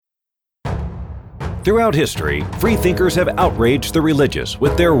Throughout history, freethinkers have outraged the religious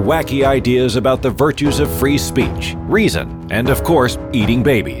with their wacky ideas about the virtues of free speech, reason, and of course, eating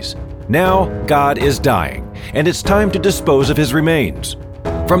babies. Now, God is dying, and it's time to dispose of his remains.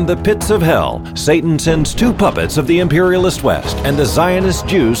 From the pits of hell, Satan sends two puppets of the imperialist West and the Zionist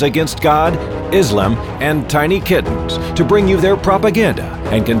Jews against God, Islam, and tiny kittens to bring you their propaganda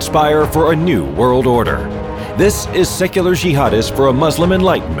and conspire for a new world order. This is Secular Jihadists for a Muslim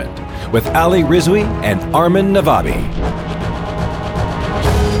Enlightenment with Ali Rizvi and Armin Navabi.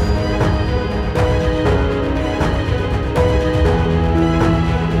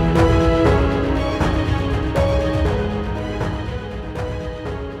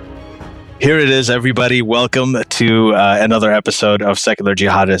 Here it is, everybody. Welcome to another episode of Secular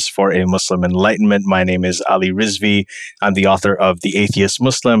Jihadists for a Muslim Enlightenment. My name is Ali Rizvi. I'm the author of The Atheist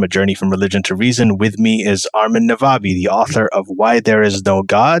Muslim, A Journey from Religion to Reason. With me is Armin Navabi, the author of Why There Is No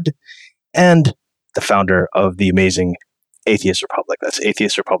God, and the founder of the amazing Atheist Republic. That's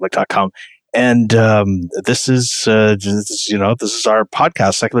atheistrepublic.com. And this is our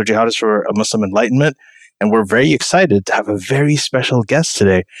podcast, Secular Jihadists for a Muslim Enlightenment. And we're very excited to have a very special guest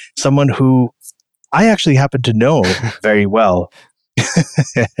today, someone who I actually happen to know very well.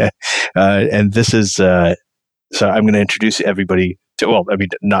 And this is, so I'm going to introduce everybody to, well, I mean,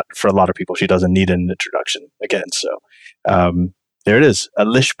 not for a lot of people. She doesn't need an introduction again. So there it is.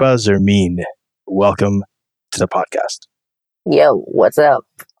 Alishba Zermeen. Welcome to the podcast. Yo, what's up?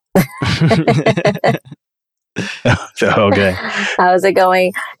 Okay. How's it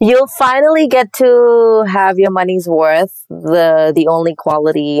going? You'll finally get to have your money's worth. The only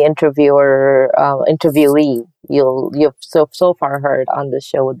quality interviewee you've so far heard on this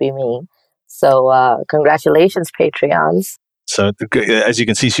show would be me. So congratulations, Patreons. So as you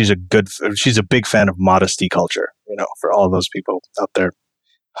can see, she's a big fan of modesty culture. You know, for all those people out there,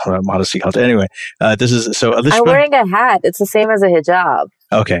 modesty culture. Anyway, this is so. Alishba, I'm wearing a hat. It's the same as a hijab.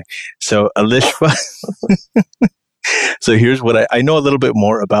 Okay, so Alishba. So here's what I know a little bit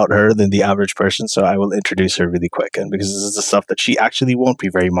more about her than the average person, so I will introduce her really quick, and because this is the stuff that she actually won't be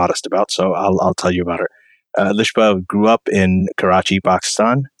very modest about, so I'll tell you about her. Alishba grew up in Karachi,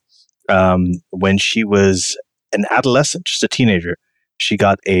 Pakistan. When she was an adolescent, just a teenager, she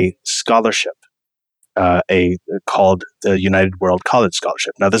got a scholarship, called the United World College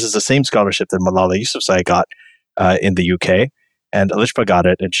Scholarship. Now, this is the same scholarship that Malala Yousafzai got in the UK, and Alishba got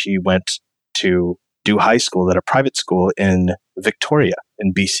it, and she went to do high school at a private school in Victoria,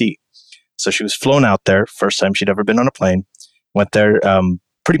 in BC. So she was flown out there, first time she'd ever been on a plane, went there,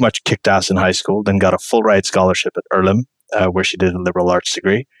 pretty much kicked ass in high school, then got a full ride scholarship at Earlham, where she did a liberal arts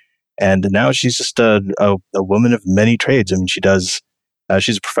degree. And now she's just a woman of many trades. I mean, she's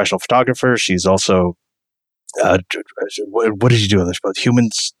a professional photographer. She's also, what did you do, Alishba?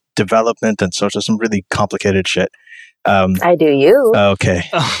 Human development and social, some really complicated shit. I do you. Okay.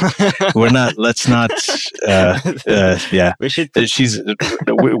 Let's not, yeah. We should,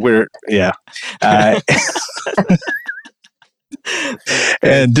 yeah.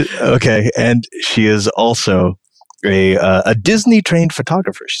 And she is also a Disney trained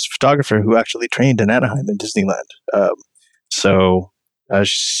photographer. She's a photographer who actually trained in Anaheim in Disneyland. So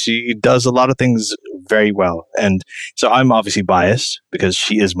she does a lot of things very well. And so I'm obviously biased because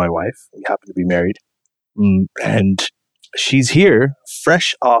she is my wife. We happen to be married. And she's here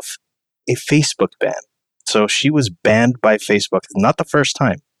fresh off a Facebook ban. So she was banned by Facebook, not the first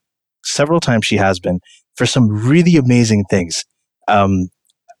time. Several times she has been for some really amazing things.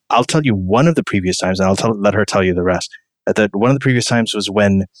 I'll tell you one of the previous times, and let her tell you the rest. That one of the previous times was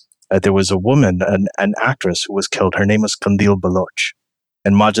when there was a woman, an actress who was killed. Her name was Qandil Baloch.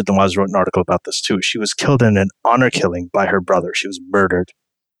 And Majid Nawaz wrote an article about this too. She was killed in an honor killing by her brother. She was murdered.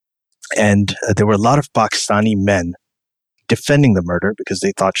 And there were a lot of Pakistani men defending the murder because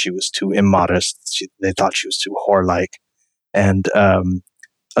they thought she was too immodest. They thought she was too whore-like. And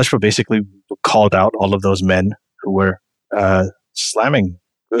Alishba basically called out all of those men who were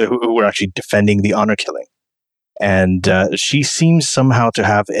who were actually defending the honor killing. And she seems somehow to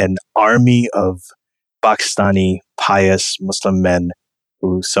have an army of Pakistani pious Muslim men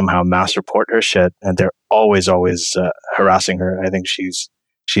who somehow mass report her shit, and they're always harassing her. I think she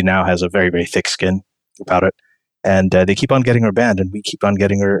now has a very, very thick skin about it. And they keep on getting her banned, and we keep on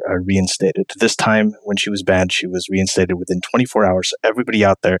getting her reinstated. This time, when she was banned, she was reinstated within 24 hours. So everybody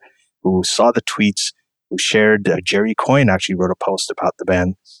out there who saw the tweets, who shared, Jerry Coyne actually wrote a post about the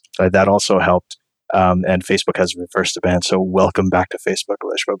ban. That also helped. And Facebook has reversed the ban. So welcome back to Facebook,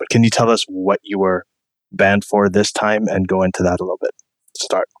 Alishba. But can you tell us what you were banned for this time and go into that a little bit to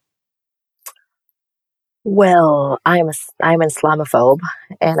start? Well, I'm Islamophobe,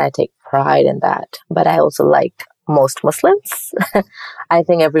 and I take pride in that. But I also like most Muslims. I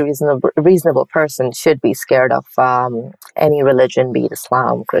think every reasonable person should be scared of any religion, be it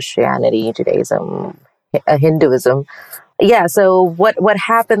Islam, Christianity, Judaism, Hinduism. Yeah, so what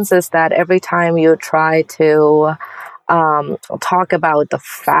happens is that every time you try to talk about the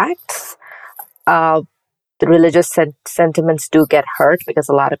facts, the religious sentiments do get hurt because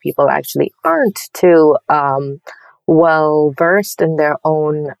a lot of people actually aren't too well versed in their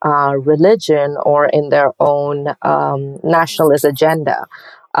own religion or in their own nationalist agenda.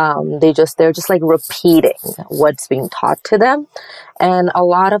 They're just like repeating what's being taught to them. And a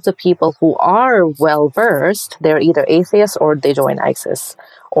lot of the people who are well versed, they're either atheists or they join ISIS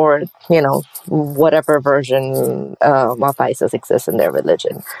or, whatever version of ISIS exists in their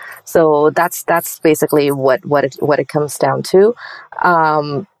religion. So that's basically what it comes down to.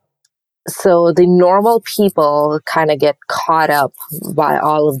 So the normal people kind of get caught up by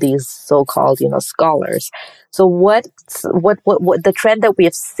all of these so-called, scholars. So what the trend that we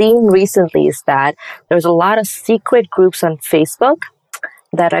have seen recently is that there's a lot of secret groups on Facebook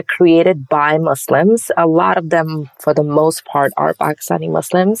that are created by Muslims. A lot of them, for the most part, are Pakistani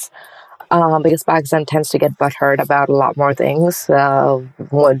Muslims. Because Pakistan tends to get butthurt about a lot more things.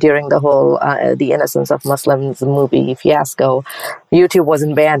 During the whole The Innocence of Muslims movie fiasco, YouTube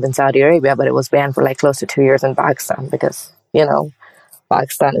wasn't banned in Saudi Arabia, but it was banned for like close to 2 years in Pakistan because,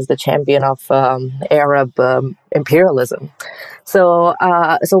 Pakistan is the champion of Arab imperialism. So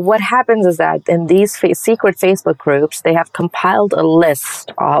what happens is that in these secret Facebook groups, they have compiled a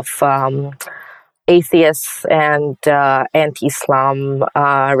list of atheists and anti-Islam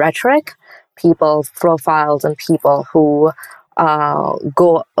rhetoric, people, profiles, and people who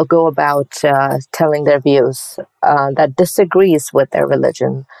go about telling their views that disagrees with their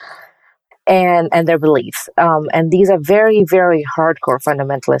religion and their beliefs. And these are very, very hardcore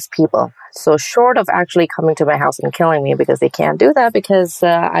fundamentalist people. So short of actually coming to my house and killing me, because they can't do that because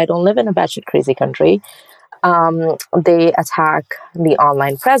I don't live in a batshit crazy country, they attack the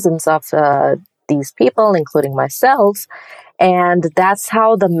online presence of these people, including myself, and that's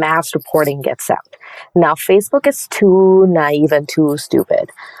how the mass reporting gets out. Now, Facebook is too naive and too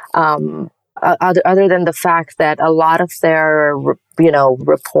stupid. Other than the fact that a lot of their,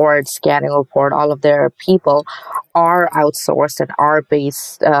 reports, scanning report, all of their people are outsourced and are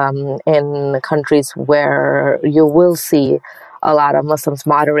based in countries where you will see a lot of Muslims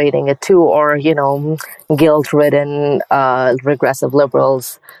moderating it too, or, guilt-ridden, regressive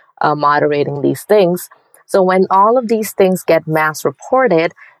liberals moderating these things. So when all of these things get mass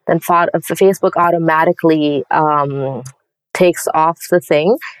reported, then Facebook automatically takes off the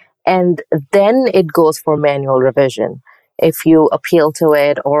thing, and then it goes for manual revision. If you appeal to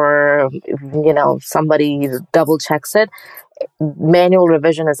it or, somebody double checks it, manual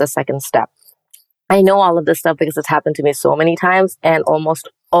revision is the second step. I know all of this stuff because it's happened to me so many times, and almost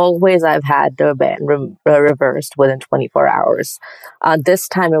always I've had the ban reversed within 24 hours. This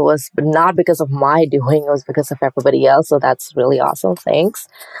time it was not because of my doing, it was because of everybody else. So that's really awesome. Thanks.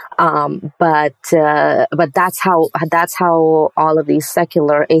 But that's how all of these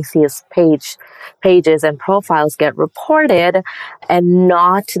secular atheist pages and profiles get reported, and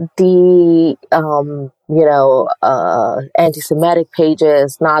not the, anti-Semitic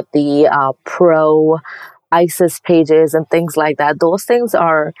pages, not the, pro-ISIS pages and things like that. Those things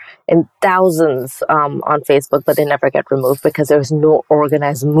are in thousands on Facebook, but they never get removed because there's no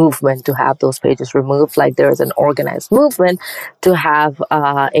organized movement to have those pages removed. Like there is an organized movement to have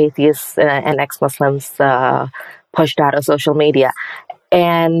atheists and ex-Muslims pushed out of social media.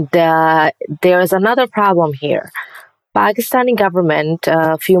 And there is another problem here. Pakistani government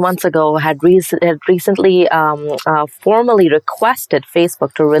a few months ago had recently formally requested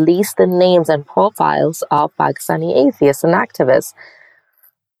Facebook to release the names and profiles of Pakistani atheists and activists.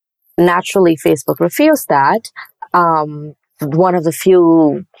 Naturally, Facebook refused that. One of the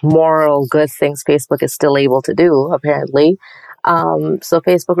few moral good things Facebook is still able to do, apparently. So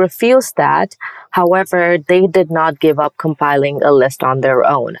Facebook refused that. However, they did not give up compiling a list on their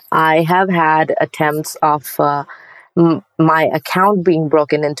own. I have had attempts of my account being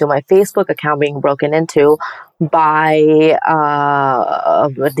broken into, my Facebook account being broken into by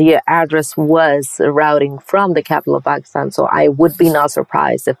the address was routing from the capital of Pakistan. So I would be not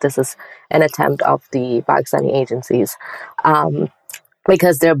surprised if this is an attempt of the Pakistani agencies,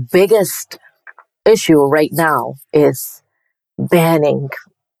 because their biggest issue right now is banning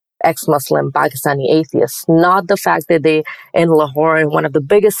ex-Muslim Pakistani atheists, not the fact that they, in Lahore, in one of the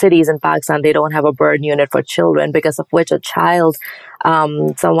biggest cities in Pakistan, they don't have a burn unit for children, because of which a child,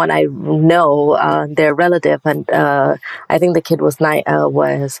 someone I know, their relative, and I think the kid was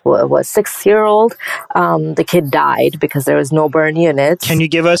 6-year-old. The kid died because there was no burn units. Can you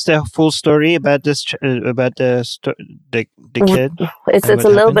give us the full story about this? About the kid? It's a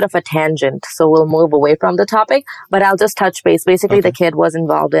little bit of a tangent, so we'll move away from the topic. But I'll just touch base. Basically, the kid was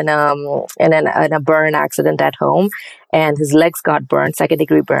involved in a burn accident at home, and his legs got burned,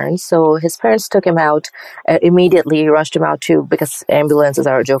 2nd-degree burns. So his parents took him out immediately, rushed him out because ambulances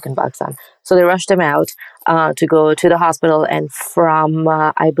are a joke in Pakistan. So they rushed him out to go to the hospital, and from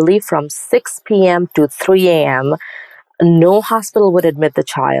I believe from 6 p.m. to 3 a.m. no hospital would admit the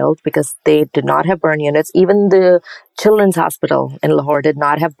child because they did not have burn units. Even the Children's Hospital in Lahore did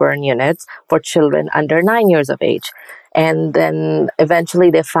not have burn units for children under 9 years of age. And then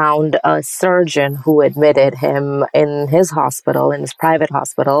eventually they found a surgeon who admitted him in his hospital, in his private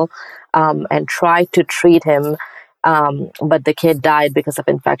hospital, and tried to treat him. But the kid died because of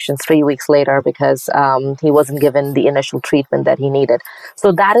infections 3 weeks later because he wasn't given the initial treatment that he needed.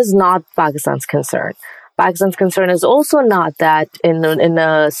 So that is not Pakistan's concern. Pakistan's concern is also not that in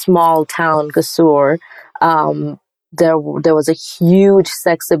a small town, Kasur, there was a huge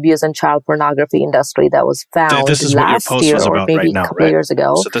sex abuse and child pornography industry that was found this is last what your post year was or about maybe right now, a couple of years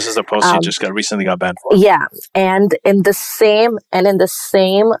ago. So this is a post you just recently got banned for. Yeah, and in the same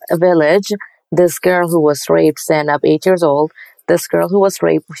village, this girl who was raped, stand up, 8 years old. This girl who was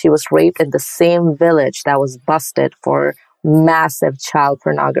raped, she was raped in the same village that was busted for massive child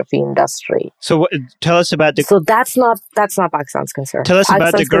pornography industry. So tell us about the. So that's not Pakistan's concern. Tell us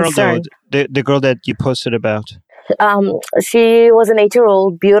about the girl, concern, though. The girl that you posted about. She was an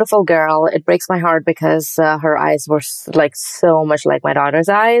 8-year-old, beautiful girl. It breaks my heart because her eyes were like so much like my daughter's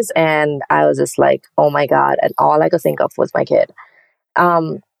eyes, and I was just like, oh my god! And all I could think of was my kid.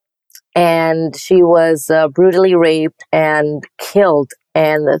 And she was brutally raped and killed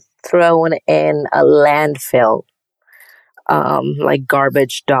and thrown in a landfill, like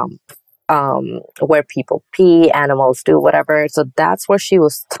garbage dump, where people pee, animals do, whatever. So that's where she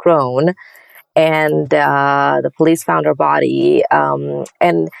was thrown. And the police found her body. And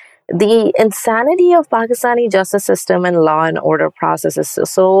the insanity of Pakistani justice system and law and order process is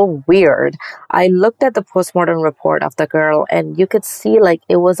so weird. I looked at the postmortem report of the girl, and you could see like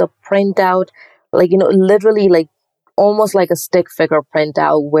it was a printout, like, literally like almost like a stick figure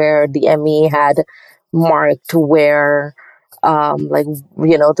printout where the ME had marked where,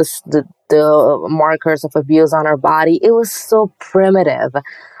 the markers of abuse on her body. It was so primitive.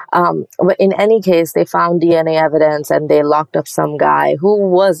 But in any case, they found DNA evidence and they locked up some guy who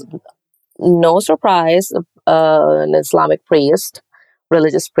was, no surprise, an Islamic priest,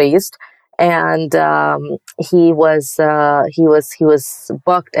 religious priest, and he was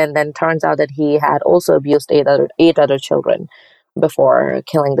booked. And then turns out that he had also abused eight other children before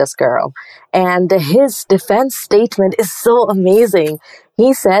killing this girl. And his defense statement is so amazing.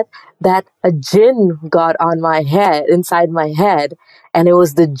 He said that a jinn got on my head, inside my head, and it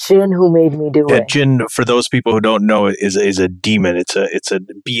was the jinn who made me do it. Jinn, for those people who don't know, is a demon. It's a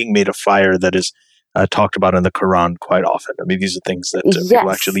being made of fire that is talked about in the Quran quite often. I mean, these are things that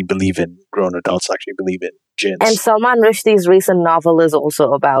people actually believe in. Grown adults actually believe in jinns. And Salman Rushdie's recent novel is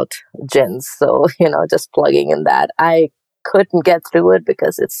also about jinns. So, just plugging in that. I couldn't get through it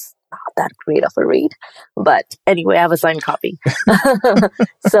because it's not that great of a read. But anyway, I have a signed copy.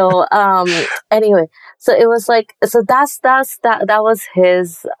 So anyway, so it was like, so that was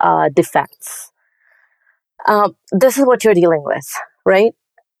his defense. This is what you're dealing with, right?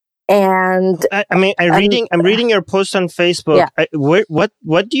 And I'm reading your post on Facebook. Yeah. What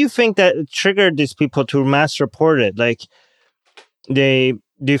do you think that triggered these people to mass report it? Like do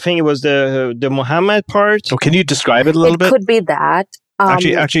you think it was the Muhammad part? Oh, can you describe it a little bit? It could be that.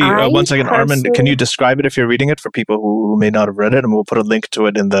 Actually, 1 second, Armin, can you describe it if you're reading it for people who may not have read it? And we'll put a link to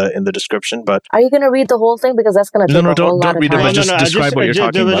it in the description. But are you going to read the whole thing? Because that's going to take a whole lot of time. Don't read it, but just describe what you're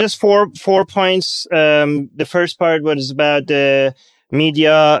talking about. There were just four points. The first part was about the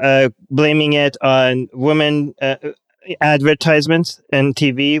media blaming it on women advertisements and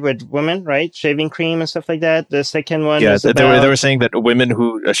TV with women, right? Shaving cream and stuff like that. The second one, was they were saying that women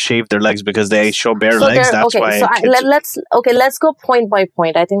who shave their legs because they show bare legs. That's why. So let's go point by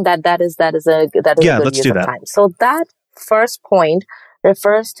point. I think that is a good use of time. So that first point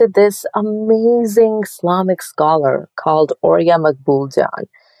refers to this amazing Islamic scholar called Orya Makbuljan.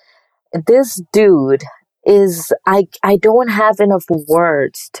 This dude is, I don't have enough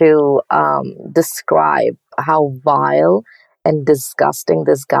words to describe how vile and disgusting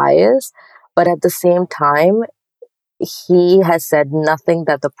this guy is. But at the same time, he has said nothing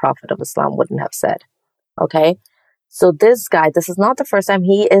that the Prophet of Islam wouldn't have said. Okay? So this guy, this is not the first time.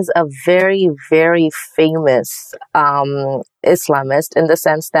 He is a very, very famous Islamist in the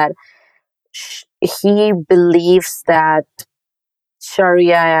sense that he believes that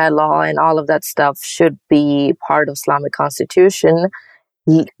Sharia law and all of that stuff should be part of Islamic constitution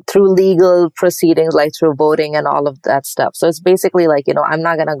through legal proceedings, like through voting and all of that stuff. So it's basically like, I'm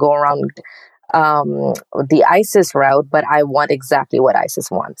not going to go around the ISIS route, but I want exactly what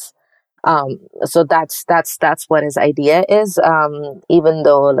ISIS wants. So that's what his idea is. Even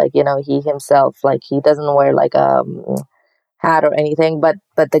though, like, he himself, like, he doesn't wear like a hat or anything, but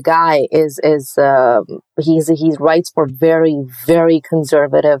the guy he writes for very, very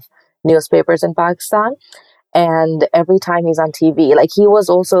conservative newspapers in Pakistan. And every time he's on TV, like, he was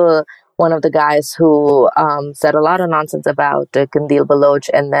also one of the guys who said a lot of nonsense about Kandil Baloch.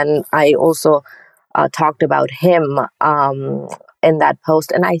 And then I also talked about him in that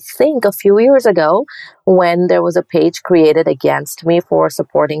post. And I think a few years ago, when there was a page created against me for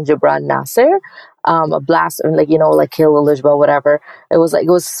supporting Jibran Nasir, a blast, like, kill Alijba, whatever. It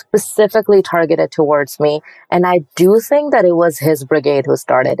was specifically targeted towards me. And I do think that it was his brigade who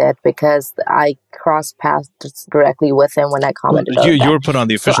started it, because I crossed paths directly with him when I commented. You were put on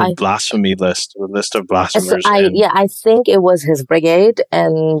the official blasphemy list, the list of blasphemers. I think it was his brigade,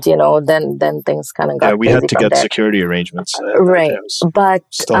 and then things kind of got we had to get security arrangements, right? But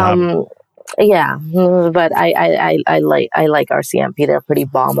yeah, but I like RCMP. They're pretty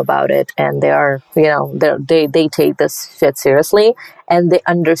bomb about it, and they are, they take this shit seriously, and they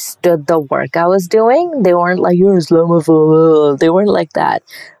understood the work I was doing. They weren't like, you're Islamophobe. They weren't like that.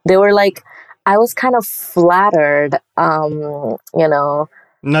 They were like, I was kind of flattered, not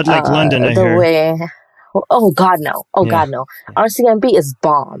like London, I hear. Way. Oh God, no! God, no! RCMP is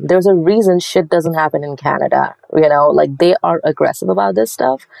bomb. There's a reason shit doesn't happen in Canada. Like, they are aggressive about this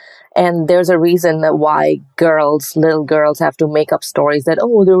stuff, and there's a reason that why little girls, have to make up stories that,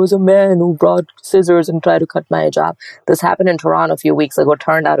 there was a man who brought scissors and tried to cut my hijab. This happened in Toronto a few weeks ago.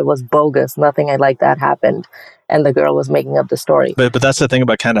 Turned out it was bogus. Nothing like that happened, and the girl was making up the story. But that's the thing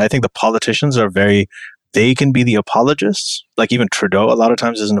about Canada. I think the politicians are they can be the apologists. Like, even Trudeau a lot of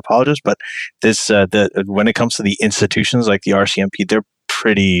times is an apologist, but when it comes to the institutions like the RCMP, they're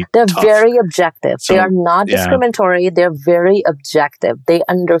tough. Very objective. So, they are not discriminatory. They're very objective. They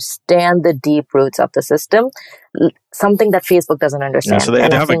understand the deep roots of the system, something that Facebook doesn't understand. So they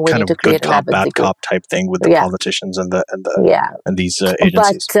have a kind of good cop, bad cop type thing with the politicians and these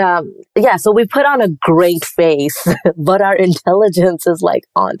agencies. But so we put on a great face, but our intelligence is like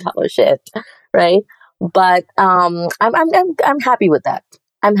on top of shit, right? But I'm happy with that.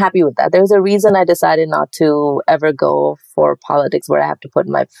 I'm happy with that. There's a reason I decided not to ever go for politics where I have to put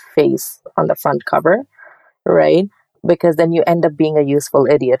my face on the front cover, right? Because then you end up being a useful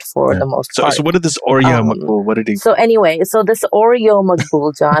idiot for the most part. So what did this Oreo Maqbool, what did he... So anyway, this Oreo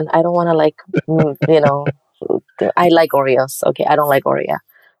Maqbool, John, I don't want to I like Oreos. Okay, I don't like Oreo.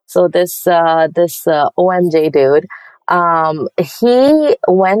 So this OMJ dude, he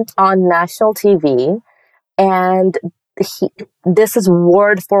went on national TV, and this is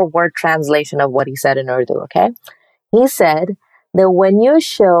word for word translation of what he said in Urdu, okay? He said that when you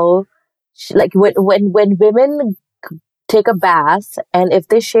show, like, when women take a bath and if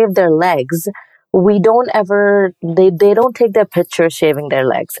they shave their legs, they don't take their picture shaving their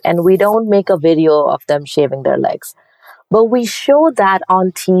legs, and we don't make a video of them shaving their legs. But we show that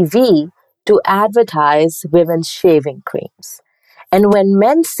on TV to advertise women's shaving creams. And when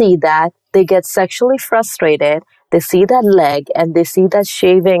men see that, they get sexually frustrated. They see that leg and they see that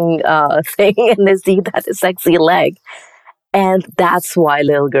shaving thing and they see that sexy leg. And that's why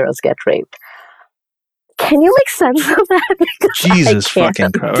little girls get raped. Can you make sense of that? Jesus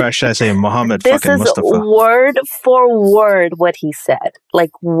fucking Christ. Or should I say Muhammad fucking Mustafa? This is word for word what he said.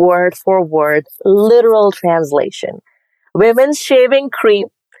 Like, word for word, literal translation. Women's shaving cream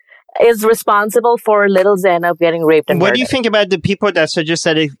is responsible for little Zainab getting raped and murdered. What do you think about the people that suggest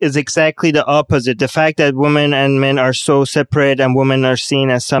that it is exactly the opposite? The fact that women and men are so separate and women are seen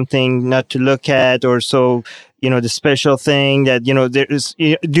as something not to look at, or so, the special thing that, there is.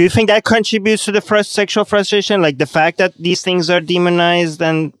 Do you think that contributes to the sexual frustration? Like the fact that these things are demonized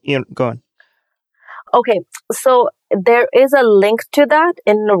and, go on. Okay, so there is a link to that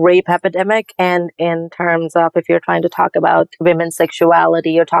in the rape epidemic, and in terms of if you're trying to talk about women's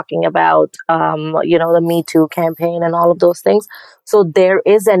sexuality, you're talking about, the Me Too campaign and all of those things. So there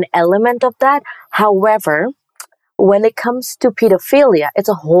is an element of that. However, when it comes to pedophilia, it's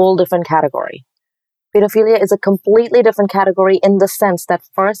a whole different category. Pedophilia is a completely different category in the sense that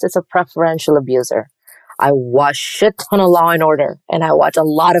first, it's a preferential abuser. I watch shit ton of Law and Order, and I watch a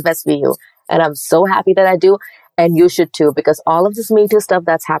lot of SVU, and I'm so happy that I do, and you should too, because all of this Me Too stuff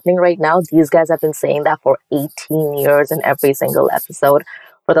that's happening right now, these guys have been saying that for 18 years in every single episode.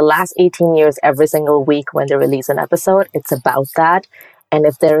 For the last 18 years, every single week when they release an episode, it's about that. And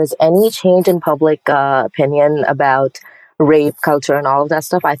if there is any change in public opinion about rape culture and all of that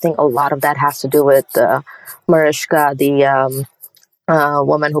stuff, I think a lot of that has to do with Mariska, the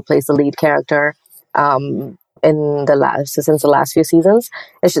woman who plays the lead character since the last few seasons.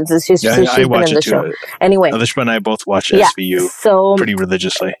 She's I been watch in it the too. show. Anyway, Alishma and I both watch SVU pretty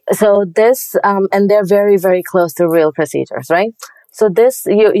religiously. So this, and they're very, very close to real procedures, right? So this,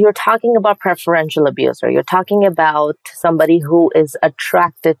 you're talking about preferential abuser. You're talking about somebody who is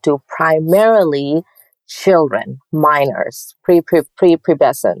attracted to primarily children, minors,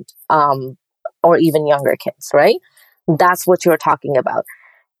 prepubescent, or even younger kids, right? That's what you're talking about.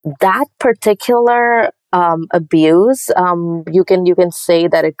 That particular abuse, you can say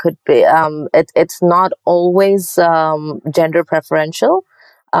that it could be, it's not always gender preferential.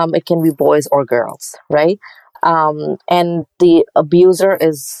 It can be boys or girls, right? And the abuser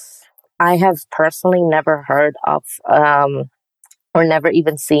I have personally never heard of, or never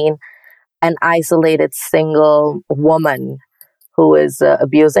even seen an isolated single woman who is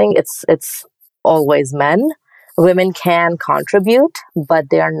abusing. It's always men. Women can contribute, but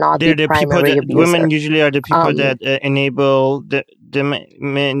they are not the primary abuser. Women usually are the people that enable the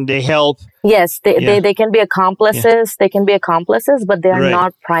men. They help. Yes, they can be accomplices. Yeah. They can be accomplices, but they are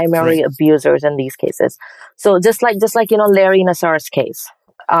not primary abusers in these cases. So just like Larry Nassar's case,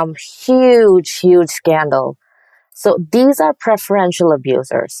 huge scandal. So these are preferential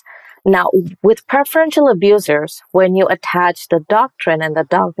abusers. Now, with preferential abusers, when you attach the doctrine and the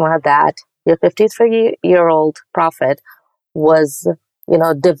dogma that your 53-year-old prophet was,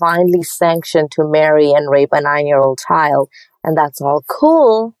 divinely sanctioned to marry and rape a 9-year-old child, and that's all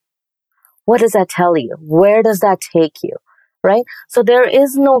cool, what does that tell you? Where does that take you? Right? So there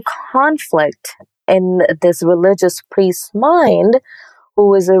is no conflict in this religious priest's mind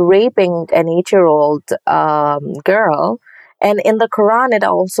who is raping an 8-year-old girl. And in the Quran,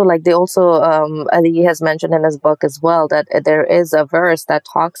 Ali has mentioned in his book as well that there is a verse that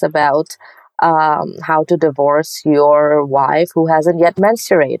talks about how to divorce your wife who hasn't yet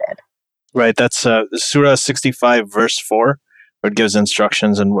menstruated. Right. That's Surah 65, verse 4, where it gives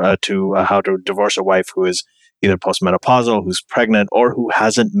instructions to how to divorce a wife who is either postmenopausal, who's pregnant, or who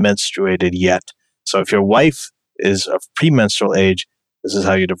hasn't menstruated yet. So if your wife is of premenstrual age, this is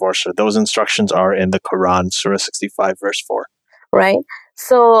how you divorce her. Those instructions are in the Quran, Surah 65, verse 4. Right?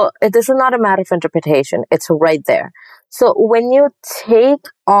 So this is not a matter of interpretation. It's right there. So when you take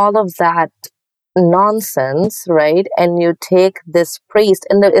all of that nonsense, right, and you take this priest,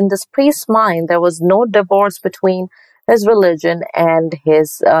 in this priest's mind, there was no divorce between his religion and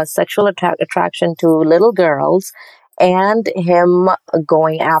his sexual attraction to little girls, and him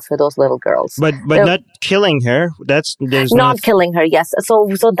going after those little girls, but not killing her. There's not killing her. Yes, so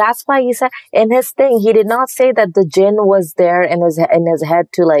that's why he said in his thing, he did not say that the jinn was there in his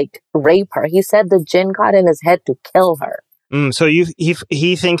head to like rape her. He said the jinn got in his head to kill her. So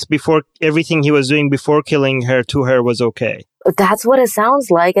he thinks before everything he was doing before killing her to her was okay. That's what it sounds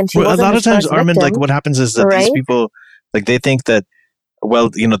like, and she wasn't a lot of times, victim. Armin, like what happens is that these people, like they think that,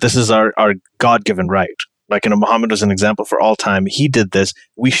 well, this is our God-given right. Like, Muhammad was an example for all time. He did this.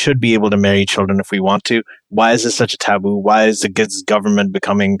 We should be able to marry children if we want to. Why is this such a taboo? Why is the government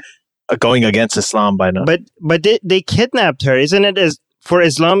going against Islam by now? But they kidnapped her, isn't it? For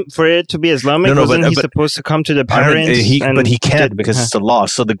it to be Islamic, wasn't he supposed to come to the parents? But he can't because it's a law.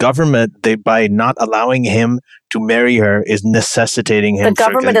 So the government, by not allowing him to marry her, is necessitating him. The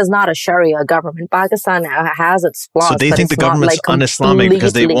government is not a Sharia government. Pakistan has its flaws. So they think the government's un-Islamic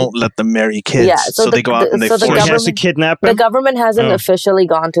because they won't let them marry kids. Yeah, so they go out and they force to kidnap him. The government hasn't officially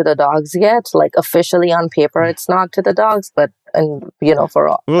gone to the dogs yet. Like officially on paper, it's not to the dogs, but for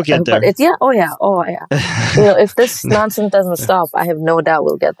all. We'll get there. But it's oh yeah. If this nonsense doesn't stop, I have no doubt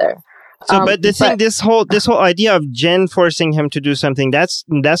we'll get there. So, but this whole idea of Jen forcing him to do something, that's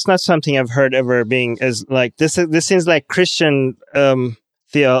not something I've heard ever being as like this seems like Christian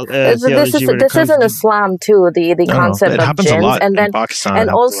theology. This is in Islam too. The concept of jinns, and then and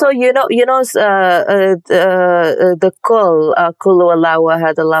also the kul Allahu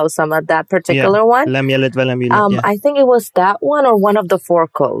ahad Allahu samad, that particular one. Lam yalid wa lam yulad. I think it was that one or one of the 4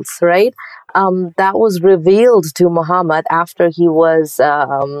 kuls, right? that was revealed to Muhammad after he was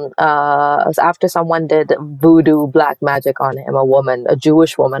after someone did voodoo black magic on him. A woman, a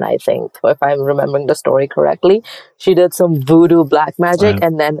Jewish woman, I think, if I'm remembering the story correctly. She did some voodoo black magic,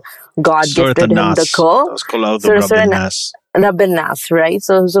 and then God Surat gifted him the An-Nas. call. That was Qul A'udhu Birabbin Nas. Rabbin Nas, right?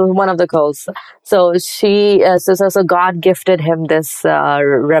 So one of the calls. So so God gifted him this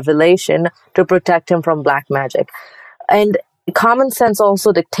revelation to protect him from black magic. And common sense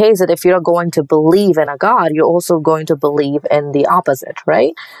also dictates that if you're going to believe in a God, you're also going to believe in the opposite,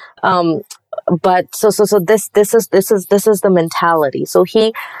 right? But so this is the mentality. So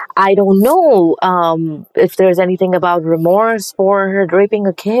I don't know if there's anything about remorse for her raping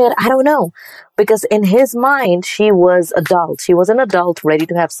a kid. I don't know, because in his mind she was adult. She was an adult ready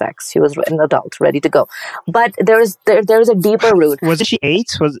to have sex. She was an adult ready to go. But there's a deeper root. Wasn't she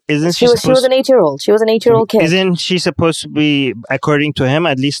 8? She was an 8-year-old. She was an 8-year-old kid. Isn't she supposed to be, according to him,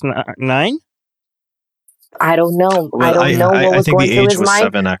 at least 9? I don't know. Well, I don't know what was going through his mind.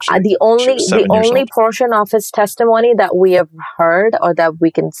 7, actually. The only portion of his testimony that we have heard, or that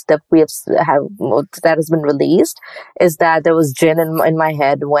that has been released, is that there was jinn in my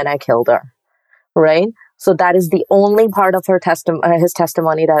head when I killed her. Right. So that is the only part of his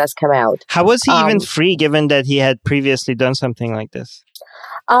testimony that has come out. How was he even free, given that he had previously done something like this?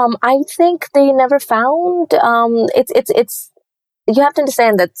 I think they never found. It's. You have to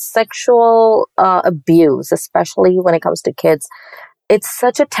understand that sexual abuse, especially when it comes to kids, it's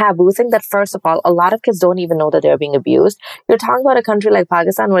such a taboo thing that, first of all, a lot of kids don't even know that they're being abused. You're talking about a country like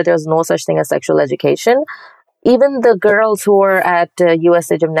Pakistan where there's no such thing as sexual education. Even the girls who were at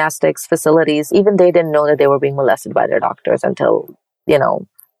USA gymnastics facilities, even they didn't know that they were being molested by their doctors until, It's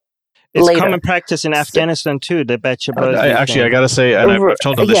later. Common practice in Afghanistan too. The Bacha I gotta say, and I've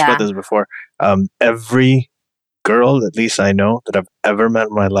told Alicia about this before. Every girl, at least I know, that I've ever met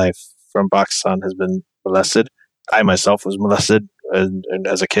in my life from Pakistan has been molested. I myself was molested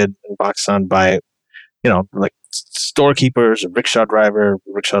as a kid in Pakistan by, like storekeepers, a rickshaw driver.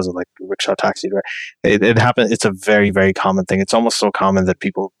 Rickshaws are like rickshaw taxi driver. It happened. It's a very, very common thing. It's almost so common that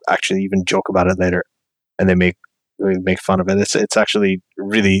people actually even joke about it later, and they make fun of it. It's actually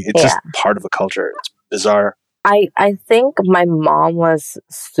really, just part of a culture. It's bizarre. I think my mom was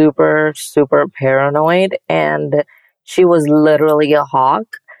super, super paranoid, and she was literally a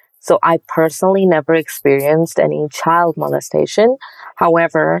hawk. So I personally never experienced any child molestation.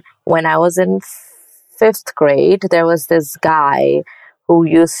 However, when I was in 5th grade, there was this guy who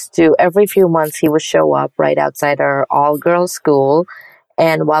used to, every few months, he would show up right outside our all-girls school.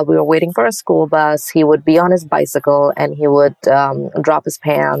 And while we were waiting for a school bus, he would be on his bicycle and he would drop his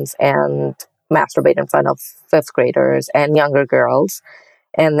pants and masturbate in front of 5th graders and younger girls,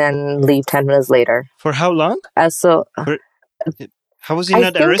 and then leave 10 minutes later. For how long? How was he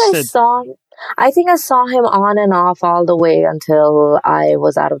not arrested? I think I saw him on and off all the way until I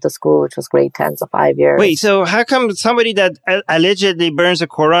was out of the school, which was grade 10, so 5 years. Wait, so how come somebody that allegedly burns the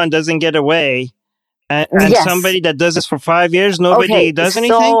Quran doesn't get away? And somebody that does this for 5 years, nobody does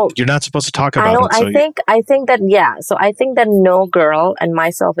anything? So you're not supposed to talk about it. I think that no girl, and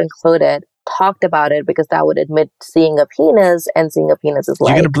myself included, talked about it because that would admit seeing a penis, and seeing a penis is like,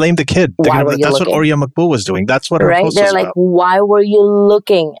 you're going to blame the kid. That's what Oriya Makbul was doing. That's what her post They're was like, about. why were you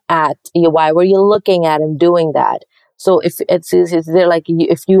looking at him doing that? So if they're like,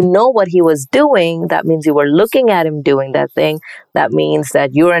 if you know what he was doing, that means you were looking at him doing that thing. That means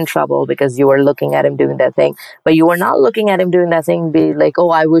that you're in trouble because you were looking at him doing that thing. But you were not looking at him doing that thing, be like, oh,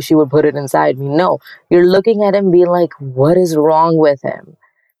 I wish you would put it inside me. No, you're looking at him being like, what is wrong with him?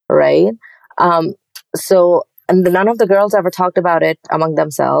 Right? So none of the girls ever talked about it among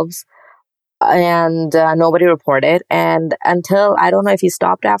themselves. And nobody reported. And until, I don't know if he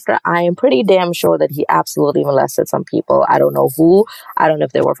stopped after, I am pretty damn sure that he absolutely molested some people. I don't know who. I don't know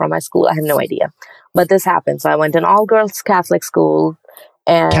if they were from my school. I have no idea. But this happened. So I went to an all-girls Catholic school.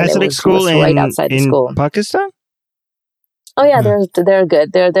 And Catholic school right outside the school. Pakistan? Oh yeah, they're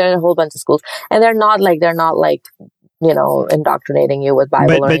good. There are a whole bunch of schools. And they're not like indoctrinating you with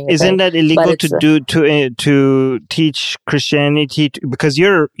Bible or anything. But isn't that illegal to teach Christianity? Because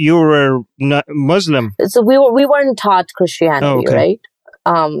you were not Muslim. So we weren't taught Christianity, right?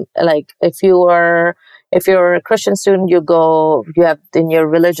 Like if you're a Christian student, you have in your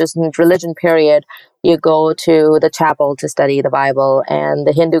religion period, you go to the chapel to study the Bible, and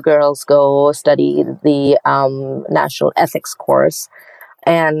the Hindu girls go study the national ethics course.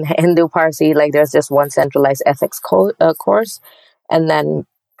 And Hindu Parsi, like there's just one centralized ethics course. And then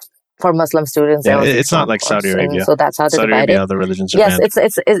for Muslim students. Yeah, there was a it's not Islam like Saudi course, Arabia. and so that's how they Saudi divide Arabia, it. other religions are Yes,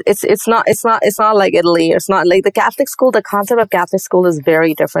 banned. it's not like Italy. It's not like the Catholic school. The concept of Catholic school is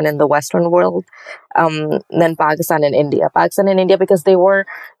very different in the Western world than Pakistan and India. Pakistan and India, because they were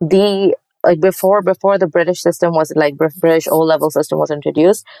the like before the British system was like British O-level system was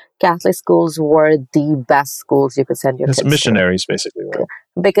introduced, Catholic schools were the best schools you could send your It's kids missionaries, basically, right?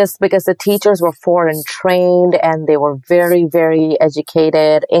 because the teachers were foreign trained and they were very, very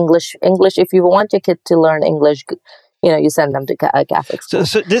educated. English. If you want your kid to learn English, you send them to a Catholic school.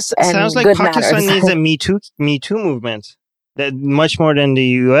 So this And sounds like good Pakistan manners. needs a Me Too movement, that much more than the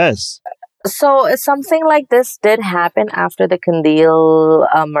U.S. So something like this did happen after the Kandil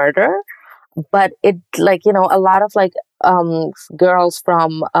murder, but it a lot of girls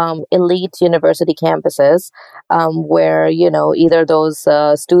from elite university campuses, where either those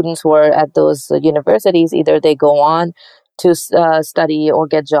students who are at those universities, either they go on to study or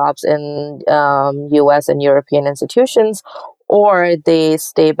get jobs in U.S. and European institutions, or they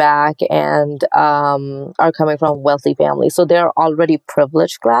stay back and are coming from wealthy families. So they're already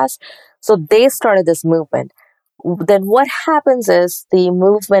privileged class. So they started this movement. Then what happens is the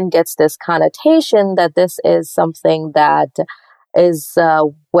movement gets this connotation that this is something that is a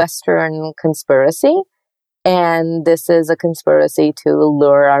Western conspiracy, and this is a conspiracy to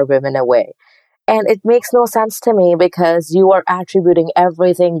lure our women away. And it makes no sense to me because you are attributing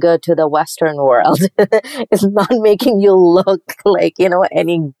everything good to the Western world. It's not making you look like,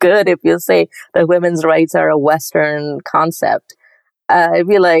 any good if you say that women's rights are a Western concept. I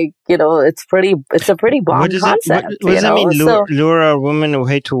feel like, it's a pretty bomb concept. What does that mean? Lure a woman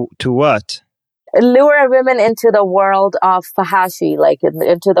away to what? Lure women into the world of fahashi,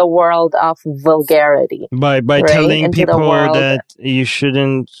 into the world of vulgarity. By right? telling into people that you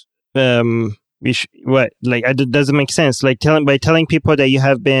shouldn't, it doesn't make sense. Like by telling people that you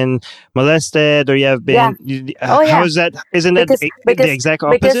have been molested or you have been, how is that? Isn't that the exact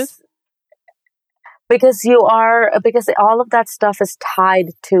opposite? Because all of that stuff is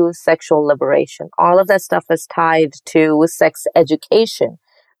tied to sexual liberation. All of that stuff is tied to sex education,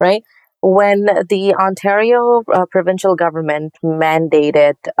 right? When the Ontario provincial government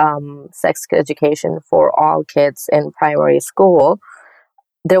mandated sex education for all kids in primary school,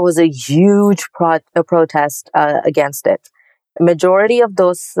 there was a huge protest against it. Majority of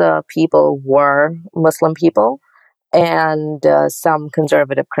those people were Muslim people and some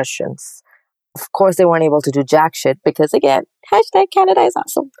conservative Christians. Of course, they weren't able to do jack shit because, again, #Canada is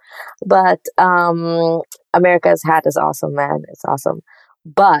awesome. But America's hat is awesome, man. It's awesome.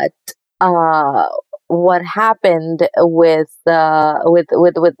 But what happened with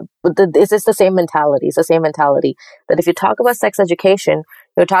is this the same mentality? It's the same mentality that if you talk about sex education,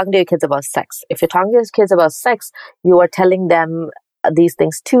 you're talking to your kids about sex. If you're talking to your kids about sex, you are telling them these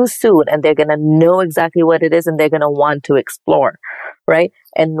things too soon, and they're going to know exactly what it is, and they're going to want to explore, right?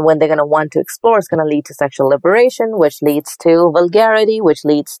 And when they're going to want to explore, it's going to lead to sexual liberation, which leads to vulgarity, which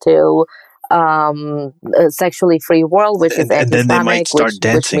leads to a sexually free world, which is anti-Islamic, and then they might start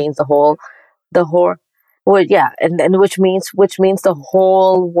dancing. Which means which means the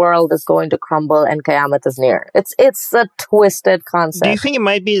whole world is going to crumble and Qiyamah is near. It's a twisted concept. Do you think it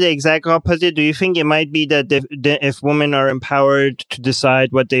might be the exact opposite? Do you think it might be that if women are empowered to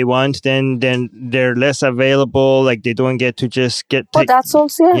decide what they want, then they're less available, like they don't get to just get... that's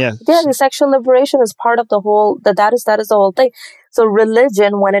also, yeah, the sexual liberation is part of the whole, that is the whole thing. So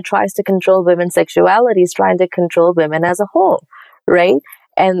religion, when it tries to control women's sexuality, is trying to control women as a whole, right?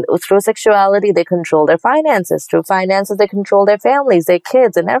 And through sexuality, they control their finances. Through finances, they control their families, their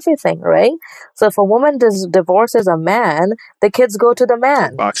kids, and everything, right? So if a woman divorces a man, the kids go to the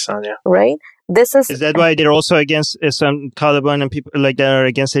man. Pakistan, yeah. Right? Is that why they're also against some Taliban and people like that are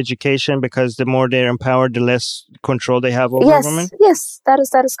against education? Because the more they're empowered, the less control they have over women? Yes, that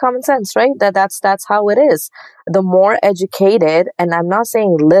is common sense, right? That's how it is. The more educated, and I'm not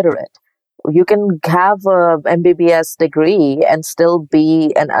saying literate, you can have a MBBS degree and still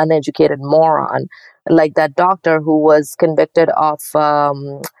be an uneducated moron, like that doctor who was convicted of a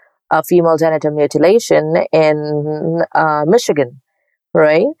female genital mutilation in Michigan,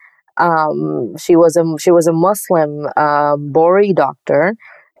 right? She was a Muslim Bori doctor,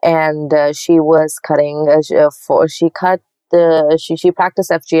 and she was cutting. She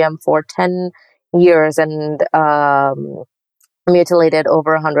practiced FGM for 10 years and mutilated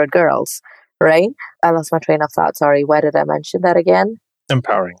over 100 girls, right? I lost my train of thought. Sorry. Why did I mention that again?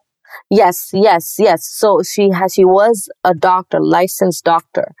 Empowering. Yes. So she was a doctor, licensed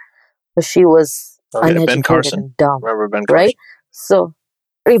doctor, but she was uneducated Ben Carson. and dumb. Remember Ben Carson? Right? So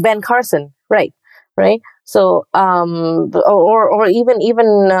Ben Carson, right? So, or even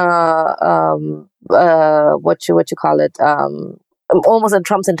what you call it, almost in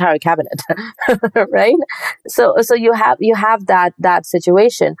Trump's entire cabinet, right? So you have that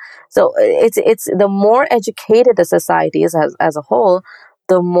situation. So it's the more educated the society is as a whole,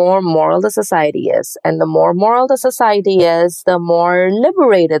 the more moral the society is, and the more moral the society is, the more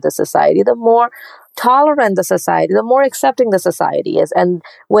liberated the society, the more tolerant the society, the more accepting the society is. And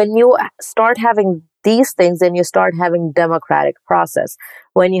when you start having these things, then you start having democratic process.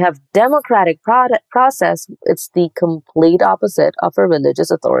 When you have democratic process, it's the complete opposite of a religious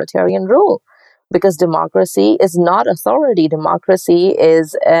authoritarian rule, because democracy is not authority. Democracy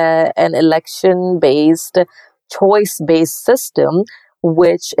is an election-based, choice-based system,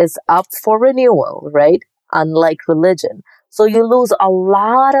 which is up for renewal, right? Unlike religion. So you lose a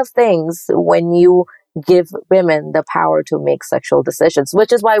lot of things when you give women the power to make sexual decisions,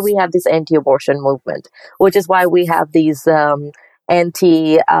 which is why we have this anti-abortion movement, which is why we have these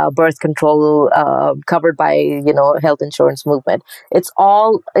anti-birth control covered by health insurance movement. It's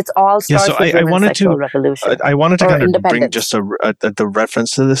all starts with women's sexual revolution. I wanted to kind of bring just the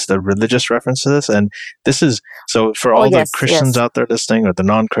reference to this, the religious reference to this, and this is so for all the Christians out there listening, or the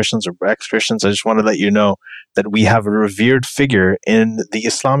non-Christians or ex-Christians. I just want to let you know that we have a revered figure in the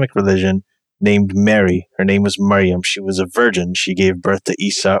Islamic religion named Mary. Her name was Maryam. She was a virgin. She gave birth to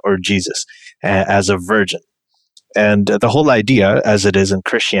Isa, or Jesus, as a virgin. And the whole idea, as it is in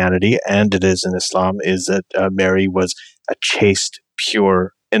Christianity and it is in Islam, is that Mary was a chaste,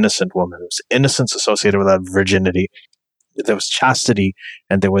 pure, innocent woman. There was innocence associated with that virginity. There was chastity,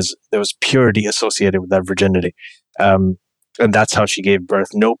 and there was purity associated with that virginity. And that's how she gave birth.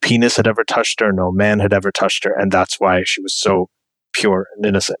 No penis had ever touched her. No man had ever touched her. And that's why she was so pure and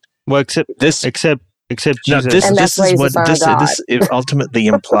innocent. Well, except Jesus. Now, this is what this ultimately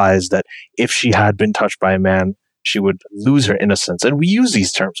implies, that if she had been touched by a man, she would lose her innocence. And we use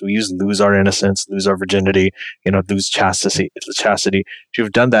these terms. We use lose our innocence, lose our virginity, lose chastity. She would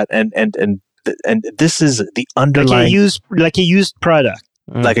have done that, and this is the underlying like a used product.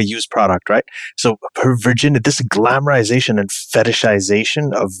 Like a used product, right? So her virginity, this glamorization and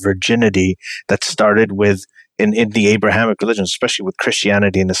fetishization of virginity that started with in the Abrahamic religion, especially with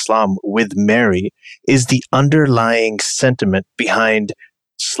Christianity and Islam, with Mary, is the underlying sentiment behind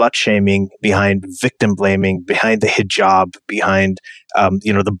slut shaming, behind victim blaming, behind the hijab, behind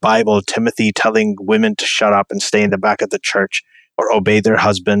the Bible, Timothy telling women to shut up and stay in the back of the church or obey their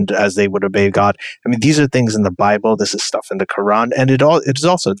husband as they would obey God. I mean, these are things in the Bible. This is stuff in the Quran, and it is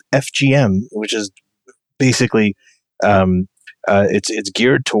also FGM, which is basically it's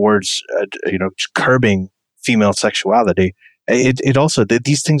geared towards curbing female sexuality. It also,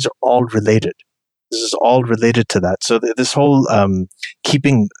 these things are all related. This is all related to that. So this whole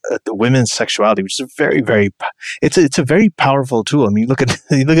keeping the women's sexuality, which is a very, very, it's a very powerful tool. I mean, you look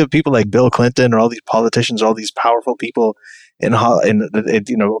at people like Bill Clinton or all these politicians, all these powerful people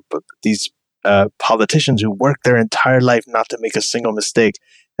these politicians who work their entire life not to make a single mistake,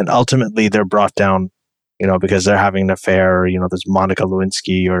 and ultimately they're brought down, because they're having an affair, or, there's Monica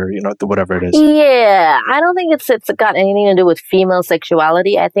Lewinsky, or, whatever it is. Yeah, I don't think it's got anything to do with female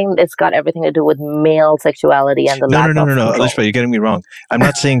sexuality. I think it's got everything to do with male sexuality and the lack of control. Elishba, you're getting me wrong. I'm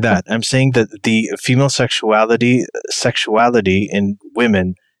not saying that. I'm saying that the female sexuality in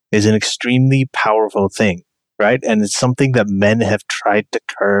women is an extremely powerful thing, right? And it's something that men have tried to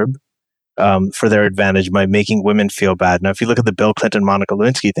curb for their advantage by making women feel bad. Now, if you look at the Bill Clinton, Monica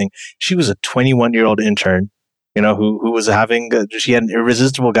Lewinsky thing, she was a 21-year-old intern, who was she had an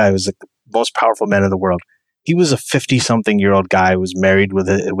irresistible guy who was like the most powerful man in the world. He was a 50-something-year-old guy who was married with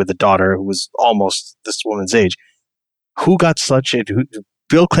a daughter who was almost this woman's age. Who got slut-shamed?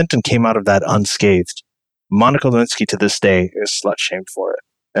 Bill Clinton came out of that unscathed. Monica Lewinsky to this day is slut-shamed for it.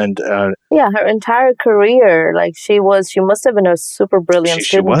 And her entire career, like she must have been a super brilliant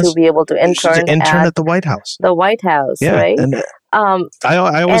student to be able to intern at the White House. The White House, yeah, right? And I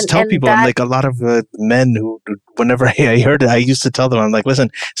always tell people, I'm like, a lot of men who, whenever I heard it, I used to tell them, I'm like, listen,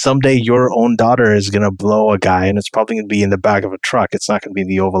 someday your own daughter is going to blow a guy, and it's probably going to be in the back of a truck. It's not going to be in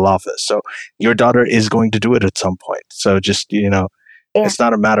the Oval Office. So your daughter is going to do it at some point. So just it's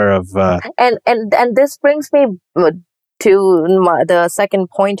not a matter of and this brings me to the second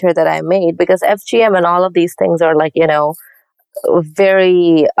pointer that I made, because FGM and all of these things are like,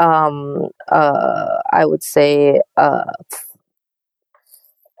 very, I would say,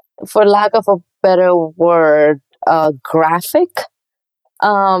 for lack of a better word, graphic,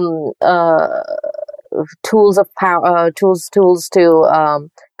 tools of power, tools to,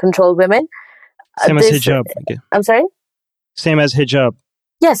 control women. Same as hijab. I'm sorry? Same as hijab.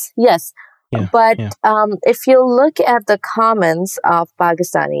 Yes. Yeah. But yeah. if you look at the comments of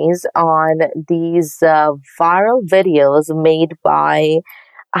Pakistanis on these viral videos made by,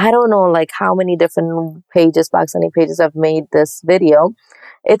 I don't know, like how many different pages, Pakistani pages have made this video.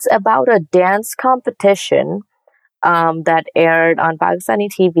 It's about a dance competition that aired on Pakistani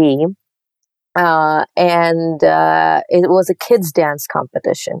TV. And it was a kids dance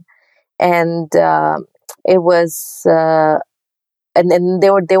competition. And it was... and then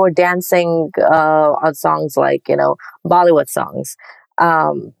they were dancing on songs like, you know, Bollywood songs,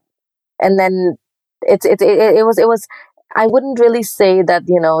 and then it was I wouldn't really say that,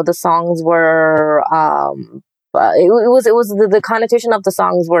 you know, the songs were it was the connotation of the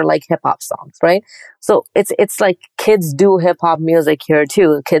songs were like hip hop songs, right? So it's like kids do hip hop music here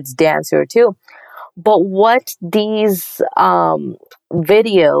too, kids dance here too. But what these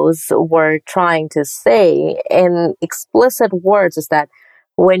videos were trying to say in explicit words is that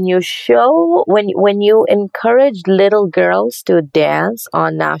when you encourage little girls to dance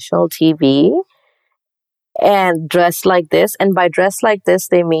on national TV and dress like this, and by dress like this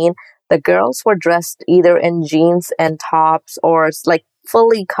they mean the girls were dressed either in jeans and tops or like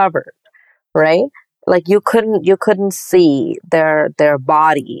fully covered, right? Like you couldn't see their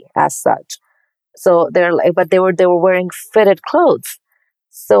body as such. So they're like, but they were wearing fitted clothes.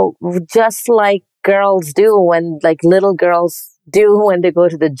 So just like girls do when, like little girls do when they go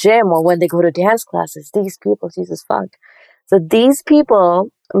to the gym or when they go to dance classes, these people, Jesus fuck. So these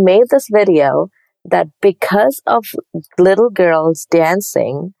people made this video that because of little girls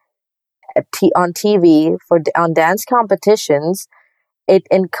dancing on TV on dance competitions, it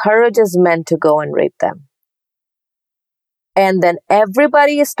encourages men to go and rape them. And then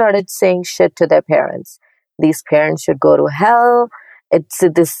everybody started saying shit to their parents. These parents should go to hell. It's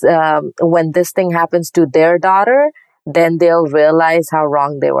this when this thing happens to their daughter, then they'll realize how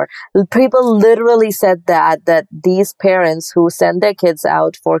wrong they were. People literally said that these parents who send their kids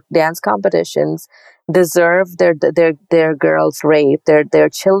out for dance competitions deserve their girls raped, their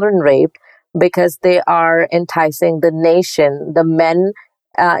children raped, because they are enticing the men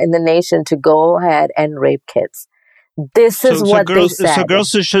in the nation to go ahead and rape kids. This is what they said.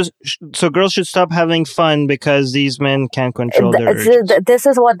 So girls should stop having fun because these men can't control their urges. This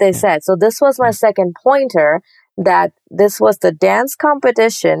is what they said. So this was my second pointer, that this was the dance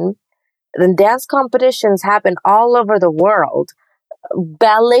competition. The dance competitions happen all over the world.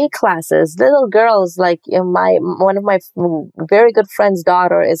 Ballet classes, little girls, like one of my very good friend's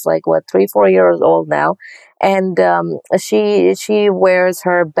daughter is like 3-4 years old now, and she wears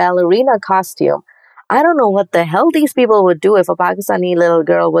her ballerina costume. I don't know what the hell these people would do if a Pakistani little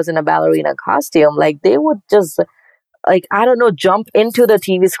girl was in a ballerina costume. Like, they would just, like, I don't know, jump into the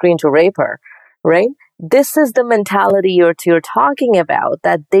TV screen to rape her, right? This is the mentality you're talking about,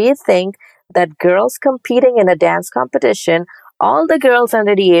 that they think that girls competing in a dance competition, all the girls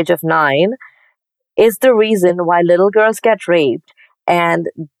under the age of 9, is the reason why little girls get raped. And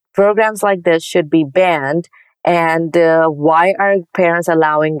programs like this should be banned. And why are parents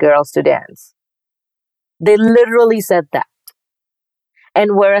allowing girls to dance? They literally said that.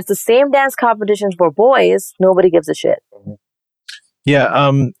 And whereas the same dance competitions for boys, nobody gives a shit.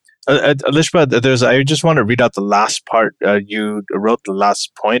 Yeah. Alishba, I just want to read out the last part. You wrote the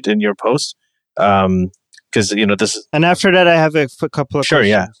last point in your post. Because, you know, this is... And after that, I have a couple of questions.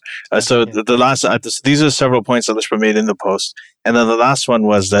 Yeah. The last... these are several points that Alishba made in the post. And then the last one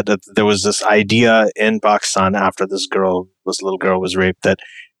was that there was this idea in Pakistan after this little girl was raped, that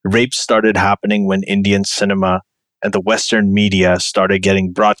rape started happening when Indian cinema and the Western media started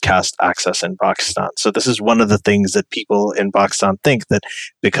getting broadcast access in Pakistan. So this is one of the things that people in Pakistan think, that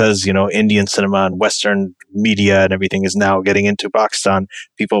because, you know, Indian cinema and Western media and everything is now getting into Pakistan,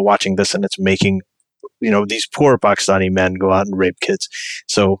 people watching this, and it's making, you know, these poor Pakistani men go out and rape kids.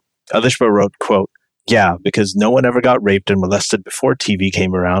 So Alishba wrote, quote, "Yeah, because no one ever got raped and molested before TV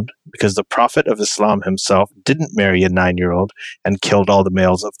came around, because the Prophet of Islam himself didn't marry a 9-year-old and killed all the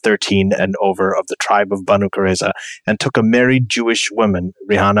males of 13 and over of the tribe of Banu Qurayza, and took a married Jewish woman,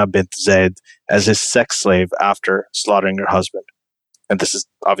 Rihanna bint Zayd, as his sex slave after slaughtering her husband." And this is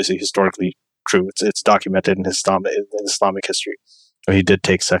obviously historically true. It's documented in Islamic history. He did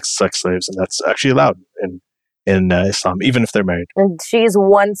take sex slaves, and that's actually allowed in Islam, even if they're married. And she's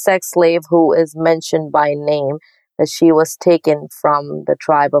one sex slave who is mentioned by name, that she was taken from the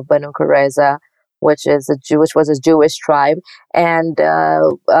tribe of Banu Qurayza which was a Jewish tribe, and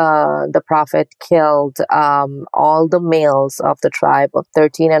the Prophet killed all the males of the tribe of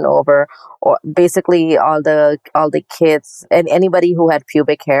 13 and over, or basically all the kids and anybody who had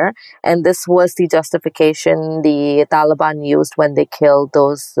pubic hair. And this was the justification the Taliban used when they killed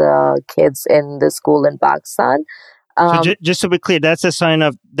those kids in the school in Pakistan. So just to be clear, that's a sign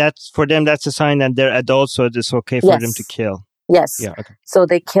for them. That's a sign that they're adults, so it's okay for them to kill. Yes. Yeah. Okay. So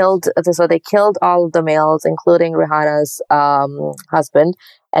they killed all of the males, including Rihanna's husband,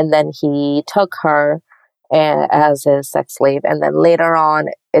 and then he took her as his sex slave. And then later on,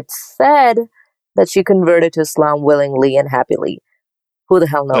 it's said that she converted to Islam willingly and happily. Who the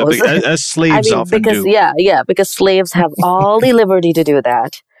hell knows? As slaves often do. Yeah, because slaves have all the liberty to do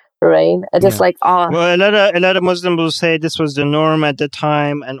that. Right, just like well, a lot of Muslims will say this was the norm at the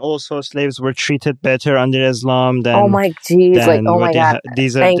time, and also slaves were treated better under Islam than. Oh my geez! Like, oh my God!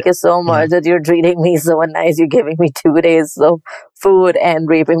 Thank you so much that you're treating me so nice. You're giving me 2 days of food and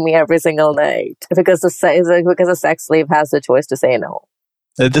raping me every single night because a sex slave has the choice to say no.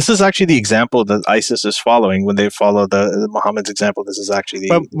 This is actually the example that ISIS is following when they follow the Muhammad's example. This is actually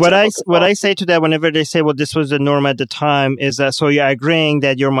the. But what I say to that whenever they say, "Well, this was the norm at the time," is that so you're agreeing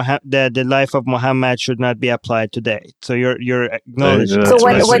that that the life of Muhammad should not be applied today. So you're acknowledging.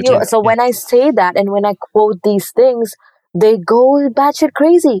 So when I say that and when I quote these things, they go batshit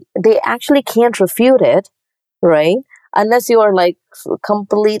crazy. They actually can't refute it, right? Unless you are like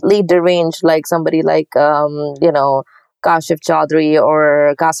completely deranged, like somebody like Kashif Chaudhry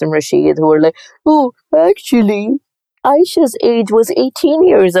or Qasim Rashid, who were like, oh, actually, Aisha's age was 18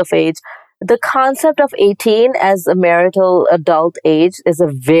 years of age. The concept of 18 as a marital adult age is a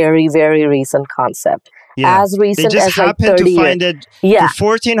very, very recent concept. Yeah. As recent as like 30 years. They just happened to find it for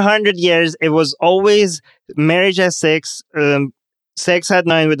 1400 years. It was always marriage at 6, sex at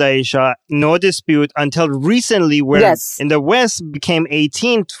 9 with Aisha, no dispute until recently where in the West became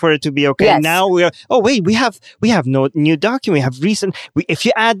 18 for it to be okay. Yes. Now we have no new document. We have recent. If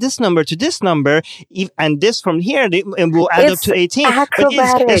you add this number to this number and this from here, it will add up to 18.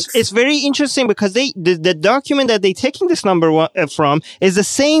 It's very interesting because the document that they're taking this number from is the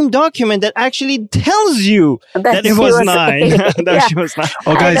same document that actually tells you that it was 9. She was 9.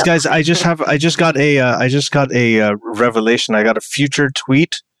 Oh, guys, I just got a revelation. I got a future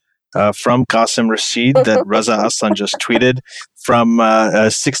tweet from Qasim Rashid that Raza Aslan just tweeted from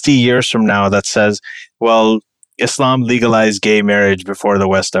 60 years from now that says, well, Islam legalized gay marriage before the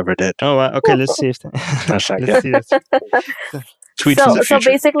West ever did. Oh, okay. Let's see if tweet so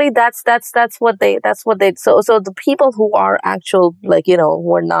basically that's what they so the people who are actual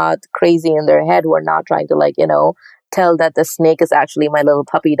who are not crazy in their head, who are not trying to tell that the snake is actually my little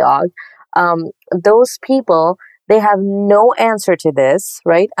puppy dog, those people, they have no answer to this,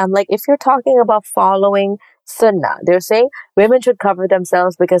 right? Like, if you're talking about following Sunnah, they're saying women should cover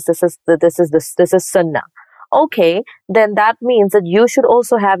themselves because this is Sunnah. Okay, then that means that you should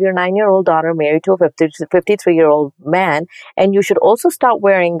also have your 9-year-old daughter married to a 53-year-old man, and you should also start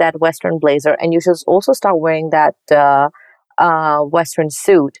wearing that Western blazer, and you should also start wearing that Western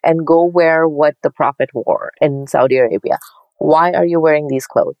suit, and go wear what the Prophet wore in Saudi Arabia. Why are you wearing these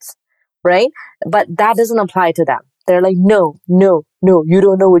clothes? Right? But that doesn't apply to them. They're like, no, you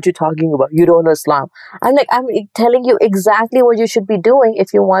don't know what you're talking about. You don't know Islam. I'm telling you exactly what you should be doing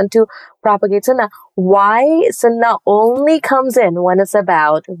if you want to propagate Sunnah. Why Sunnah only comes in when it's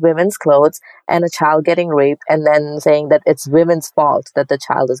about women's clothes and a child getting raped, and then saying that it's women's fault that the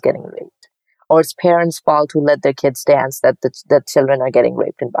child is getting raped, or it's parents' fault who let their kids dance that the children are getting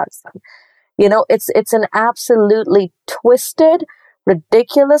raped in Pakistan. It's an absolutely twisted,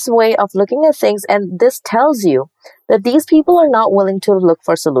 ridiculous way of looking at things, and this tells you that these people are not willing to look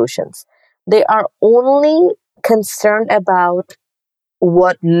for solutions. They are only concerned about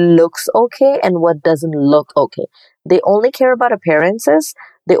what looks okay and what doesn't look okay. They only care about appearances.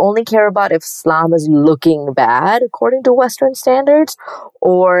 They only care about if Islam is looking bad according to Western standards,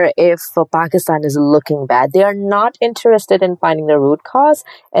 or if Pakistan is looking bad. They are not interested in finding the root cause,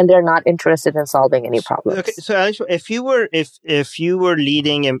 and they're not interested in solving any problems. Okay, so Alisha, if you were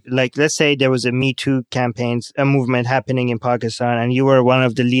leading, like, let's say there was a Me Too campaigns, a movement happening in Pakistan, and you were one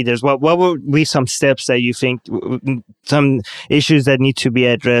of the leaders, what would be some steps that you think, some issues that need to be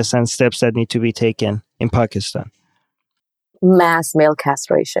addressed and steps that need to be taken in Pakistan? Mass male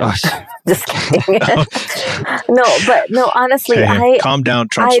castration. Oh. Just kidding. No, honestly, okay. Calm down,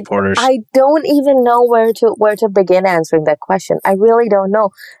 Trump supporters. I don't even know where to begin answering that question. I really don't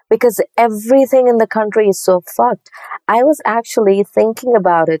know, because everything in the country is so fucked. I was actually thinking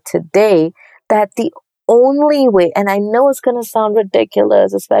about it today, that the only way, and I know it's going to sound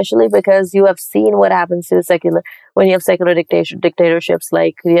ridiculous, especially because you have seen what happens to when you have secular dictatorships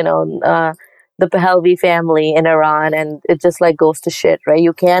like, the Pahlavi family in Iran, and it just like goes to shit, right?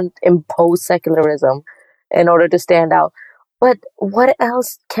 You can't impose secularism in order to stand out. But what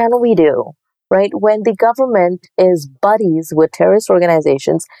else can we do, right? When the government is buddies with terrorist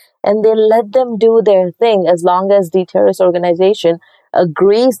organizations and they let them do their thing as long as the terrorist organization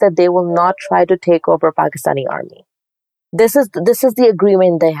agrees that they will not try to take over Pakistani army. This is the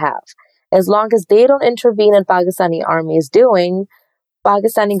agreement they have. As long as they don't intervene in Pakistani army is doing,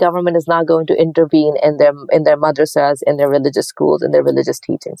 Pakistani government is not going to intervene in their madrasas, in their religious schools, in their religious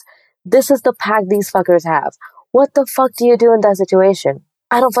teachings. This is the pact these fuckers have. What the fuck do you do in that situation?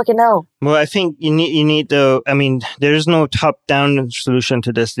 I don't fucking know. Well, I think you need to, there is no top-down solution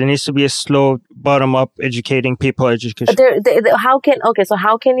to this. There needs to be a slow bottom-up educating people education. How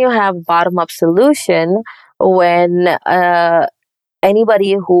can you have bottom-up solution when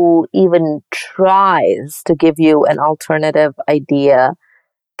anybody who even tries to give you an alternative idea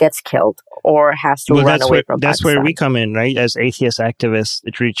gets killed or has to run away from Pakistan? That's where we come in, right? As atheist activists,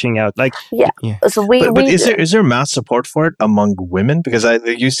 it's reaching out. So but is there mass support for it among women? Because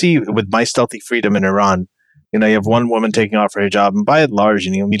you see with My Stealthy Freedom in Iran, you have one woman taking off her hijab, and by and large,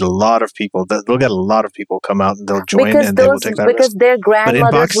 you'll meet a lot of people. They'll get a lot of people come out and they'll join and they will take that because risk. their grandmothers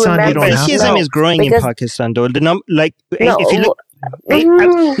but in Pakistan, you don't have atheism is growing in Pakistan, though. If you look.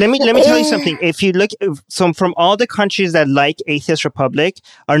 Let me tell you something. If you look, from all the countries that like Atheist Republic,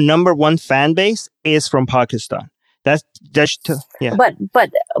 our number one fan base is from Pakistan. That's yeah.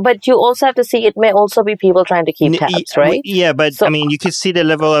 But you also have to see it may also be people trying to keep tabs, right? Yeah, but you could see the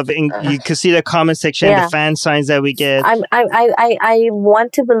level of you could see the comment section, the fan signs that we get. I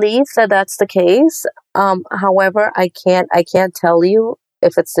want to believe that that's the case. However, I can't tell you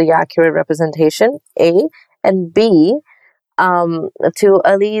if it's the accurate representation. A and B.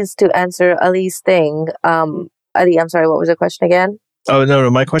 To answer Ali's thing, Ali, I'm sorry, what was your question again? Oh, no,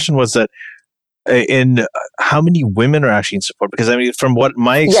 my question was that in how many women are actually in support? Because from what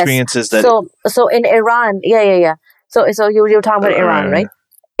my experience is that... So in Iran, yeah. So you're talking about Iran, right?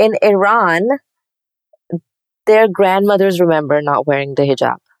 In Iran, their grandmothers remember not wearing the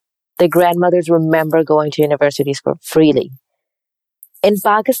hijab. Their grandmothers remember going to universities freely. In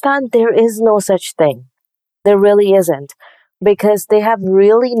Pakistan, there is no such thing. There really isn't. Because they have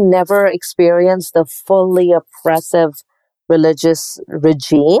really never experienced the fully oppressive religious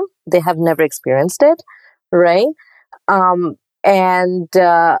regime. They have never experienced it, right? And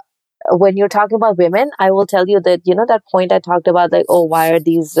when you're talking about women, I will tell you that, that point I talked about, like, oh, why are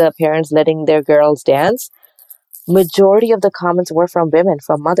these parents letting their girls dance? Majority of the comments were from women,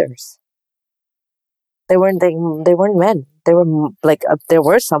 from mothers. They weren't men. They were there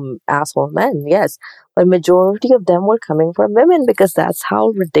were some asshole men, yes, but majority of them were coming from women because that's how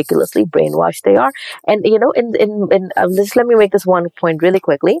ridiculously brainwashed they are. And just let me make this one point really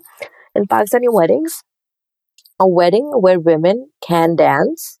quickly. In Pakistani weddings, a wedding where women can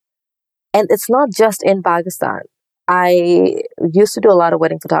dance, and it's not just in Pakistan. I used to do a lot of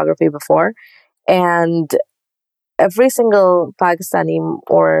wedding photography before, and every single Pakistani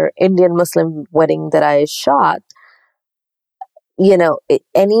or Indian Muslim wedding that I shot,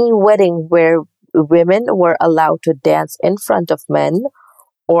 any wedding where women were allowed to dance in front of men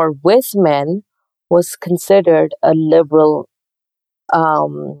or with men was considered a liberal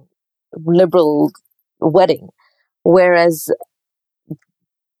wedding. Whereas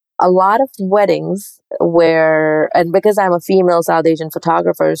a lot of weddings and because I'm a female South Asian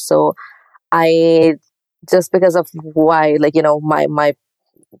photographer, so just because of why, my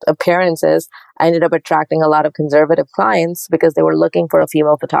appearances, I ended up attracting a lot of conservative clients because they were looking for a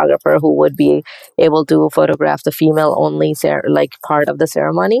female photographer who would be able to photograph the female only part of the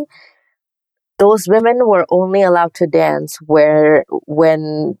ceremony. Those women were only allowed to dance when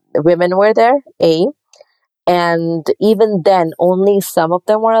women were there, and even then only some of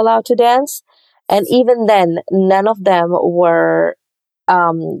them were allowed to dance, and even then none of them were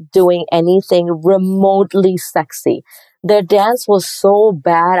doing anything remotely sexy. Their dance was so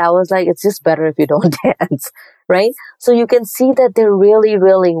bad. I was like, it's just better if you don't dance, right? So you can see that they really,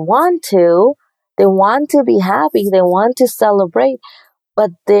 really want to. They want to be happy. They want to celebrate,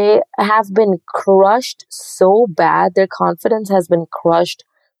 but they have been crushed so bad. Their confidence has been crushed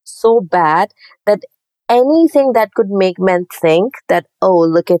so bad that anything that could make men think that, oh,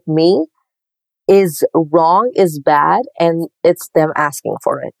 look at me, is wrong, is bad, and it's them asking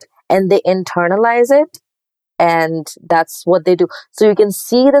for it. And they internalize it, And that's what they do. So you can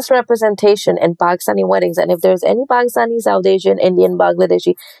see this representation in Pakistani weddings. And if there's any Pakistani, South Asian, Indian,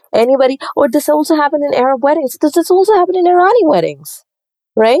 Bangladeshi, anybody, or this also happened in Arab weddings. This also happened in Irani weddings,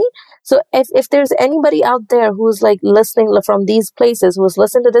 right? So if there's anybody out there who's like listening from these places, who's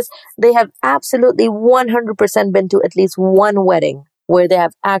listened to this, they have absolutely 100% been to at least one wedding where they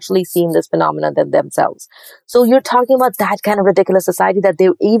have actually seen this phenomenon themselves. So you're talking about that kind of ridiculous society that they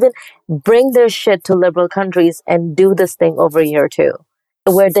even bring their shit to liberal countries and do this thing over here too,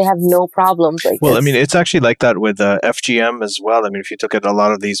 where they have no problems. Like well, I mean, it's actually like that with FGM as well. I mean, if you look at a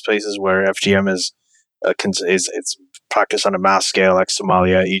lot of these places where FGM is it's practiced on a mass scale, like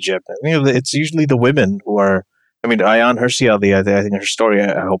Somalia, Egypt, it's usually the women who are. I mean, Ayan Hirsi Ali, I think her story.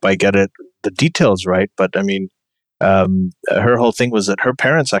 I hope I get the details right, but I mean. Her whole thing was that her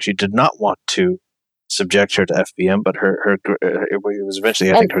parents actually did not want to subject her to FBM, but it was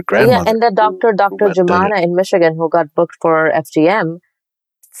eventually, I think, her grandmother. Yeah, and the Dr. Jumana in Michigan who got booked for FGM,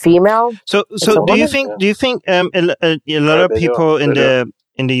 female. So do you think a lot of people in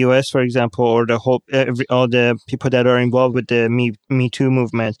the US, for example, or all the people that are involved with the Me Too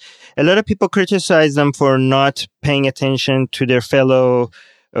movement, a lot of people criticize them for not paying attention to their fellow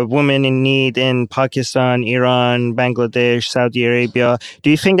women in need in Pakistan, Iran, Bangladesh, Saudi Arabia. Do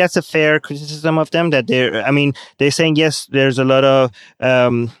you think that's a fair criticism of them? That they're saying, yes, there's a lot of,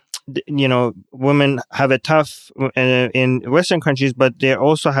 women have it tough in Western countries, but they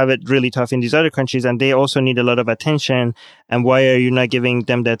also have it really tough in these other countries, and they also need a lot of attention. And why are you not giving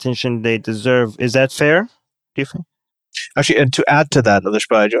them the attention they deserve? Is that fair, do you think? Actually, and to add to that,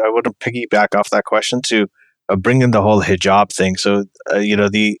 Alishba, I want to piggyback off that question to bring in the whole hijab thing. So,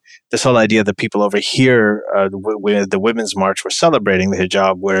 this whole idea that people over here, the Women's March, were celebrating the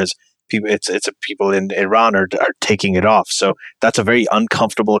hijab, whereas people in Iran are taking it off. So that's a very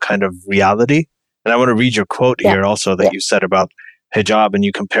uncomfortable kind of reality. And I want to read your quote here also that you said about hijab, and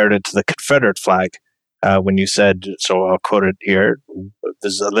you compared it to the Confederate flag when you said, so I'll quote it here.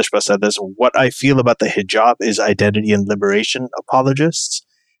 Alishba said this: "What I feel about the hijab is identity and liberation apologists.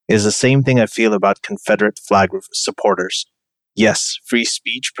 Is the same thing I feel about Confederate flag supporters. Yes, free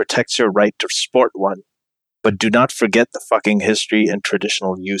speech protects your right to sport one, but do not forget the fucking history and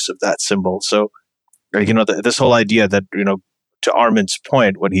traditional use of that symbol." So, this whole idea that, to Armin's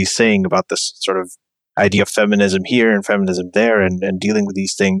point, what he's saying about this sort of idea of feminism here and feminism there and dealing with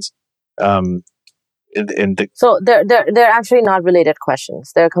these things. So they're actually not related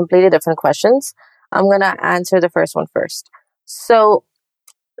questions. They're completely different questions. I'm going to answer the first one first. So,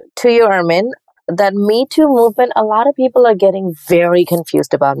 to you, Armin, that Me Too movement, a lot of people are getting very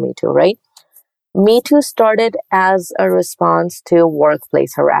confused about Me Too, right? Me Too started as a response to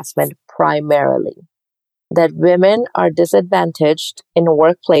workplace harassment primarily. That women are disadvantaged in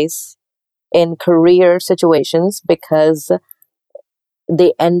workplace, in career situations, because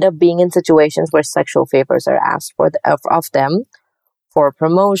they end up being in situations where sexual favors are asked of them for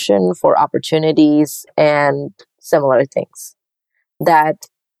promotion, for opportunities, and similar things. That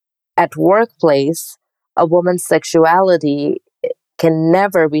at workplace, a woman's sexuality can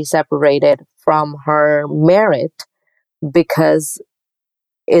never be separated from her merit, because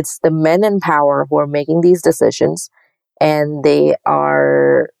it's the men in power who are making these decisions, and they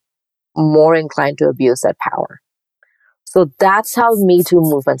are more inclined to abuse that power. So that's how Me Too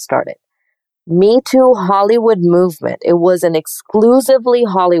movement started. Me Too Hollywood movement, it was an exclusively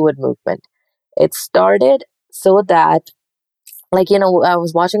Hollywood movement. It started so that, I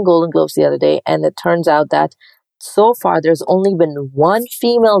was watching Golden Globes the other day, and it turns out that so far there's only been one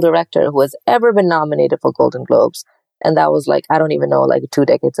female director who has ever been nominated for Golden Globes. And that was 2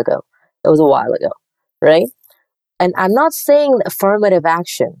 decades ago. It was a while ago, right? And I'm not saying affirmative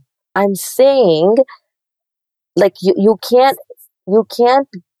action. I'm saying you can't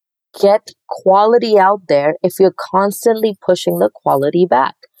get quality out there if you're constantly pushing the quality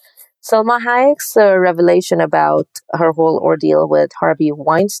back. Salma Hayek's revelation about her whole ordeal with Harvey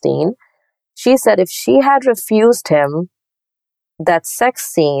Weinstein, she said if she had refused him that sex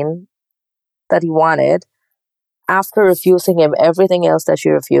scene that he wanted, after refusing him everything else that she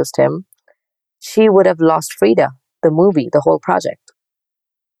refused him, she would have lost Frida, the movie, the whole project.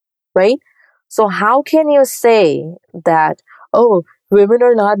 Right? So how can you say that, women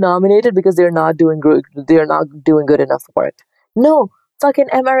are not nominated because they're not doing good enough work? No. Fucking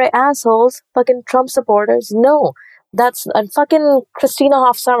MRA assholes, fucking Trump supporters, no. And fucking Christina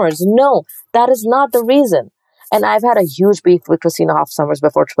Hoff Sommers, no. That is not the reason. And I've had a huge beef with Christina Hoff Sommers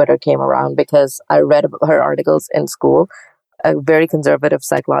before Twitter came around, because I read her articles in school. A very conservative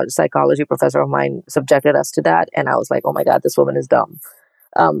psychology professor of mine subjected us to that. And I was like, oh my God, this woman is dumb.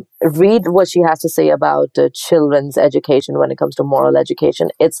 Read what she has to say about children's education when it comes to moral education.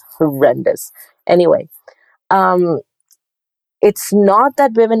 It's horrendous. Anyway, it's not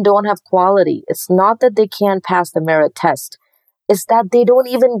that women don't have quality. It's not that they can't pass the merit test. It's that they don't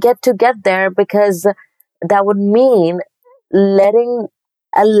even get there because that would mean allowing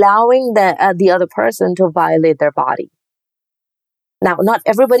the other person to violate their body. Now, not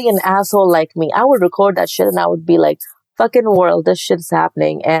everybody an asshole like me. I would record that shit and I would be like, fucking world, this shit's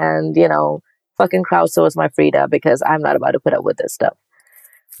happening. And, fucking crowdsource my Frida because I'm not about to put up with this stuff.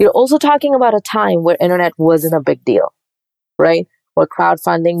 You're also talking about a time where internet wasn't a big deal, right? Where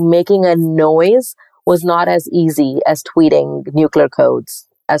crowdfunding, making a noise was not as easy as tweeting nuclear codes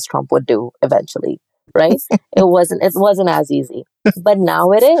as Trump would do eventually, right? It wasn't as easy, but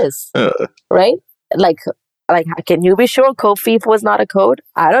now it is, right? Like, can you be sure Kofi was not a code?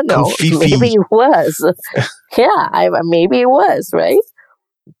 I don't know. Kofifi. Maybe it was. Yeah, maybe it was, right?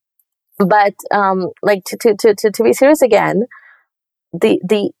 But to be serious again,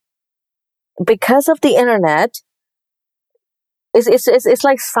 the because of the internet, it's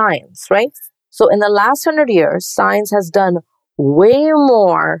like science, right? So in the last 100 years, science has done way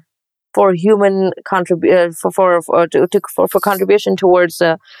more for human for contribution towards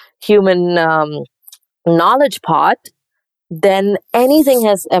human knowledge pot than anything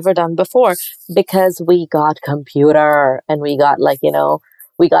has ever done before, because we got computer and we got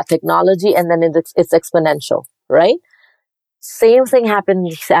we got technology, and then it's exponential, right? Same thing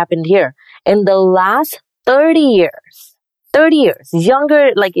happened here in the last 30 years,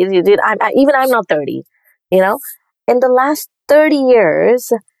 younger, I'm not 30, in the last 30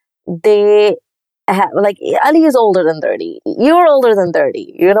 years, they have, Ali is older than 30. You're older than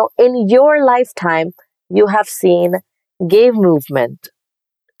 30. In your lifetime, you have seen gay movement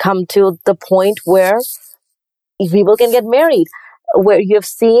come to the point where people can get married, where you've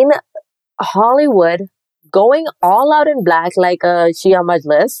seen Hollywood going all out in black like a Shia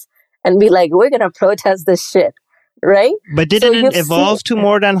Majlis and be like, we're going to protest this shit, right? But didn't it evolve to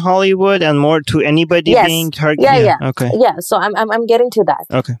more than Hollywood and more to anybody being targeted? Yeah. Okay. Yeah, so I'm getting to that.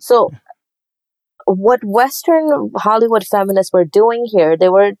 Okay. So what Western Hollywood feminists were doing here,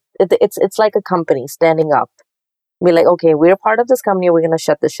 it's like a company standing up. Be like, okay, we're part of this company, we're going to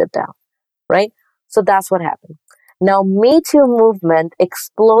shut this shit down, right? So that's what happened. Now, Me Too movement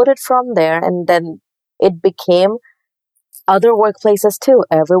exploded from there, and then it became other workplaces too.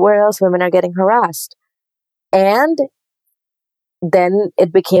 Everywhere else, women are getting harassed. And then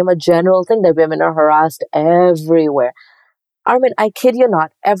it became a general thing that women are harassed everywhere. Armin, I kid you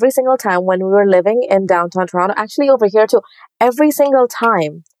not, every single time when we were living in downtown Toronto, actually over here too, every single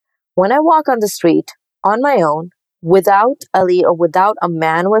time when I walk on the street on my own, without Ali or without a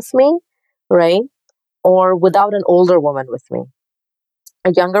man with me, right? Or without an older woman with me,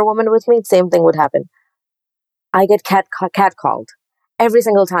 a younger woman with me, same thing would happen. I get catcalled every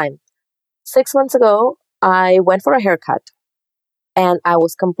single time. 6 months ago, I went for a haircut and I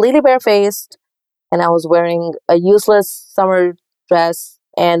was completely barefaced and I was wearing a useless summer dress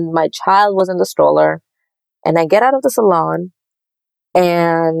and my child was in the stroller, and I get out of the salon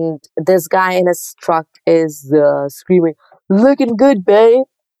and this guy in his truck is screaming, "Looking good, babe."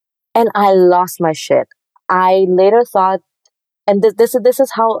 And I lost my shit. I later thought, and this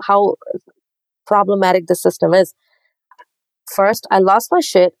is how problematic the system is. First, I lost my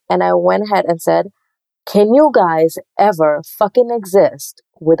shit and I went ahead and said, can you guys ever fucking exist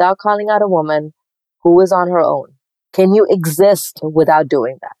without calling out a woman who is on her own? Can you exist without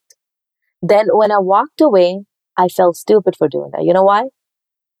doing that? Then when I walked away, I felt stupid for doing that. You know why?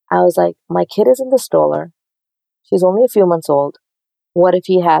 I was like, my kid is in the stroller. She's only a few months old. What if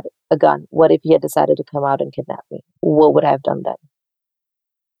he had a gun? What if he had decided to come out and kidnap me? What would I have done then?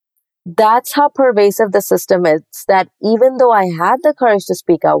 That's how pervasive the system is, that even though I had the courage to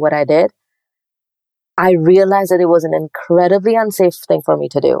speak out what I did, I realized that it was an incredibly unsafe thing for me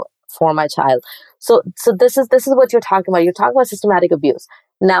to do for my child. So this is what you're talking about. You're talking about systematic abuse.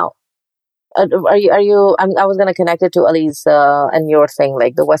 Now, I was going to connect it to Ali's and your thing,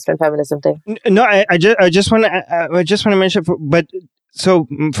 like the Western feminism thing. No, I just want to mention, but so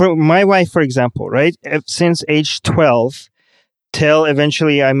for my wife, for example, right? Since age 12 till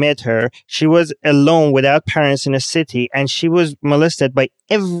eventually I met her, she was alone without parents in a city, and she was molested by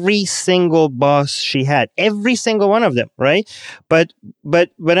every single boss she had, every single one of them, right? But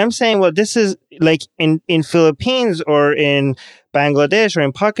I'm saying, well, this is like in Philippines or in Bangladesh or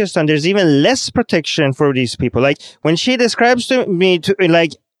in Pakistan, there's even less protection for these people. Like when she describes to me,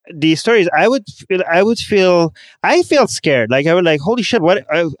 these stories, I feel scared. Like I would like, holy shit, what?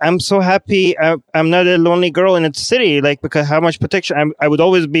 I'm so happy. I'm not a lonely girl in a city, like, because how much protection. I would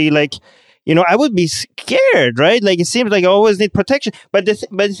always be like, I would be scared, right? Like it seems like I always need protection. But the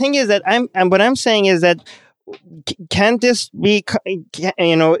thing is that what I'm saying is that can this be,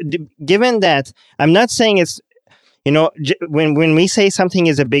 given that I'm not saying it's, when we say something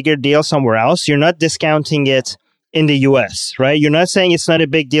is a bigger deal somewhere else, you're not discounting it in the US, right? You're not saying it's not a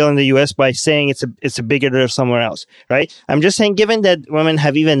big deal in the US by saying it's a bigger deal somewhere else, right? I'm just saying, given that women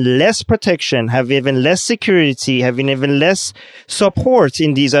have even less protection, have even less security, have even less support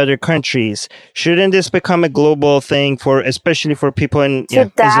in these other countries, shouldn't this become a global thing especially for people in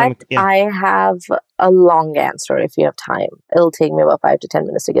Islamic, I have a long answer if you have time. It'll take me about 5 to 10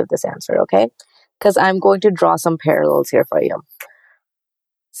 minutes to give this answer, okay? Because I'm going to draw some parallels here for you.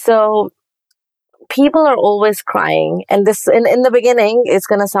 So people are always crying, and this in the beginning it's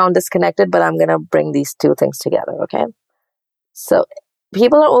going to sound disconnected, but I'm going to bring these two things together, okay? So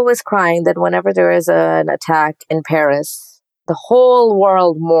people are always crying that whenever there is an attack in Paris, the whole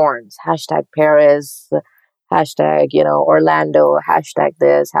world mourns. Hashtag Paris, hashtag, Orlando, hashtag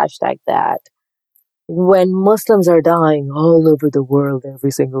this, hashtag that. When Muslims are dying all over the world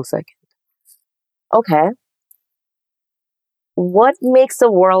every single second. Okay. What makes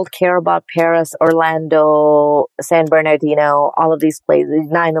the world care about Paris, Orlando, San Bernardino, all of these places,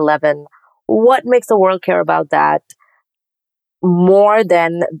 9/11? What makes the world care about that more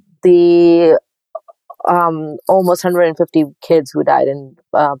than the almost 150 kids who died in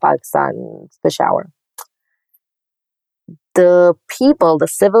Pakistan, Peshawar? The people, the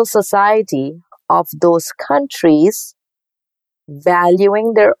civil society of those countries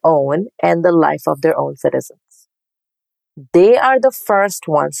valuing their own and the life of their own citizens. They are the first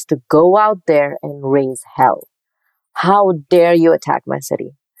ones to go out there and raise hell. How dare you attack my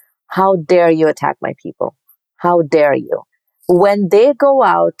city? How dare you attack my people? How dare you? When they go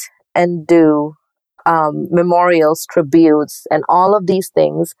out and do memorials, tributes, and all of these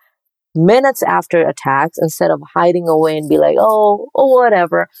things, minutes after attacks, instead of hiding away and be like, oh,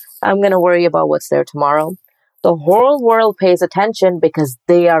 whatever, I'm going to worry about what's there tomorrow. The whole world pays attention because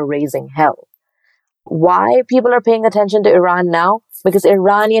they are raising hell. Why people are paying attention to Iran now? Because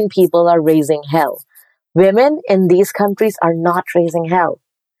Iranian people are raising hell. Women in these countries are not raising hell.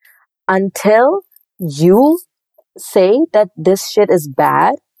 Until you say that this shit is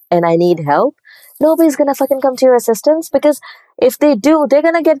bad and I need help, nobody's gonna fucking come to your assistance, because if they do, they're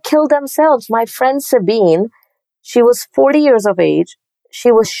gonna get killed themselves. My friend Sabine, she was 40 years of age.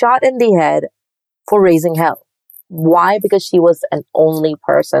 She was shot in the head for raising hell. Why? Because she was an only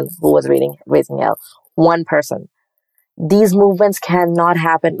person who was raising hell. One person. These movements cannot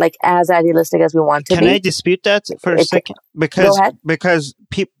happen like as idealistic as we want to be. Can I dispute that for a second? Go ahead. Because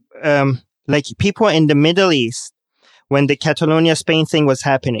people in the Middle East, when the Catalonia Spain thing was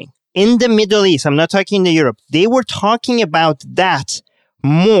happening, in the Middle East, I'm not talking in Europe, they were talking about that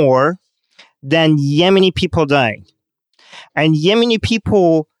more than Yemeni people dying. And Yemeni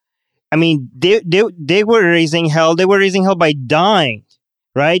people, I mean, they were raising hell. They were raising hell by dying,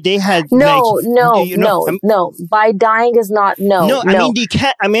 right? They had no. By dying is not no. I mean, you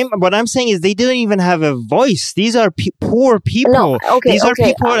can't. I mean, what I'm saying is they didn't even have a voice. These are poor people. No, okay, These are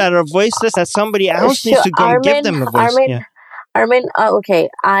people that are voiceless. That somebody else needs to go and give them a voice. Armin, okay,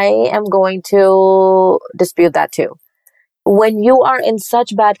 I am going to dispute that too. When you are in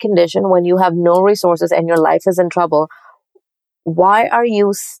such bad condition, when you have no resources and your life is in trouble, why are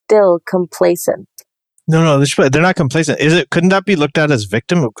you still complacent? No, they're not complacent. Couldn't that be looked at as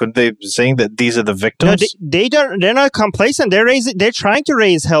victim? Couldn't they be saying that these are the victims? No, they don't. They're not complacent. They're trying to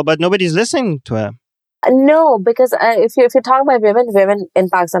raise hell, but nobody's listening to them. No, because if you're talking about women in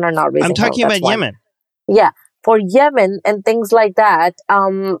Pakistan are not raising hell. I'm talking about Yemen. Yeah, for Yemen and things like that,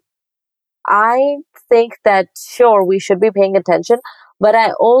 I think that sure we should be paying attention, but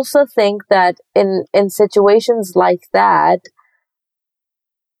I also think that in situations like that,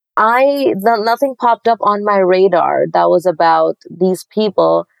 nothing popped up on my radar that was about these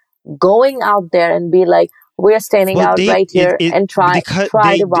people going out there and be like, we're standing out right here and try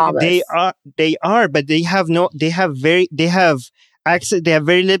to bomb us. They are, but they have access. They have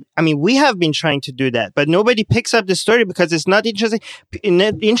very little. I mean, we have been trying to do that, but nobody picks up the story because it's not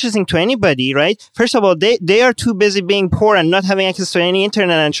interesting to anybody, right? First of all, they are too busy being poor and not having access to any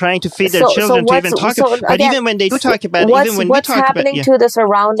internet and trying to feed their children to even talk about it. But even when they do talk about it, even when we talk about it. What's happening to the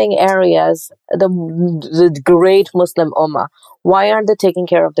surrounding areas, the great Muslim Ummah? Why aren't they taking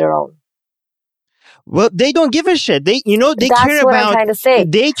care of their own? Well, they don't give a shit. They That's care what I'm about. trying to say.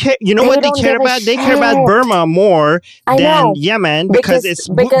 They care. You know They what they don't care give a about? They care about shit. Burma more I than know. Yemen because it's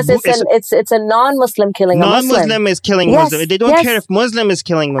it's a non-Muslim killing a Muslim. non-Muslim is killing Yes, Muslim. They don't yes. care if Muslim is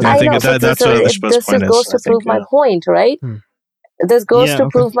killing Muslim. I I think know. that's so what Ishmael's this point just is. goes to I think, prove my point, right? Hmm. This goes to okay.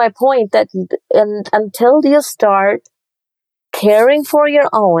 prove my point that until you start caring for your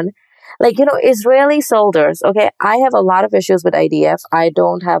own, like, Israeli soldiers, okay, I have a lot of issues with IDF. I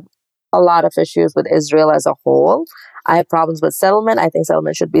don't have a lot of issues with Israel as a whole. I have problems with settlement. I think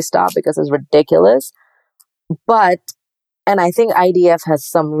settlement should be stopped because it's ridiculous. And I think IDF has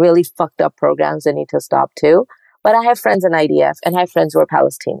some really fucked up programs they need to stop too. But I have friends in IDF and I have friends who are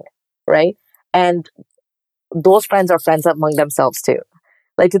Palestinian, right? And those friends are friends among themselves too.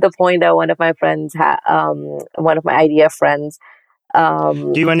 Like, to the point that one of my friends, one of my IDF friends,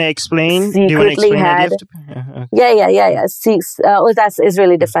 Do you want to explain? secretly had, yeah. That's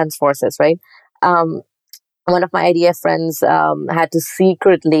Israeli Defense Forces, right? One of my IDF friends had to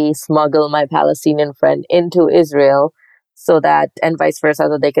secretly smuggle my Palestinian friend into Israel, and vice versa,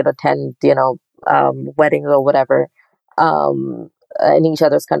 so they could attend, weddings or whatever, in each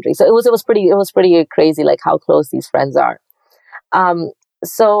other's country. So it was pretty crazy, like how close these friends are.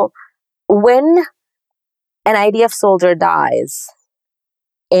 So when an IDF soldier dies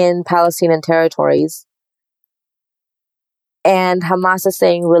in Palestinian territories, and Hamas is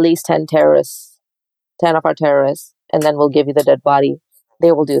saying release 10 of our terrorists, and then we'll give you the dead body,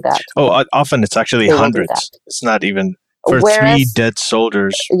 they will do that. Oh, often it's actually hundreds. It's not even for 3 dead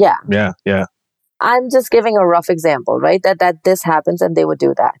soldiers. Yeah. I'm just giving a rough example, right? That this happens and they would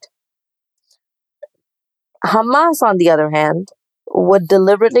do that. Hamas, on the other hand, would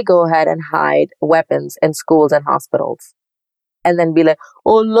deliberately go ahead and hide weapons in schools and hospitals. And then be like,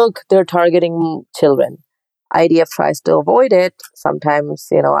 oh, look, they're targeting children. IDF tries to avoid it. Sometimes,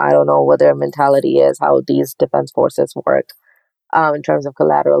 I don't know what their mentality is, how these defense forces work in terms of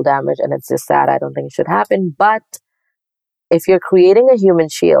collateral damage. And it's just sad. I don't think it should happen. But if you're creating a human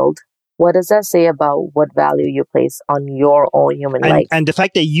shield, what does that say about what value you place on your own human life? And the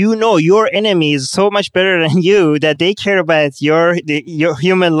fact that your enemy is so much better than you, that they care about your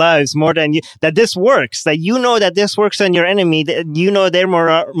human lives more than you, that this works, that that this works on your enemy, that their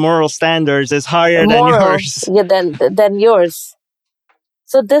moral standards is higher than yours. Yeah, than yours.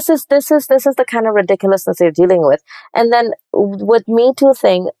 So this is the kind of ridiculousness you're dealing with. And then with Me Too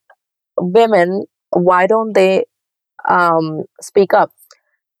thing, women, why don't they speak up?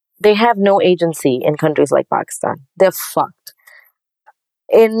 They have no agency in countries like Pakistan. They're fucked.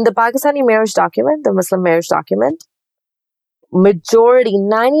 In the Pakistani marriage document, the Muslim marriage document, majority,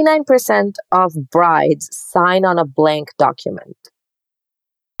 99% of brides sign on a blank document.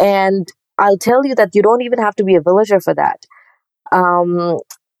 And I'll tell you that you don't even have to be a villager for that.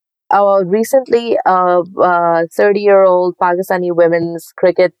 Recently, a 30-year-old Pakistani women's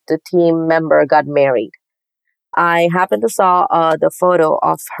cricket team member got married. I happened to saw the photo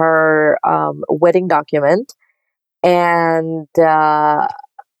of her wedding document, and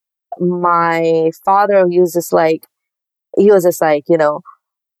my father, he was just like,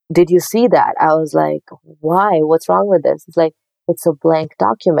 did you see that? I was like, why? What's wrong with this? It's like, it's a blank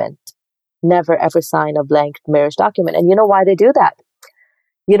document. Never ever sign a blank marriage document. And you know why they do that?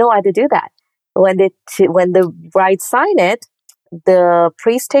 When the bride sign it, the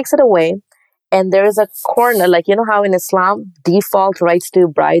priest takes it away. And there is a corner, like, how in Islam, default rights to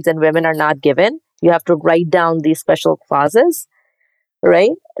brides and women are not given. You have to write down these special clauses,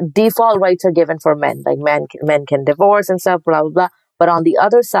 right? Default rights are given for men, like men can divorce and stuff, blah, blah, blah. But on the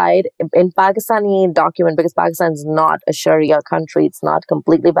other side, in Pakistani document, because Pakistan is not a Sharia country, it's not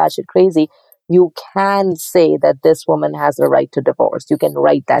completely batshit crazy, you can say that this woman has a right to divorce. You can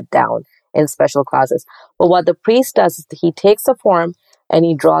write that down in special clauses. But what the priest does is he takes a form and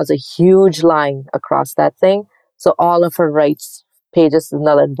he draws a huge line across that thing. So all of her rights pages is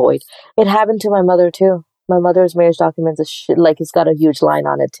null and void. It happened to my mother too. My mother's marriage documents is it's got a huge line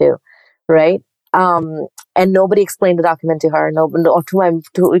on it too, right? And nobody explained the document to her, or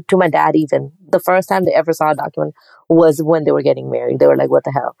to my dad even. The first time they ever saw a document was when they were getting married. They were like, what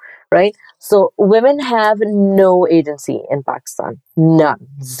the hell, right? So women have no agency in Pakistan. None.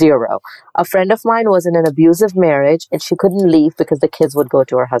 Zero. A friend of mine was in an abusive marriage and she couldn't leave because the kids would go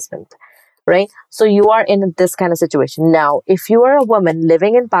to her husband, right? So you are in this kind of situation. Now, if you are a woman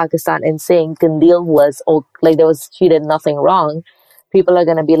living in Pakistan and saying Kandil she did nothing wrong, people are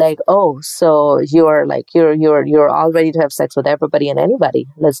going to be like, oh, so you're all ready to have sex with everybody and anybody.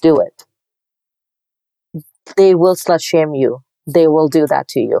 Let's do it. They will slut shame you. They will do that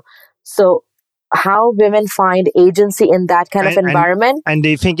to you. So how women find agency in that kind of environment. And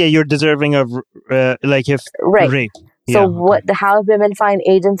they think that you're deserving of if right. rape. So how women find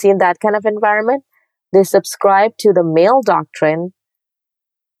agency in that kind of environment? They subscribe to the male doctrine,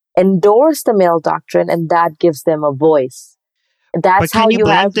 endorse the male doctrine, and that gives them a voice. That's but can you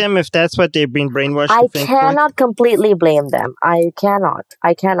blame them if that's what they've been brainwashed to think? I cannot completely blame them. I cannot.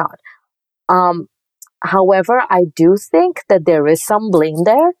 However, I do think that there is some blame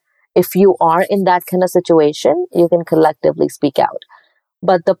there. If you are in that kind of situation, you can collectively speak out.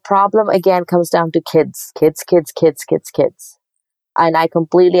 But the problem again comes down to kids. And I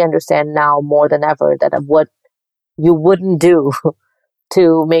completely understand now more than ever that what you wouldn't do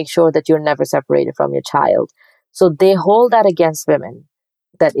to make sure that you're never separated from your child. So they hold that against women,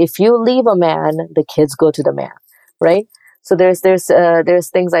 that if you leave a man, the kids go to the man, right? So there's things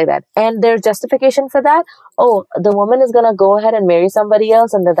like that. And there's justification for that. Oh, the woman is going to go ahead and marry somebody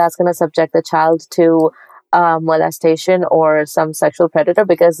else, and that's going to subject the child to molestation or some sexual predator,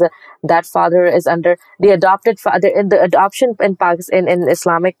 because that father is under the adopted father. In the adoption in Pakistan, in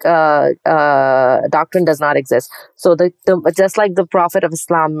Islamic doctrine does not exist. So the just like the Prophet of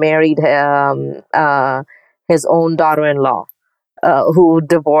Islam married his own daughter-in-law, who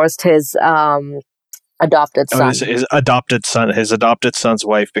divorced his adopted son. His adopted son's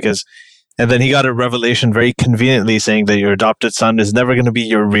wife, and then he got a revelation very conveniently saying that your adopted son is never going to be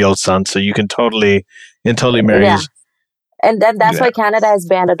your real son, so you can totally marry his. And that's why Canada has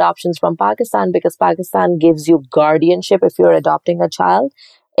banned adoptions from Pakistan, because Pakistan gives you guardianship if you're adopting a child.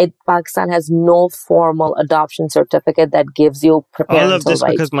 Pakistan has no formal adoption certificate that gives you parental all of this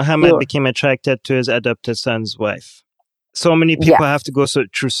rights. Because Muhammad became attracted to his adopted son's wife. So many people have to go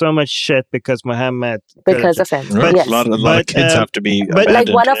through so much shit because Muhammad. Because of him. Right. Yes. A lot of kids have to be abandoned.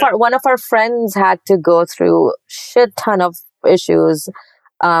 Like one of our friends had to go through shit ton of issues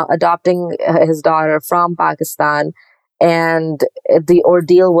adopting his daughter from Pakistan, and the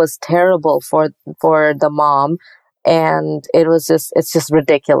ordeal was terrible for the mom, and it's just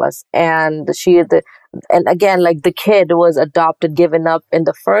ridiculous. And and again, like, the kid was adopted, given up in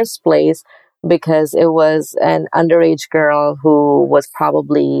the first place, because it was an underage girl who was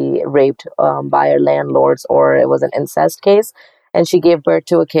probably raped by her landlords, or it was an incest case, and she gave birth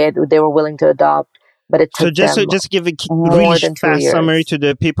to a kid they were willing to adopt. But it took just give a really fast summary to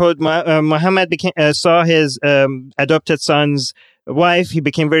the people. Muhammad saw his adopted son's wife. He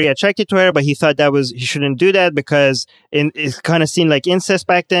became very attracted to her, but he thought he shouldn't do that, because it's kind of seen like incest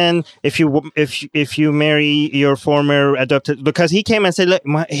back then. If you marry your former adopted, because he came and said, "Look,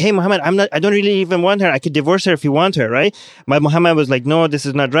 hey Muhammad, I don't really even want her. I could divorce her if you want her, right?" But Muhammad was like, "No, this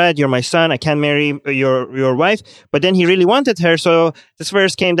is not right. You're my son. I can't marry your wife." But then he really wanted her, so this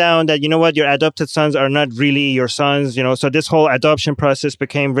verse came down that, you know what, your adopted sons are not really your sons. So this whole adoption process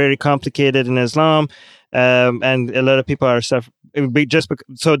became very complicated in Islam, and a lot of people are suffering.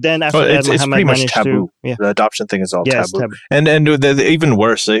 So then after that, it's pretty much taboo. The adoption thing is all taboo. And even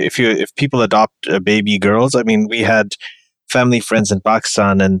worse, if people adopt baby girls, I mean, we had family friends in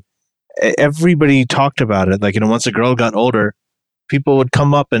Pakistan, and everybody talked about it. Like, once a girl got older, people would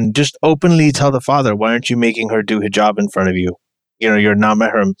come up and just openly tell the father, "Why aren't you making her do hijab in front of you? You're not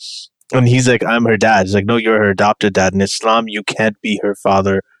mahram." And he's like, "I'm her dad." He's like, "No, you're her adopted dad. In Islam, you can't be her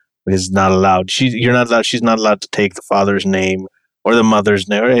father. It's not allowed. You're not allowed. She's not allowed to take the father's name or the mother's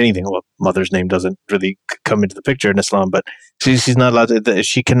name or anything." Well, mother's name doesn't really come into the picture in Islam, but she's not allowed to.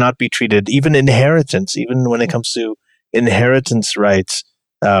 She cannot be treated, even inheritance, even when it comes to inheritance rights.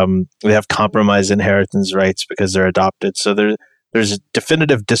 They have compromised inheritance rights because they're adopted. So there's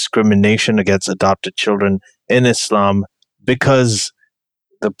definitive discrimination against adopted children in Islam because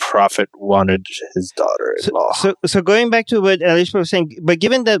the Prophet wanted his daughter-in-law. So going back to what Alicia was saying, but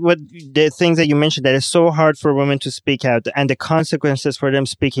given that the things that you mentioned, that it's so hard for women to speak out, and the consequences for them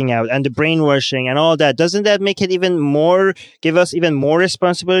speaking out, and the brainwashing and all that, doesn't that make it give us even more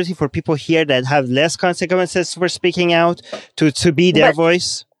responsibility for people here that have less consequences for speaking out to be their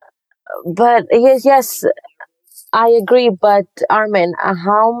voice? But yes, I agree. But Armin,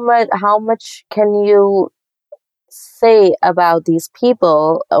 how much can you say about these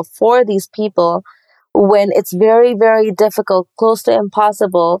people, for these people, when it's very, very difficult, close to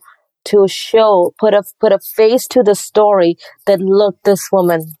impossible, to put a face to the story that, look, this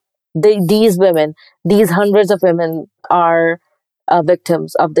woman, these women, these hundreds of women are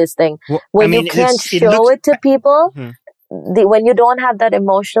victims of this thing. Well, when you can't show it to people, when you don't have that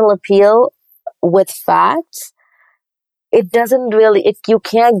emotional appeal with facts, it doesn't really, you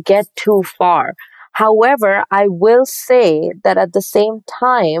can't get too far. However, I will say that at the same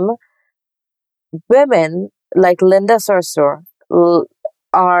time, women like Linda Sarsour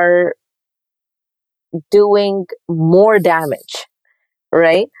are doing more damage,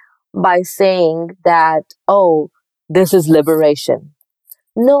 right? By saying that, oh, this is liberation.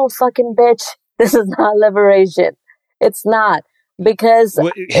 No, fucking bitch. This is not liberation. It's not. Because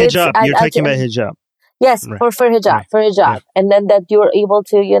hijab. You're talking about hijab. Yes, Right. for hijab, Right. for hijab. Yeah. And then that you're able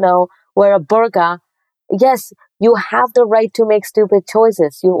to, wear a burqa. Yes, you have the right to make stupid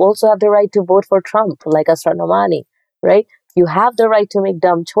choices. You also have the right to vote for Trump, like Asra Nomani, right? You have the right to make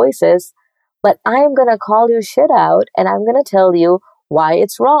dumb choices, but I'm going to call your shit out and I'm going to tell you why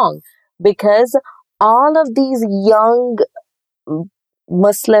it's wrong. Because all of these young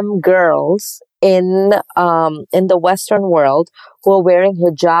Muslim girls in the Western world who are wearing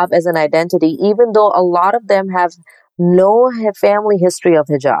hijab as an identity, even though a lot of them have no family history of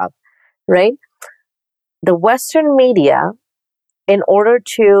hijab, right? The Western media, in order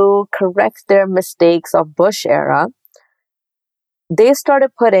to correct their mistakes of Bush era, they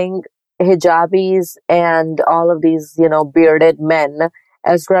started putting hijabis and all of these, bearded men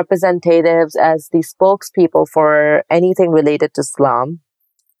as representatives, as the spokespeople for anything related to Islam.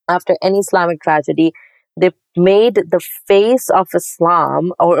 After any Islamic tragedy, they made the face of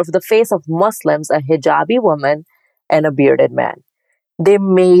Islam or of the face of Muslims a hijabi woman and a bearded man. They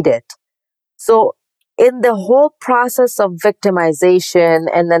made it. So in the whole process of victimization,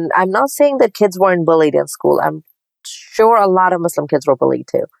 and then I'm not saying that kids weren't bullied in school. I'm sure a lot of Muslim kids were bullied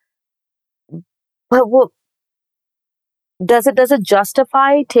too. But does it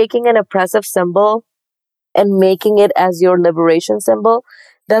justify taking an oppressive symbol and making it as your liberation symbol?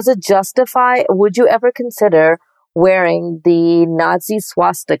 Does it justify, would you ever consider wearing the Nazi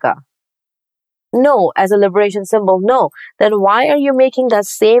swastika? No, as a liberation symbol, no. Then why are you making that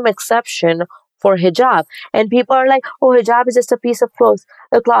same exception for hijab? And people are like, oh, hijab is just a piece of cloth.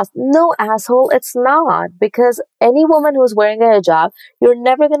 No, asshole, it's not. Because any woman who's wearing a hijab, you're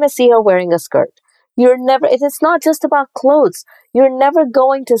never going to see her wearing a skirt. It's not just about clothes. You're never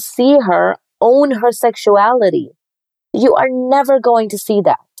going to see her own her sexuality. You are never going to see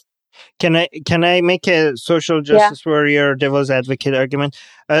that. Can I make a social justice warrior devil's advocate argument?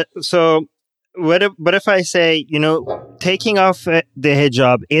 So what if I say, taking off the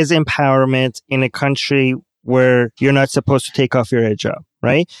hijab is empowerment in a country where you're not supposed to take off your hijab,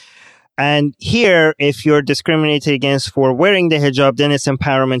 right? And here, if you're discriminated against for wearing the hijab, then it's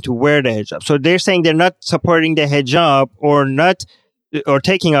empowerment to wear the hijab. So they're saying they're not supporting the hijab or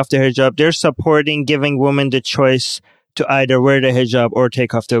taking off the hijab. They're supporting giving women the choice to either wear the hijab or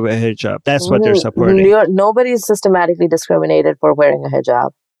take off the hijab. That's what they're supporting. Nobody's systematically discriminated for wearing a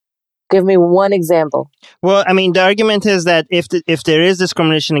hijab. Give me one example. Well, I mean, the argument is that if there is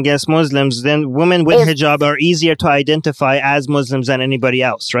discrimination against Muslims, then women with hijab are easier to identify as Muslims than anybody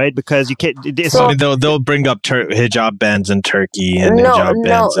else, right? Because you can't. They'll bring up hijab bans in Turkey and hijab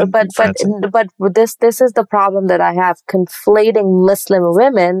bans in France. But this is the problem that I have: conflating Muslim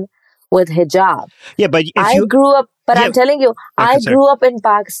women with hijab. Yeah, but I'm telling you, I grew up in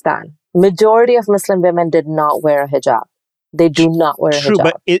Pakistan. Majority of Muslim women did not wear a hijab. They do not wear a hijab. True,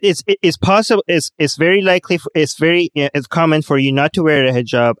 but it's possible. It's very likely. It's common for you not to wear a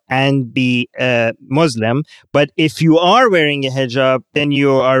hijab and be Muslim. But if you are wearing a hijab, then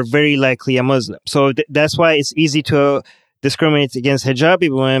you are very likely a Muslim. So that's why it's easy to discriminate against hijabi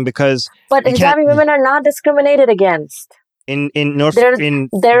women because. But hijabi women are not discriminated against. There's been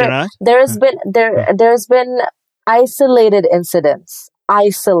isolated incidents.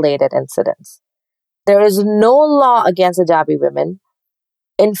 There is no law against hijabi women.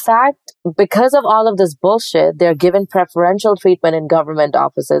 In fact, because of all of this bullshit, they're given preferential treatment in government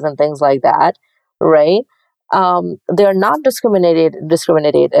offices and things like that, right? They're not discriminated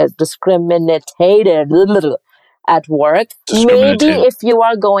at work. Maybe if you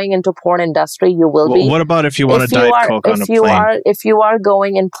are going into porn industry, you will be. What about if you want to Diet Coke on a plane? If you are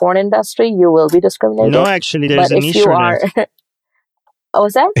going in porn industry, you will be discriminated. No, actually, there's a niche for that. Oh,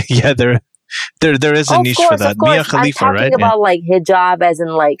 was that? Yeah, there is a niche for that. Mia Khalifa, I'm talking about like hijab as in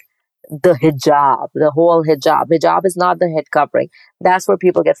like the hijab, the whole hijab. Hijab is not the head covering. That's where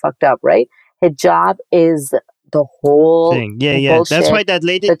people get fucked up, right? Hijab is the whole thing. Yeah. Bullshit, that's why that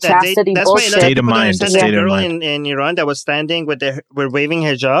lady, that's why state of mind. That girl in Iran that was standing with waving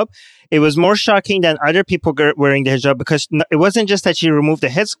hijab. It was more shocking than other people wearing the hijab because it wasn't just that she removed the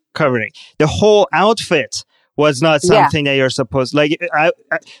head covering. The whole outfit was not something that you're supposed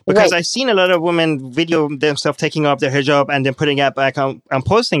because I've seen a lot of women video themselves taking off their hijab and then putting it back on and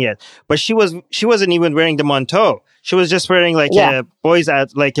posting it. But she wasn't even wearing the manteau. She was just wearing a boy's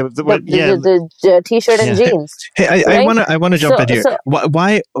the t-shirt and jeans. Hey, I want to jump in here.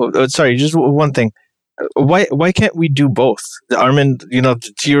 Why? Sorry, just one thing. why can't we do both? Armin,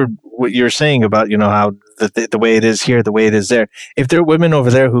 to what you're saying about, how the way it is here, the way it is there. If there are women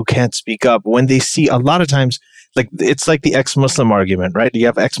over there who can't speak up, when they see a lot of times, like it's like the ex-Muslim argument, right? You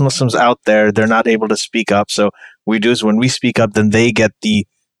have ex-Muslims out there, they're not able to speak up. So we do is when we speak up, then they get the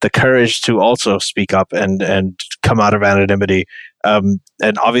courage to also speak up and come out of anonymity. And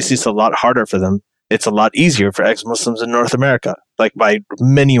obviously it's a lot harder for them. It's a lot easier for ex-Muslims in North America, like by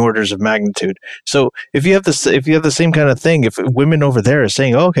many orders of magnitude. So if you have the same kind of thing, if women over there are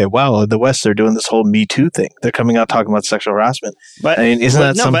saying, oh, okay, wow, in the West they're doing this whole Me Too thing, they're coming out talking about sexual harassment. But I mean, isn't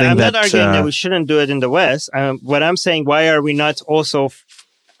that something I'm that? not arguing that we shouldn't do it in the West. What I'm saying, why are we not also?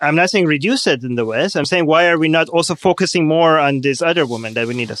 I'm not saying reduce it in the West. I'm saying why are we not also focusing more on this other woman that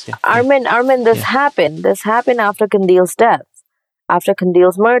we need to see? Armin, this happened. This happened after Kandil's death, after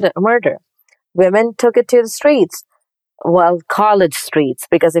Kandil's murder. Women took it to the streets, well, college streets,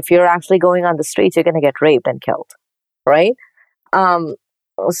 because if you're actually going on the streets, you're going to get raped and killed, right?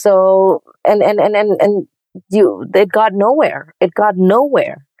 So, it got nowhere. It got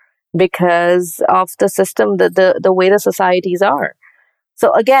nowhere because of the system, the way the societies are.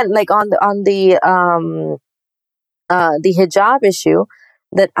 So again, like on the hijab issue,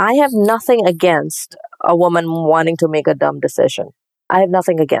 that I have nothing against a woman wanting to make a dumb decision. I have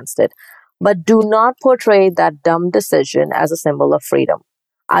nothing against it. But do not portray that dumb decision as a symbol of freedom.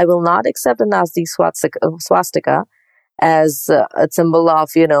 I will not accept a Nazi swastika as a symbol of,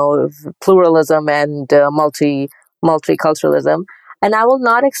 pluralism and multiculturalism. And I will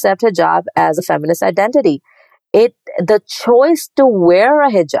not accept hijab as a feminist identity. The choice to wear a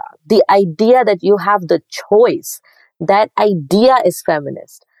hijab, the idea that you have the choice, that idea is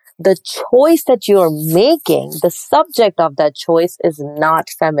feminist. The choice that you're making, the subject of that choice is not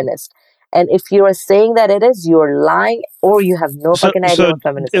feminist. And if you are saying that it is, you're lying, or you have no fucking idea what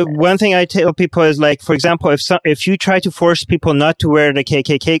feminism is. One thing I tell people is, like, for example, if you try to force people not to wear the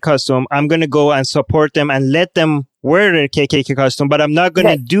KKK costume, I'm going to go and support them and let them wear the KKK costume, but I'm not going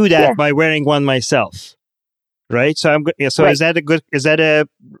to do that by wearing one myself. Right? So is that a good,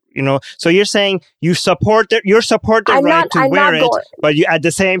 so you're saying you support their right to wear it, but at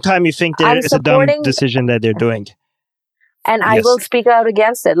the same time you think that it's a dumb decision that they're doing. And I will speak out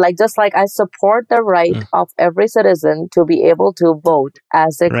against it. Just like I support the right of every citizen to be able to vote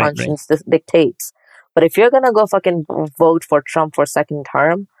as their conscience dictates. But if you're going to go fucking vote for Trump for second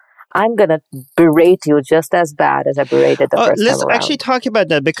term, I'm going to berate you just as bad as I berated the first time around. Let's actually talk about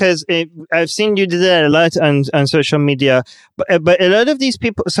that, because I've seen you do that a lot on social media. But a lot of these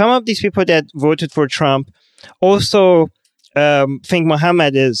people, some of these people that voted for Trump also think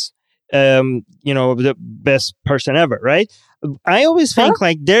Muhammad is the best person ever, right? I always think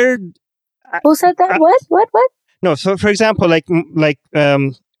like they're... Who said that? What? No, so for example, like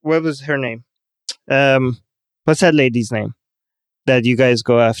what was her name? What's that lady's name that you guys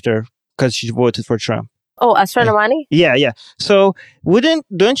go after because she voted for Trump? Oh, Asra Namani? Yeah. So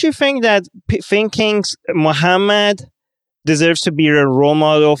don't you think that thinking Muhammad deserves to be a role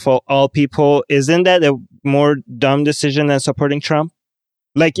model for all people, isn't that a more dumb decision than supporting Trump?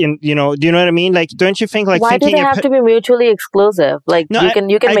 Like, do you know what I mean? Like, don't you think like why do they have to be mutually exclusive? Like, no, you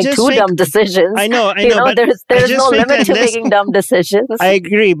can make two dumb decisions. I know. But there's no limit to making dumb decisions. I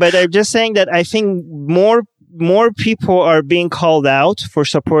agree, but I'm just saying that I think more people are being called out for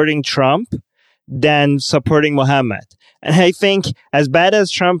supporting Trump than supporting Muhammad. And I think as bad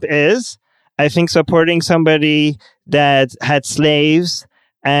as Trump is, I think supporting somebody that had slaves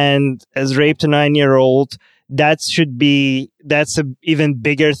and has raped a 9-year-old, that's an even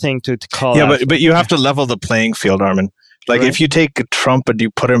bigger thing to call out. Yeah, but you have to level the playing field, Armin. Like, if you take Trump and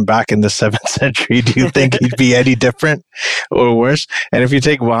you put him back in the 7th century, do you think he'd be any different or worse? And if you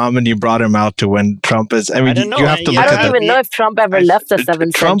take Muhammad and you brought him out to when Trump is... I mean, you have to look at... I don't even know if Trump ever left the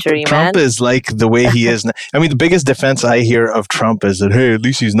 7th century, Trump is like the way he is now. I mean, the biggest defense I hear of Trump is that, hey, at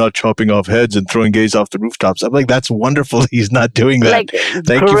least he's not chopping off heads and throwing gays off the rooftops. I'm like, that's wonderful he's not doing that.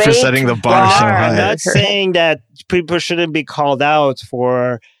 Thank you for setting the bar so high. I'm not saying that people shouldn't be called out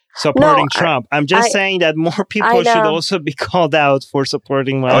for supporting Trump. I'm just saying that more people should also be called out for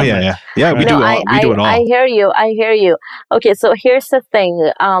supporting Muhammad. Oh yeah. We do it all. I hear you. Okay, so here's the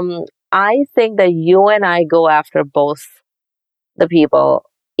thing. I think that you and I go after both the people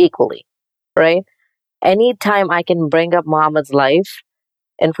equally, right? Anytime I can bring up Muhammad's life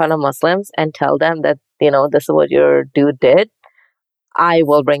in front of Muslims and tell them that, this is what your dude did, I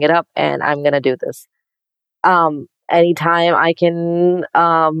will bring it up and I'm gonna do this. Anytime I can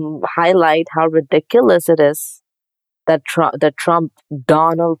highlight how ridiculous it is that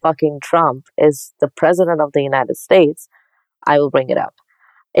Donald fucking Trump is the president of the United States, I will bring it up.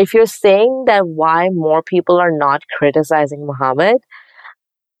 If you're saying that why more people are not criticizing Muhammad,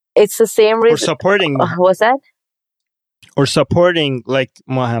 it's the same Or reason. supporting What's that? or supporting like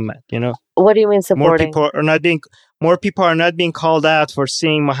Muhammad, you know. What do you mean supporting? More people are not being called out for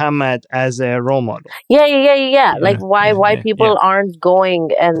seeing Muhammad as a role model. Yeah. Like why people aren't going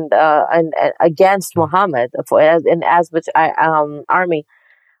and against Muhammad as which army.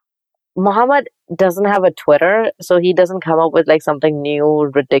 Muhammad doesn't have a Twitter, so he doesn't come up with like something new,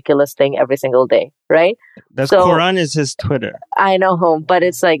 ridiculous thing every single day, right? That's Quran is his Twitter. I know, but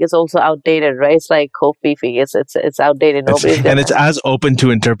it's like it's also outdated, right? It's like Kofifi. It's outdated. It's as open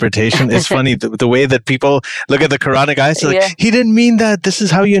to interpretation. It's funny the way that people look at the Quranic ayahs. Like he didn't mean that. This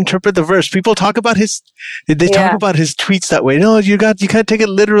is how you interpret the verse. People talk about his. They talk about his tweets that way. No, you can't take it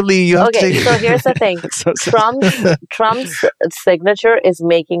literally. You have to take so here's the thing. Trump's signature is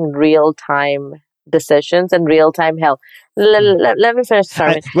making real time decisions and real time help. Let me finish.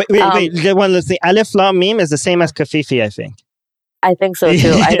 Sorry. Wait. One last thing. Alif Lam Mim is the same as Kafifi, I think. I think so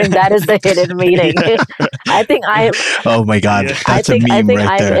too. I think that is the hidden meaning. I think I am. Oh my God, that's a meme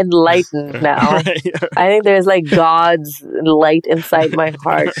right there. I'm enlightened now. I think there's like God's light inside my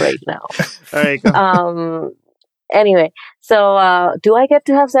heart right now. All right. Go. Anyway, so do I get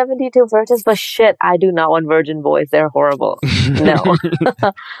to have 72 virgins? But shit, I do not want virgin boys. They're horrible. No.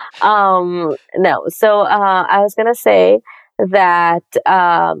 No. So I was gonna say that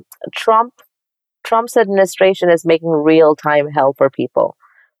Trump's administration is making real-time help for people,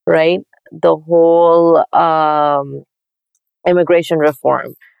 right? The whole immigration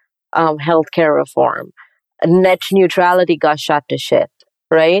reform, healthcare reform, net neutrality got shot to shit,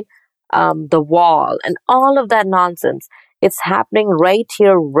 right? The wall and all of that nonsense. It's happening right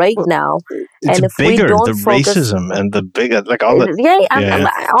here, right now. It's and if bigger, we don't the focus, racism and the bigger, like all that.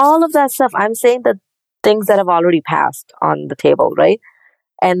 All of that stuff. I'm saying the things that have already passed on the table, right?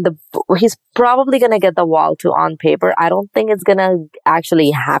 And he's probably going to get the wall to on paper. I don't think it's going to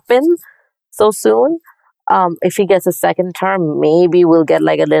actually happen so soon. If he gets a second term, maybe we'll get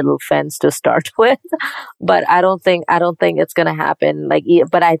like a little fence to start with. But I don't think it's going to happen.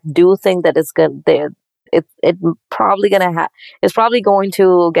 But I do think that it's going it's probably going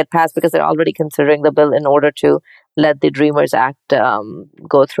to get passed because they're already considering the bill in order to let the Dreamers Act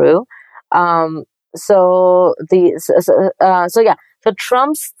go through. So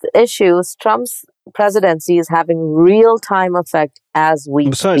Trump's presidency is having real time effect as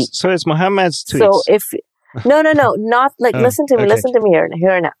we speak. So it's Muhammad's tweets. So if no, not like listen to me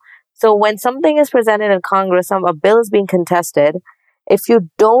here now. So when something is presented in Congress, a bill is being contested. If you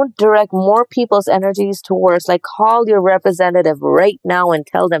don't direct more people's energies towards, like, call your representative right now and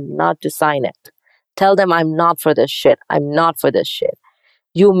tell them not to sign it. Tell them I'm not for this shit. I'm not for this shit.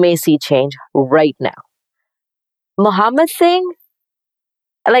 You may see change right now. Muhammad thing,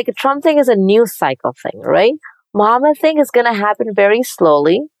 like a Trump thing, is a news cycle thing, right? Muhammad thing is going to happen very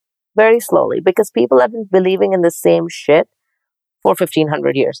slowly, because people have been believing in the same shit for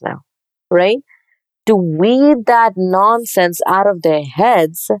 1,500 years now, right? To weed that nonsense out of their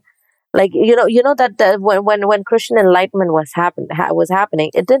heads, like you know that when Christian enlightenment was happening,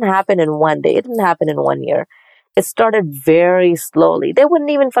 it didn't happen in one day, it didn't happen in 1 year. It started very slowly. They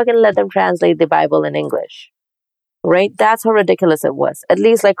wouldn't even fucking let them translate the Bible in English, right? That's how ridiculous it was. At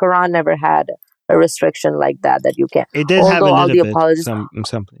least like Quran never had a restriction like that you can't. It did have a little bit. But all the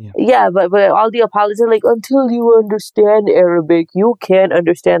apologists are like, until you understand Arabic, you can't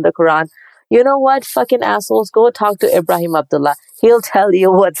understand the Quran. You know what, fucking assholes, go talk to Ibrahim Abdullah. He'll tell you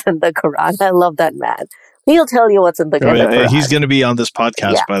what's in the Quran. I love that man. He'll tell you what's in the Quran. He's going to be on this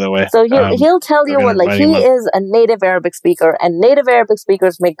podcast, by the way. So he'll tell you what, like, he is a native Arabic speaker, and native Arabic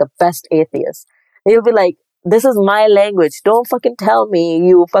speakers make the best atheists. He'll be like, this is my language. Don't fucking tell me,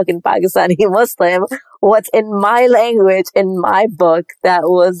 you fucking Pakistani Muslim, what's in my language, in my book that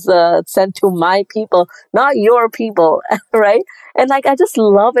was sent to my people, not your people, right? And like, I just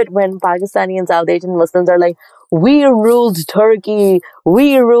love it when Pakistani and South Asian Muslims are like, we ruled Turkey,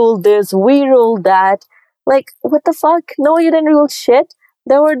 we ruled this, we ruled that. Like, what the fuck? No, you didn't rule shit.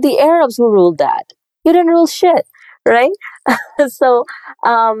 There were the Arabs who ruled that. You didn't rule shit, right? So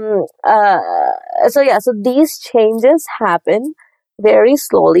these changes happen very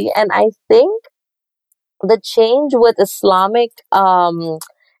slowly, and I think the change with Islamic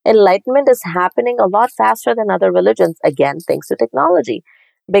enlightenment is happening a lot faster than other religions, again, thanks to technology,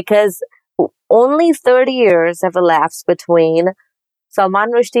 because only 30 years have elapsed between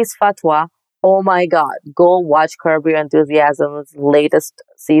Salman Rushdie's fatwa. Oh my God, go watch Curb Your Enthusiasm's latest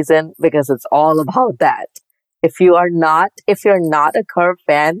season, because it's all about that. If you're not a Curb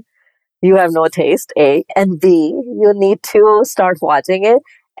fan, you have no taste, A. And B, you need to start watching it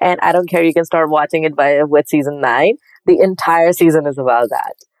And I don't care, you can start watching it with season 9. The entire season is about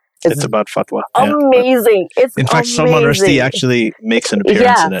that. It's about fatwa. Amazing. Yeah. It's in fact, amazing. Salman Rushdie actually makes an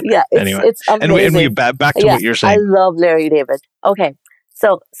appearance in it. Yeah, it's amazing. And we back to what you're saying. I love Larry David. Okay,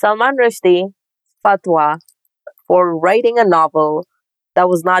 so Salman Rushdie, fatwa for writing a novel that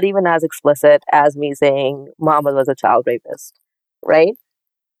was not even as explicit as me saying Muhammad was a child rapist, right?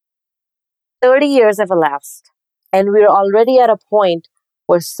 30 years have elapsed, and we're already at a point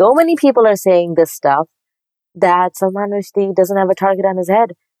where so many people are saying this stuff that Salman Rushdie doesn't have a target on his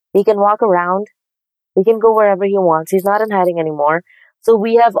head. He can walk around. He can go wherever he wants. He's not in hiding anymore. So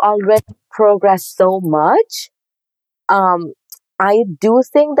we have already progressed so much. I do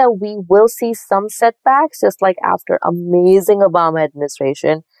think that we will see some setbacks, just like after amazing Obama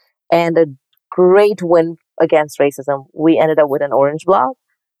administration and a great win against racism. We ended up with an orange bloc.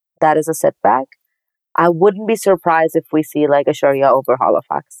 That is a setback. I wouldn't be surprised if we see like a Sharia overhaul of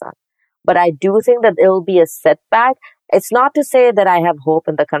Pakistan. But I do think that it'll be a setback. It's not to say that I have hope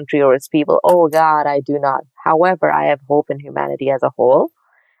in the country or its people. Oh God, I do not. However, I have hope in humanity as a whole.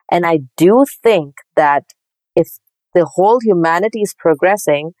 And I do think that if the whole humanity is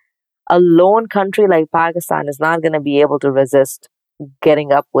progressing, a lone country like Pakistan is not going to be able to resist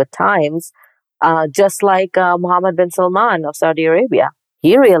getting up with times. Just like Mohammed bin Salman of Saudi Arabia.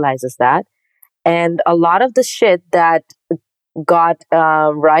 He realizes that. And a lot of the shit that got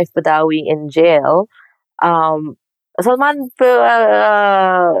Raif Badawi in jail, Salman,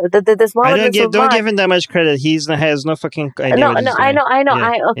 this Mohammed don't give him that much credit. He has no fucking idea. No, I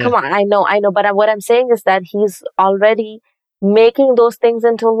know. Come on, I know. But what I'm saying is that he's already making those things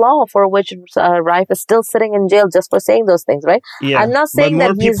into law, for which Raif is still sitting in jail just for saying those things, right? Yeah. I'm not saying but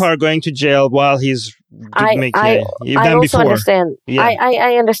more that people are going to jail while he's I also understand. Yeah.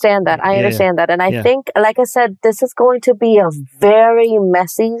 I understand that. I understand that. And I think, like I said, this is going to be a very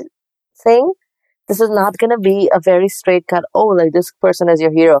messy thing. This is not going to be a very straight cut, oh, like this person is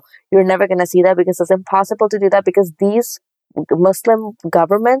your hero. You're never going to see that, because it's impossible to do that, because these Muslim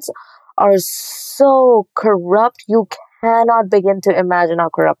governments are so corrupt. You cannot begin to imagine how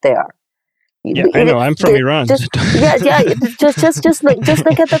corrupt they are. Yeah, I know. I'm from Iran. Just look at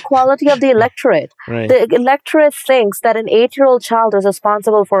the quality of the electorate. Right. The electorate thinks that an 8-year-old child is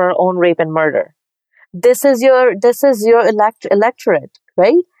responsible for her own rape and murder. This is your electorate,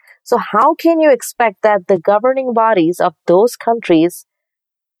 right? So how can you expect that the governing bodies of those countries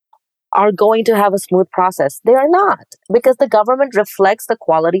are going to have a smooth process? They are not, because the government reflects the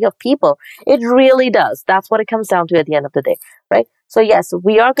quality of people. It really does. That's what it comes down to at the end of the day, right? So yes,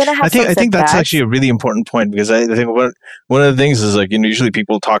 we are going to have. I think that's actually a really important point, because I think one of the things is, like, usually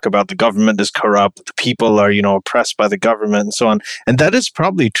people talk about the government is corrupt, the people are oppressed by the government and so on, and that is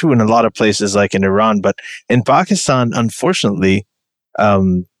probably true in a lot of places, like in Iran. But in Pakistan, unfortunately,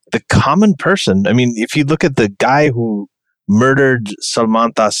 the common person. I mean, if you look at the guy who murdered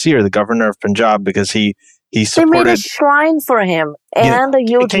Salman Taseer, the governor of Punjab, because he supported. They made a shrine for him and a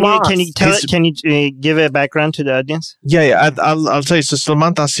huge mosque. Can you give a background to the audience? Yeah. I'll tell you. So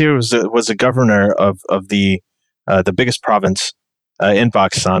Salman Taseer was a governor of the biggest province in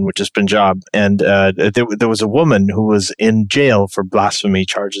Pakistan, which is Punjab, and there was a woman who was in jail for blasphemy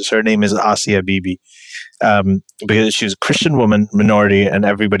charges. Her name is Asiya Bibi, because she was a Christian woman, minority, and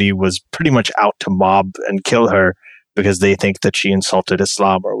everybody was pretty much out to mob and kill her because they think that she insulted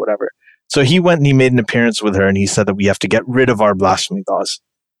Islam or whatever. So he went and he made an appearance with her, and he said that we have to get rid of our blasphemy laws.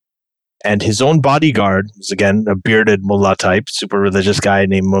 And his own bodyguard, was again a bearded mullah type, super religious guy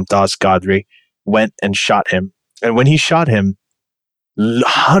named Mumtaz Qadri, went and shot him. And when he shot him,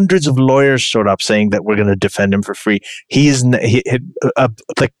 hundreds of lawyers showed up saying that we're going to defend him for free.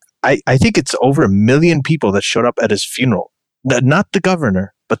 I think it's over 1 million people that showed up at his funeral. Not the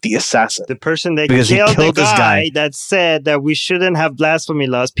governor, but the assassin. The person that killed the guy that said that we shouldn't have blasphemy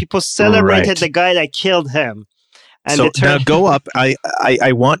laws. People celebrated the guy that killed him. And so now go up. I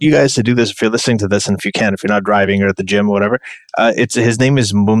want you guys to do this if you're listening to this, and if you can, if you're not driving or at the gym or whatever. His name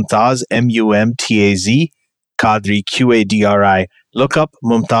is Mumtaz, Mumtaz, Qadri, Qadri. Look up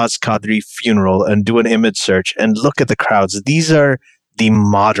Mumtaz Qadri funeral and do an image search and look at the crowds. These are the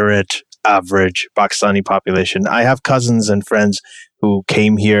moderate, average Pakistani population. I have cousins and friends who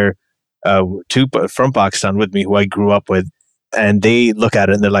came here from Pakistan with me, who I grew up with, and they look at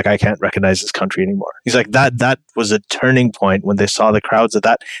it and they're like, I can't recognize this country anymore. He's like, that was a turning point when they saw the crowds of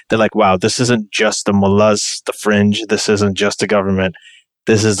that. They're like, wow, this isn't just the mullahs, the fringe. This isn't just the government.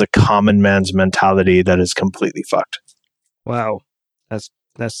 This is the common man's mentality that is completely fucked. Wow.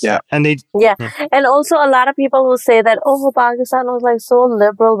 That's yeah. And and also a lot of people who say that, oh, Pakistan was like so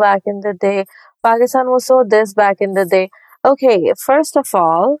liberal back in the day. Pakistan was so this back in the day. Okay, first of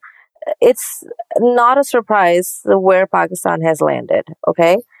all, it's not a surprise where Pakistan has landed,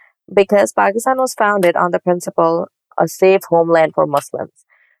 okay? Because Pakistan was founded on the principle a safe homeland for Muslims.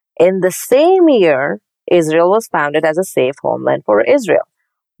 In the same year, Israel was founded as a safe homeland for Israel,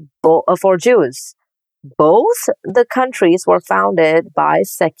 for Jews. Both the countries were founded by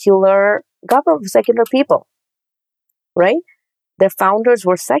secular people, right? Their founders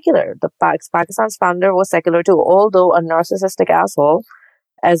were secular. Pakistan's founder was secular too, although a narcissistic asshole,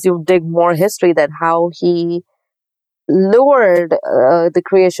 as you dig more history, that how he lured the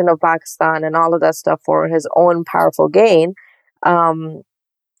creation of Pakistan and all of that stuff for his own powerful gain. And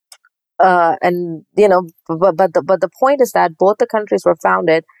but the point is that both the countries were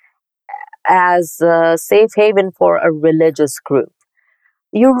founded as a safe haven for a religious group.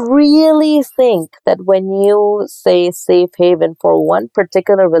 You really think that when you say safe haven for one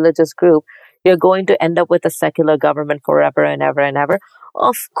particular religious group, you're going to end up with a secular government forever and ever and ever?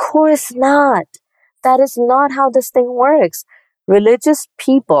 Of course not. That is not how this thing works. Religious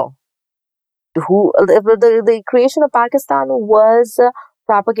people the creation of Pakistan was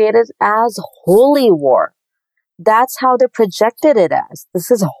propagated as holy war. That's how they projected it as. This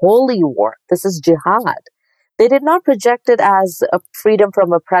is holy war. This is jihad. They did not project it as a freedom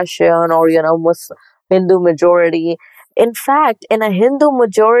from oppression or, Muslim Hindu majority. In fact, in a Hindu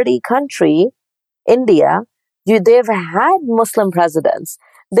majority country, India, they've had Muslim presidents.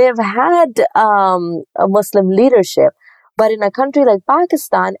 They've had a Muslim leadership. But in a country like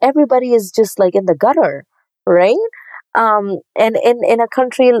Pakistan, everybody is just like in the gutter, right? And in a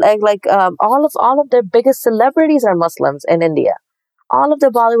country like all of their biggest celebrities are Muslims in India. All of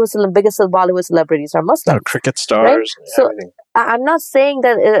the biggest Bollywood celebrities are Muslims. Cricket stars. Right? So everything. I'm not saying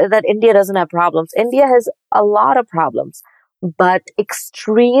that India doesn't have problems. India has a lot of problems, but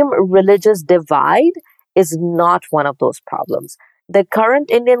extreme religious divide is not one of those problems. The current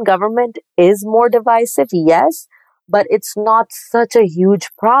Indian government is more divisive, yes, but it's not such a huge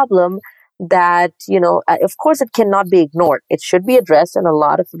problem that, of course it cannot be ignored. It should be addressed, and a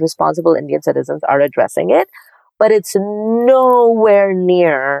lot of responsible Indian citizens are addressing it, but it's nowhere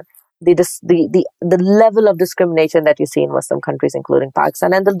near the level of discrimination that you see in Muslim countries, including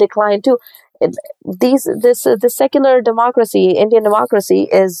Pakistan, and the decline too. The secular democracy, Indian democracy,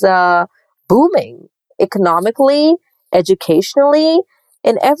 is booming economically, educationally,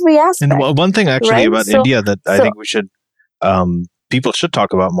 in every aspect. And one thing actually about India that I think we should people should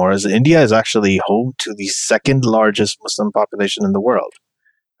talk about more is India is actually home to the second largest Muslim population in the world.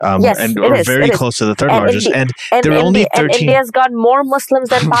 Yes, and we're very close to the third largest. And there are only 13. And India's got more Muslims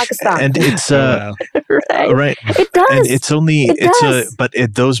than Pakistan. And it's right. It does. And it's only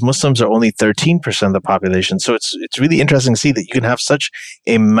those Muslims are only 13% of the population. So it's really interesting to see that you can have such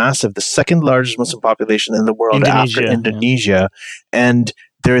a massive, the second largest Muslim population in the world after Indonesia, and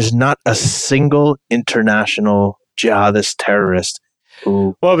there is not a single international jihadist terrorist.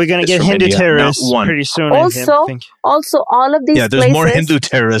 Well, we're going to get Hindu terrorists pretty soon. Also, all of these there's places, more Hindu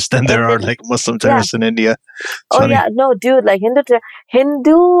terrorists than there are like Muslim terrorists in India. No, dude, like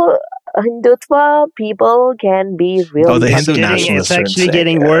Hindutva people can be really. The Hindu nationalists. It's actually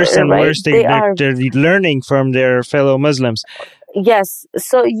getting worse and worse. They're learning from their fellow Muslims. Yes.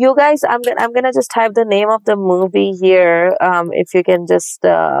 So you guys, I'm gonna just type the name of the movie here. If you can just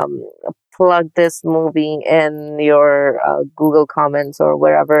plug this movie in your Google comments or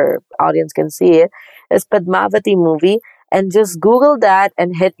wherever audience can see it. It's Padmavati movie, and just Google that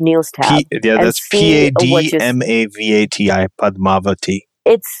and hit news tab. That's Padmavati. Padmavati.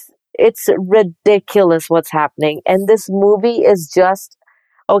 It's ridiculous what's happening, and this movie is just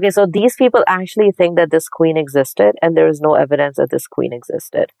okay. So these people actually think that this queen existed, and there is no evidence that this queen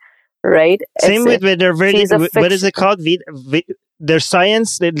existed. Right? Same with their what is it called? Their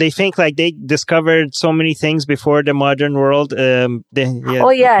science, they think like they discovered so many things before the modern world. Vedic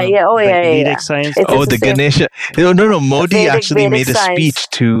science. The Ganesha. No. Modi actually made a speech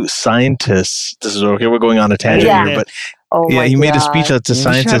to scientists. This is okay. We're going on a tangent here, but he made a speech to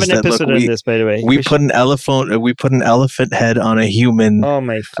scientists that look. We put an elephant head on a human. Oh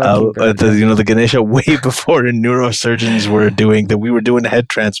my fucking God! The Ganesha way before the neurosurgeons were doing that. We were doing head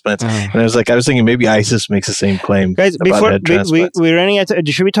transplants, and I was thinking maybe ISIS makes the same claim. Guys, before we're running out.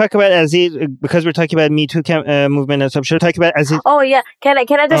 Should we talk about Aziz because we're talking about Me Too movement and stuff? Should we talk about Aziz? Oh yeah, can I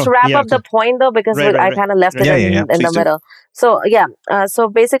just wrap up the point though, because I kind of left it in the middle. So so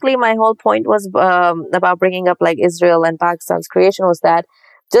basically my whole point was about bringing up like Israel and Pakistan's creation was that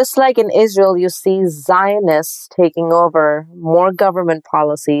just like in Israel, you see Zionists taking over more government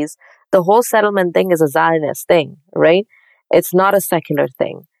policies. The whole settlement thing is a Zionist thing, right? It's not a secular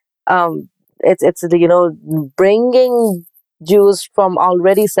thing. It's bringing Jews from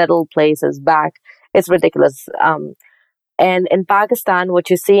already settled places back. It's ridiculous. And in Pakistan, what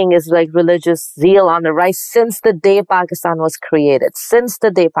you're seeing is like religious zeal on the rise since the day Pakistan was created. Since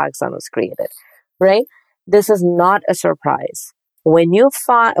the day Pakistan was created, right? This is not a surprise. When you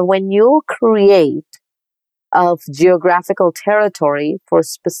create a geographical territory for a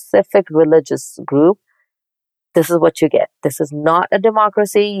specific religious group, this is what you get. This is not a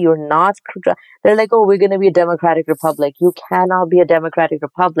democracy. You're not. They're like, oh, we're going to be a democratic republic. You cannot be a democratic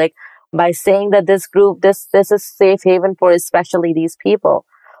republic by saying that this group, this is safe haven for especially these people.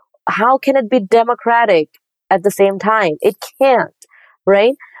 How can it be democratic at the same time? It can't,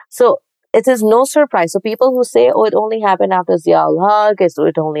 right? So it is no surprise. So people who say, oh, it only happened after Zia-ul-Haq, so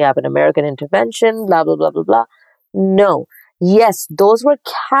it only happened American intervention, blah, blah, blah, blah, blah. No. Yes, those were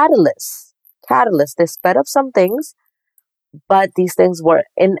catalysts. They sped up some things, but these things were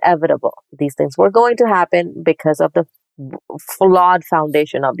inevitable. These things were going to happen because of the flawed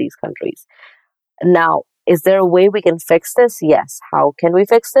foundation of these countries. Now, is there a way we can fix this? Yes. How can we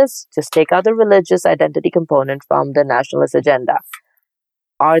fix this? Just take out the religious identity component from the nationalist agenda.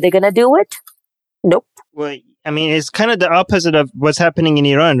 Are they going to do it? Nope. Well, I mean, it's kind of the opposite of what's happening in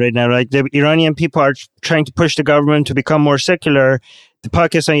Iran right now, right? The Iranian people are trying to push the government to become more secular. The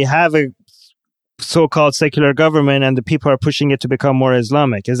Pakistan, you have a so-called secular government, and the people are pushing it to become more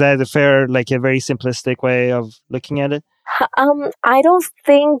Islamic. Is that a very simplistic way of looking at it? I don't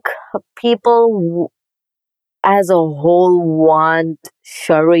think people as a whole want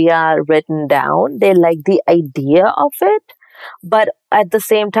Sharia written down. They like the idea of it. But at the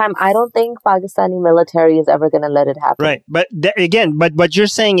same time, I don't think Pakistani military is ever going to let it happen. Right. But but what you're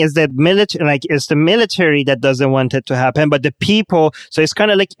saying is that it's the military that doesn't want it to happen, but the people, so it's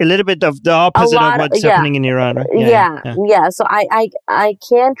kind of like a little bit of the opposite of what's happening in Iran. Right? Yeah. So I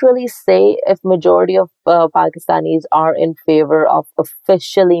can't really say if majority of Pakistanis are in favor of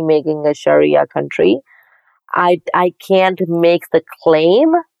officially making a Sharia country. I can't make the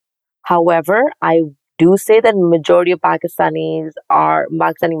claim. However, I do say that majority of Pakistani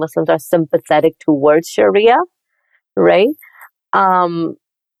Muslims are sympathetic towards Sharia, right? And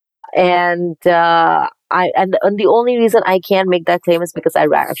the only reason I can't make that claim is because I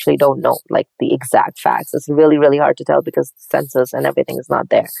actually don't know like the exact facts. It's really, really hard to tell because the census and everything is not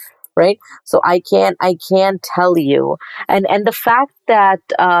there, right? So I can't tell you. And the fact that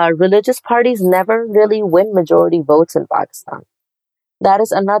religious parties never really win majority votes in Pakistan, that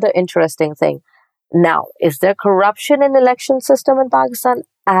is another interesting thing. Now, is there corruption in the election system in Pakistan?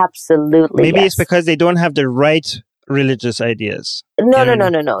 Absolutely. Maybe yes. It's because they don't have the right religious ideas. No.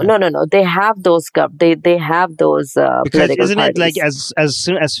 They have those. They have those because political isn't parties. it like as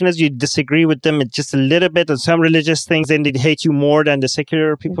soon as you disagree with them, it's just a little bit on some religious things, then they hate you more than the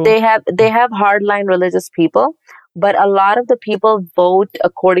secular people. They have hardline religious people, but a lot of the people vote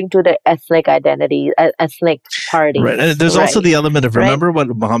according to their ethnic identity, ethnic party. Right. And there's also the element of, remember what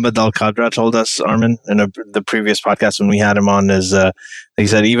Muhammad Al-Qadra told us, Armin, in the previous podcast when we had him on, is he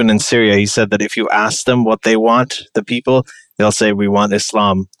said even in Syria, he said that if you ask them what they want, the people, they'll say we want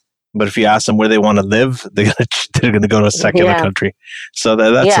Islam. But if you ask them where they want to live, they're going to go to a secular country. So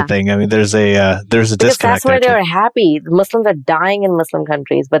that's the thing. I mean, there's a because disconnect. That's where they're happy. The Muslims are dying in Muslim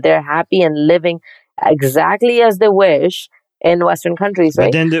countries, but they're happy and living exactly as they wish in Western countries,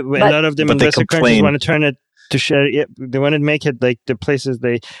 right? But then a lot of them in Western countries want to turn it to Sharia. They want to make it like the places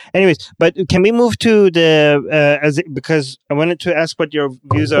they. Anyways, but can we move to the because I wanted to ask what your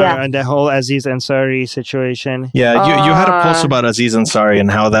views are on the whole Aziz Ansari situation. Yeah, you had a post about Aziz Ansari and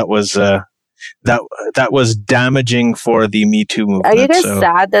how that was that was damaging for the Me Too movement. Are you guys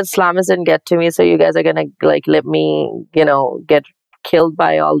sad that Islamists didn't get to me? So you guys are gonna like let me, get killed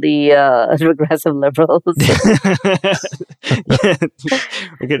by all the regressive liberals.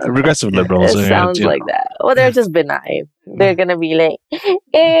 Regressive liberals. It sounds like that. Well, they're just benign. They're gonna be like,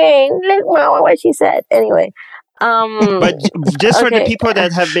 "Hey, look, Mama, what she said." Anyway, but just for the people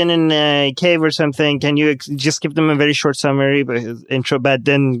that have been in a cave or something, can you just give them a very short summary, intro, but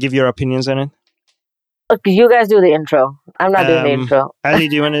then give your opinions on it? Okay, you guys do the intro. I'm not doing the intro. Ali,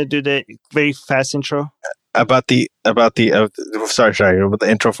 do you want to do the very fast intro? About the sorry, about the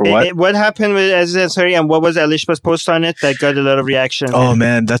intro for what? What happened with Aziz Ansari and what was Alishba's post on it that got a lot of reaction? Oh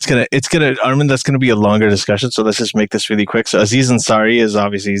man, Armin, that's gonna be a longer discussion. So let's just make this really quick. So Aziz Ansari is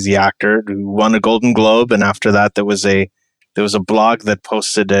obviously the actor who won a Golden Globe, and after that there was a blog that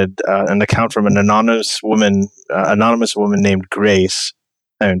posted an account from an anonymous woman named Grace,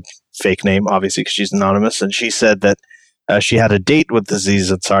 and fake name obviously because she's anonymous, and she said that she had a date with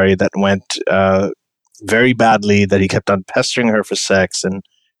Aziz Ansari that went very badly, that he kept on pestering her for sex, and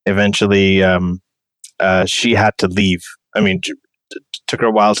eventually she had to leave I mean, took her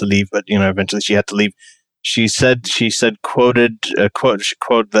a while to leave, but eventually she had to leave. She said quoted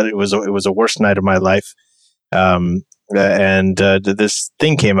that it was a worst night of my life. And this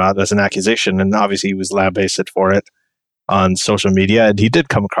thing came out as an accusation, and obviously he was lambasted for it on social media, and he did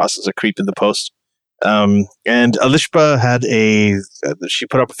come across as a creep in the post. And Alishba she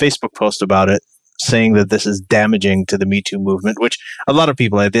put up a Facebook post about it, saying that this is damaging to the Me Too movement, which a lot of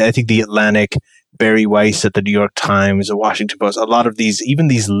people, I think The Atlantic, Barry Weiss at the New York Times, the Washington Post, a lot of even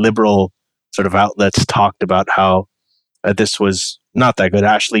these liberal sort of outlets talked about how this was not that good.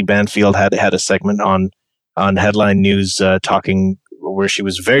 Ashley Banfield had a segment on Headline News talking where she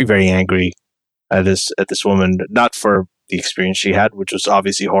was very, very angry at this woman, not for the experience she had, which was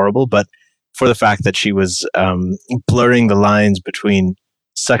obviously horrible, but for the fact that she was blurring the lines between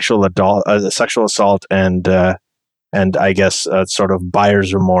sexual assault and I guess sort of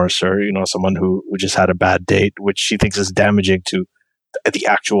buyer's remorse, or someone who just had a bad date, which she thinks is damaging to the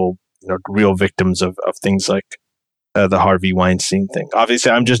actual real victims of things like the Harvey Weinstein thing.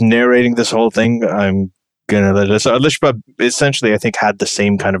 Obviously, I'm just narrating this whole thing. I'm gonna let it. So Alishba essentially, I think, had the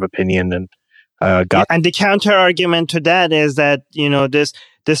same kind of opinion and got. And the counter argument to that is that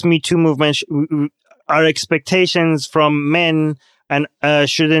this Me Too movement, our expectations from men and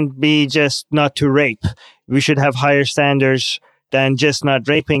shouldn't be just not to rape. We should have higher standards than just not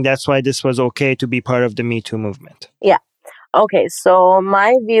raping. That's why this was okay to be part of the Me Too movement. Yeah. Okay, so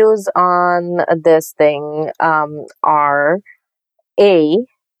my views on this thing are Aziz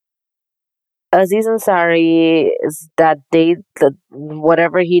Ansari,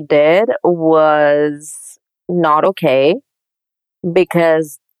 whatever he did was not okay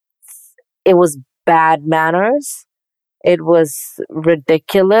because it was bad manners, it was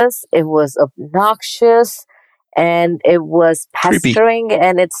ridiculous, it was obnoxious, and it was pestering, creepy.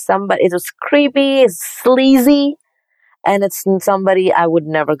 And it was creepy, it's sleazy. And it's somebody I would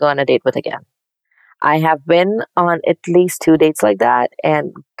never go on a date with again. I have been on at least 2 dates like that,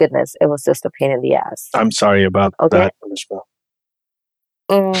 and goodness, it was just a pain in the ass. I'm sorry about that.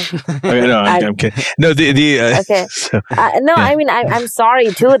 I'm kidding. No, okay. I mean, I'm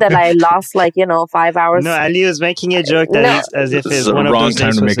sorry too that I lost 5 hours. No, Ali was making a joke as if it's one of wrong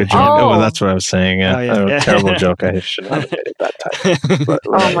time to make a joke. Oh, well, that's what I was saying. Yeah, terrible joke. I should not have made it that time. But,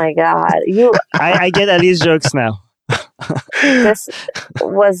 oh my God, I get Ali's jokes now. This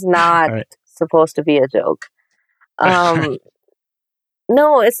was not supposed to be a joke. No,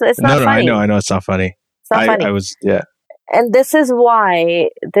 it's not funny. I know it's not funny. It's not funny. I was, yeah. And this is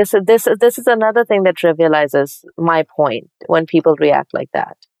why this is another thing that trivializes my point when people react like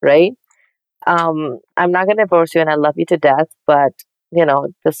that, right? I'm not going to divorce you, and I love you to death, but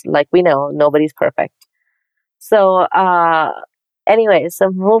just like we know, nobody's perfect. So, anyway, so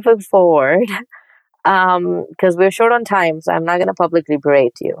moving forward. Because we're short on time, so I'm not going to publicly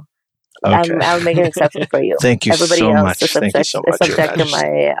berate you. Okay. I'll make an exception for you. Thank you Everybody so else much. is Thank you so much. subject to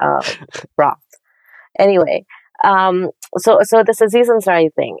my wrath. Anyway, so this Aziz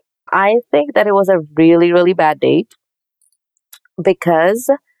Ansari thing, I think that it was a really, really bad date because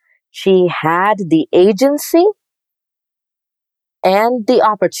she had the agency and the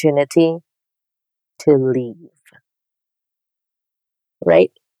opportunity to leave.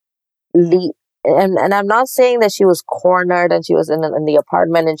 Right? Leave. And I'm not saying that she was cornered and she was in the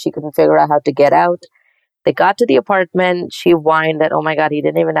apartment and she couldn't figure out how to get out. They got to the apartment. She whined that, oh my God, he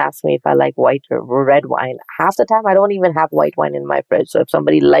didn't even ask me if I like white or red wine. Half the time, I don't even have white wine in my fridge. So if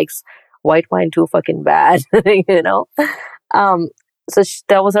somebody likes white wine too fucking bad, So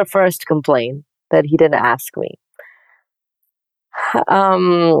that was her first complaint, that he didn't ask me.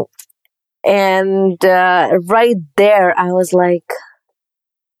 And right there, I was like,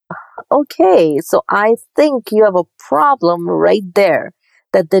 okay, so I think you have a problem right there,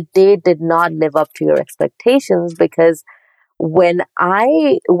 that the date did not live up to your expectations, because when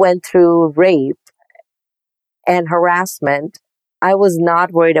I went through rape and harassment, I was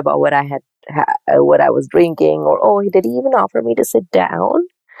not worried about what I had, what I was drinking, or, oh, did he even offer me to sit down?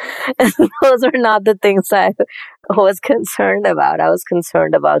 Those are not the things I was concerned about. I was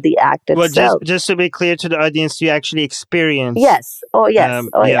concerned about the act itself. Well, just to be clear to the audience, you actually experienced. Yes. Oh, yes.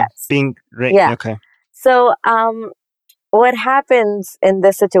 Yes. Being raped. Yeah. Okay. So, what happens in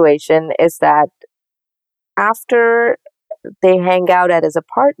this situation is that after they hang out at his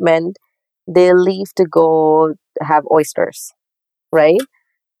apartment, they leave to go have oysters, right?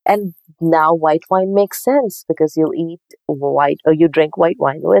 And now white wine makes sense because you drink white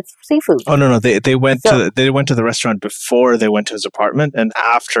wine with seafood. Oh no, they went to the restaurant before they went to his apartment, and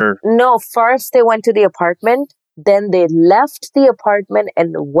after. No, first they went to the apartment, then they left the apartment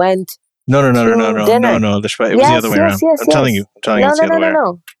and went dinner. No. It was the other way around. I'm telling you. It's the other way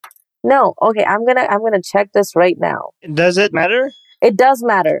around. No. Okay, I'm gonna check this right now. Does it matter? It does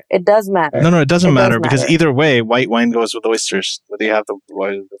matter. It does matter. No, it doesn't matter because either way, white wine goes with oysters, whether you have the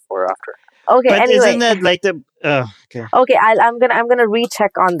wine before or after. Okay, but anyway. Isn't that like the... okay. Okay, I'm gonna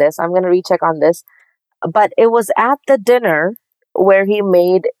recheck on this. But it was at the dinner where he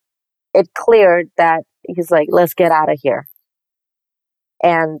made it clear that he's like, let's get out of here.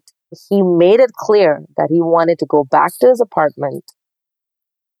 And he made it clear that he wanted to go back to his apartment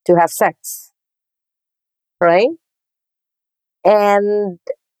to have sex. Right? And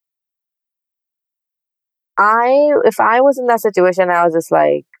if I was in that situation, I was just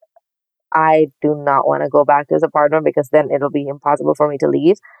like, I do not want to go back to his apartment because then it'll be impossible for me to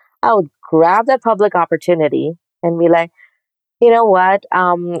leave. I would grab that public opportunity and be like, you know what?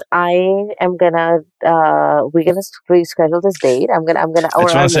 I am gonna, we're gonna reschedule this date.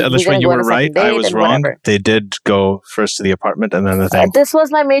 You were right. I was wrong. Whatever. They did go first to the apartment and then the thing. This was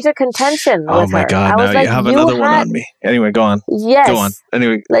my major contention. Oh my God! Now you have another one on me. Anyway, go on. Yes. Go on.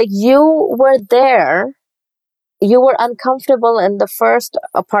 Anyway, like you were there. You were uncomfortable in the first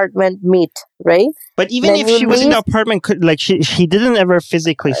apartment meet, right? But even if she was in the apartment, he didn't ever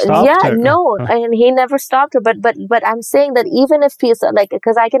physically stop her. Yeah, no, and he never stopped her. But I'm saying that even if he's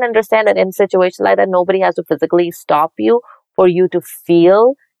because I can understand that in situations like that, nobody has to physically stop you for you to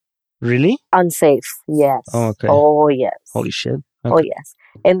feel really unsafe. Yes. Oh, okay. Oh, yes. Holy shit. Okay. Oh, yes.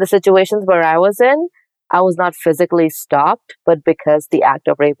 In the situations where I was in, I was not physically stopped, but because the act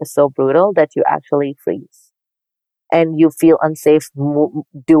of rape is so brutal that you actually freeze. And you feel unsafe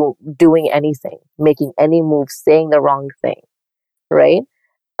doing anything, making any move, saying the wrong thing, right?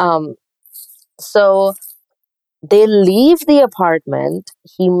 So they leave the apartment.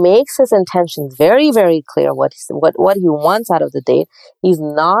 He makes his intentions very, very clear. What he wants out of the date. He's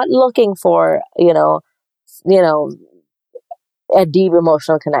not looking for a deep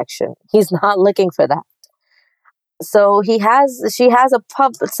emotional connection. He's not looking for that. So she has a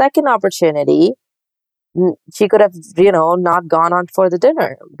second opportunity. She could have, not gone on for the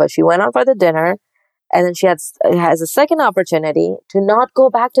dinner, but she went on for the dinner, and then she has a second opportunity to not go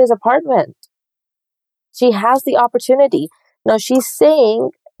back to his apartment. She has the opportunity. Now she's saying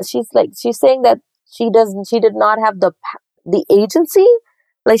that she did not have the agency,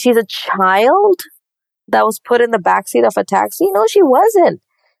 like she's a child that was put in the backseat of a taxi. No, she wasn't.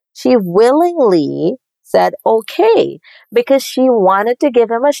 She willingly said okay because she wanted to give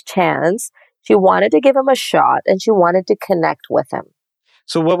him a chance. She wanted to give him a shot and she wanted to connect with him.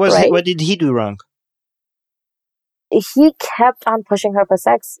 So what did he do wrong? He kept on pushing her for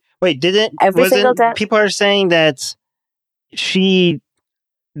sex. Wait, every single time? People are saying that she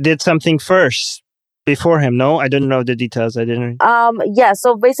did something first before him. No, I don't know the details. I didn't. Yeah.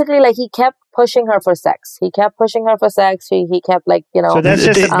 So basically, he kept pushing her for sex. He kept pushing her for sex. He kept So that's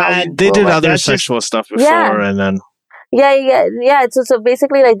just bad. They did other sexual stuff before, and then. Yeah. So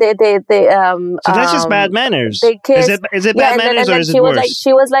basically, they. So that's just bad manners. They kissed. Is it bad manners or is it worse?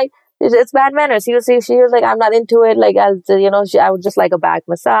 She was like, it's bad manners. She was like, I'm not into it. I would just like a back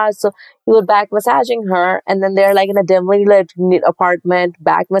massage. So he would back massaging her, and then they're in a dimly lit apartment,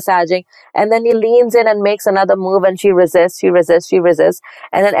 back massaging, and then he leans in and makes another move, and she resists,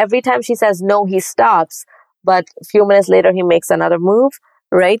 and then every time she says no, he stops. But a few minutes later, he makes another move.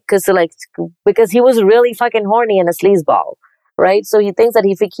 Right? Because he was really fucking horny and a sleazeball, right? So he thinks that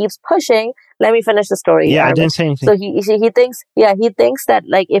if he keeps pushing, let me finish the story. Yeah, I didn't say anything. So he thinks that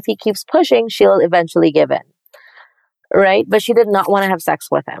if he keeps pushing, she'll eventually give in, right? But she did not want to have sex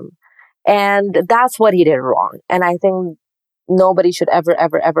with him, and that's what he did wrong. And I think nobody should ever,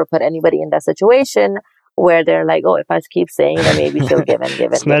 ever, ever put anybody in that situation where they're like, oh, if I keep saying that, maybe she'll give in.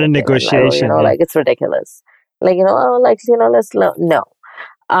 It's not a negotiation. It's ridiculous. No.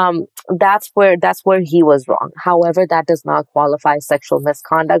 That's where he was wrong. However, that does not qualify sexual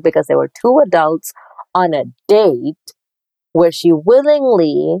misconduct because there were two adults on a date where she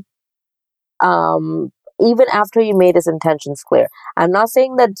willingly, even after he made his intentions clear. I'm not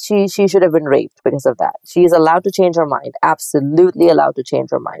saying that she should have been raped because of that. She is allowed to change her mind. Absolutely allowed to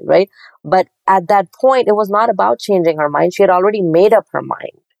change her mind, right? But at that point, it was not about changing her mind. She had already made up her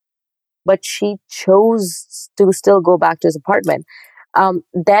mind. But she chose to still go back to his apartment.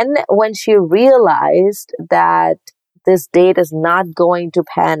 Then when she realized that this date is not going to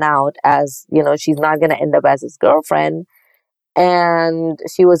pan out as, she's not going to end up as his girlfriend, and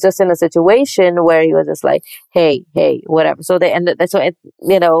she was just in a situation where he was just like, hey, whatever. So they ended,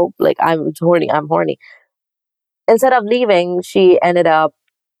 I'm horny. Instead of leaving, she ended up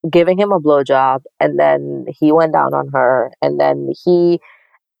giving him a blowjob, and then he went down on her, and then he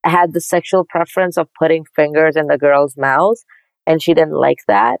had the sexual preference of putting fingers in the girl's mouth, and she didn't like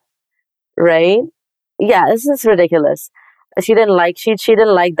that, right? Yeah, this is ridiculous. She didn't like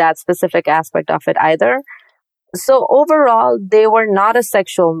that specific aspect of it either. So overall, they were not a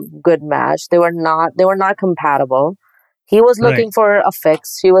sexual good match. They were not compatible. He was looking for a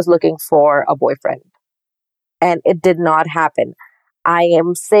fix. She was looking for a boyfriend. And it did not happen. I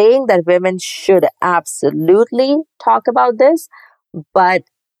am saying that women should absolutely talk about this, but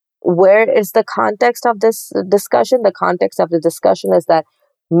where is the context of this discussion? The context of the discussion is that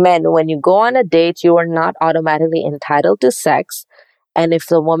men, when you go on a date, you are not automatically entitled to sex. And if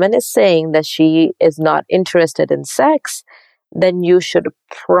the woman is saying that she is not interested in sex, then you should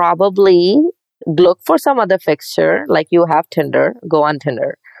probably look for some other fixture. Like you have Tinder, go on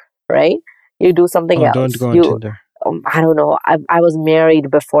Tinder, right? You do something else. Don't go on Tinder. I don't know. I was married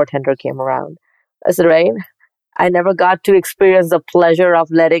before Tinder came around. That's right. I never got to experience the pleasure of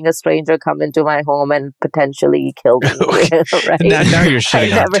letting a stranger come into my home and potentially kill me. Right? Now you're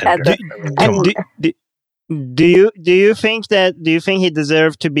shitting on Tinder. Do you think he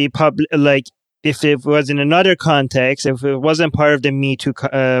deserved to be public? Like, if it was in another context, if it wasn't part of the Me Too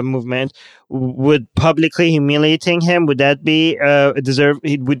movement, would publicly humiliating him, would that be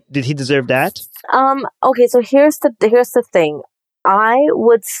did he deserve that? Okay, so here's the thing. I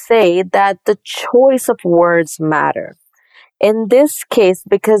would say that the choice of words matter. In this case,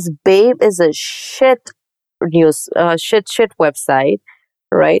 because Babe is a shit website,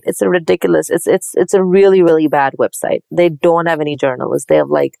 right? It's a ridiculous. It's a really, really bad website. They don't have any journalists. They have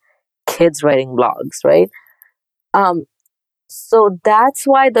like kids writing blogs, right? So that's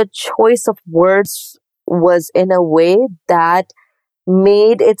why the choice of words was in a way that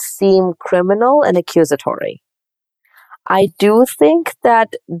made it seem criminal and accusatory. I do think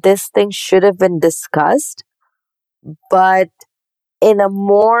that this thing should have been discussed, but in a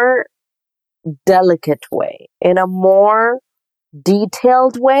more delicate way, in a more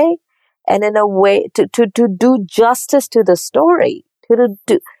detailed way, and in a way to do justice to the story.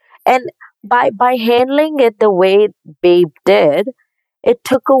 And by handling it the way Babe did, it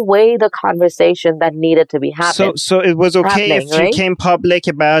took away the conversation that needed to be happening. So it was okay if she came public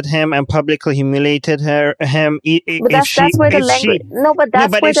about him and publicly humiliated him. But that's where the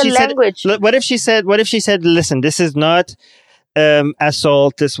language. What if she said, "Listen, this is not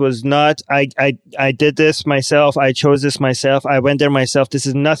assault. This was not. I did this myself. I chose this myself. I went there myself. This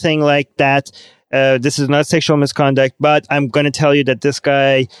is nothing like that." This is not sexual misconduct, but I'm going to tell you that this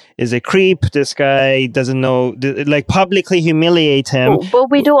guy is a creep. This guy doesn't know, like publicly humiliate him.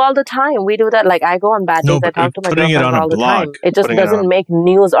 But we do all the time. We do that. Like I go on bad dates. I talk to my girlfriend all the time. It just doesn't make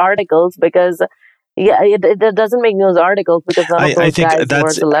news articles because, it doesn't make news articles because none of those guys were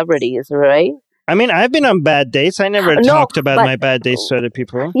celebrities, right? I mean, I've been on bad dates. I never talked about my bad dates to other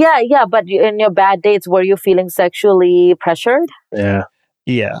people. Yeah. But in your bad dates, were you feeling sexually pressured? Yeah.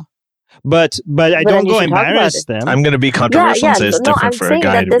 But I don't go embarrass them. I'm going to be controversial and say it's different for a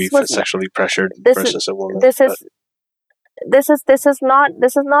guy to be sexually pressured versus a woman. This is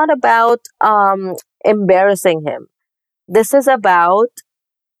not about embarrassing him. This is about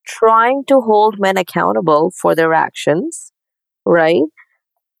trying to hold men accountable for their actions, right?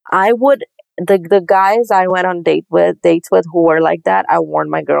 I would the guys I went on dates with who were like that, I warned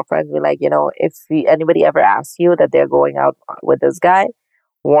my girlfriends, be like, if anybody ever asks you that they're going out with this guy,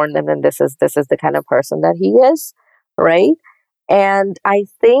 warn them, and this is the kind of person that he is, right? And I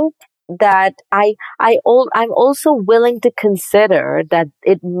think that I'm also willing to consider that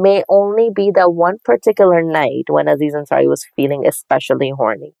it may only be that one particular night when Aziz Ansari was feeling especially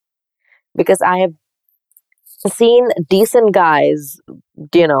horny, because I have seen decent guys,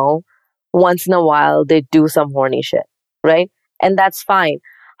 once in a while they do some horny shit, right? And that's fine.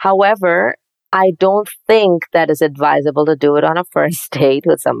 However, I don't think that it's advisable to do it on a first date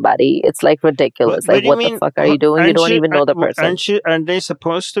with somebody. It's like ridiculous. What the fuck are you doing? You don't even know the person. Aren't they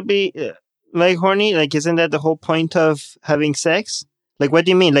supposed to be like horny? Like, isn't that the whole point of having sex? Like, what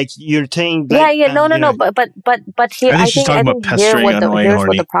do you mean? Like, you're saying? Like, no. But here, I think here's what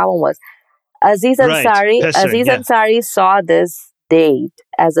the problem was. Aziz Ansari saw this date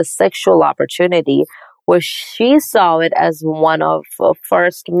as a sexual opportunity, where she saw it as one of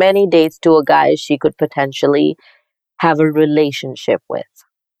first many dates to a guy she could potentially have a relationship with.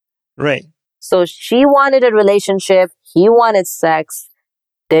 Right. So she wanted a relationship. He wanted sex.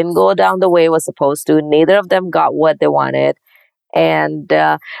 Didn't go down the way it was supposed to. Neither of them got what they wanted. And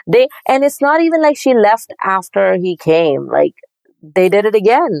it's not even like she left after he came. Like, they did it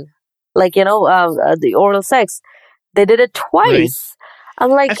again. Like, the oral sex. They did it twice. I'm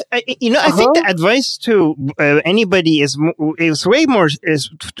like, I think the advice to anybody is way more,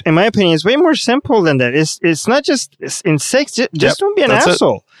 in my opinion, is way more simple than that. It's not just in sex. Just don't be an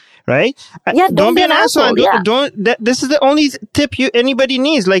asshole, right? Yeah, don't be an asshole. This is the only tip anybody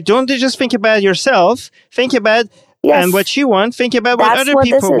needs. Like, don't just think about yourself. Think about and what you want. Think about what other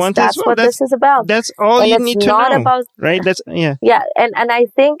people want as well. That's what this is about. That's all you need to know, right? That's And I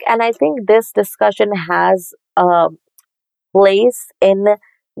think this discussion has place in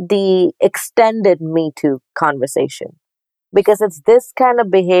the extended Me Too conversation, because it's this kind of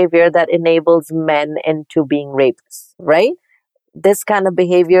behavior that enables men into being rapists, right? This kind of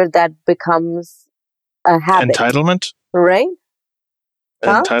behavior that becomes a habit. Entitlement? Right?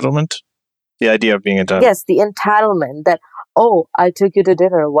 Entitlement? The idea of being entitled. Yes, the entitlement that, oh, I took you to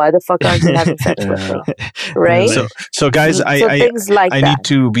dinner. Why the fuck aren't you having sex with me? Right? So guys, I need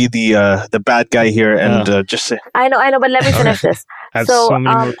to be the bad guy here and just say. I know, but let me finish this. I have so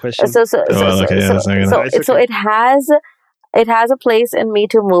many more questions. So it has a place in Me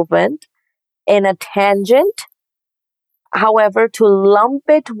Too movement in a tangent. However, to lump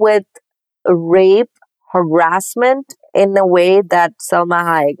it with rape, harassment in a way that Salma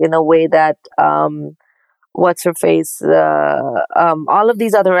Hayek, in a way that what's her face, all of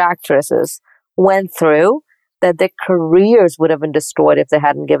these other actresses went through, that their careers would have been destroyed if they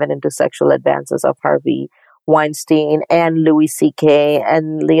hadn't given into sexual advances of Harvey Weinstein and Louis C.K.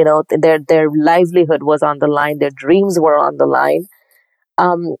 and their livelihood was on the line, their dreams were on the line.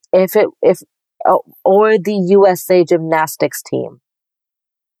 Or the USA gymnastics team,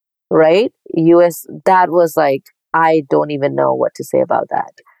 right? That was like, I don't even know what to say about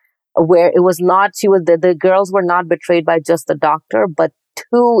that. Where it was not, the girls were not betrayed by just the doctor, but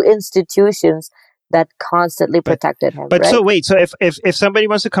two institutions that constantly protected him. But right? so wait, so if somebody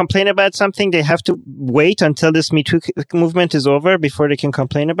wants to complain about something, they have to wait until this Me Too movement is over before they can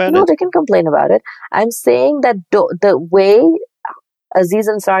complain about it? No, they can complain about it. I'm saying that the way Aziz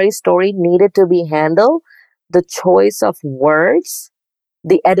Ansari's story needed to be handled, the choice of words,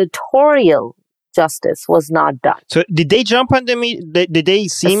 the editorial justice was not done. So did they jump on the Me? Did they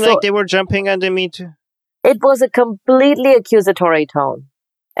seem like they were jumping on the Me Too? It was a completely accusatory tone,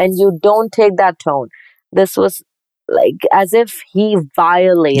 and you don't take that tone. This was like as if he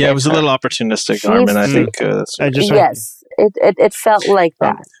violated. Yeah, it was a little opportunistic, Armin. I think. Yes, it felt like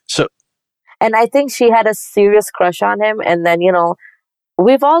that. And I think she had a serious crush on him, and then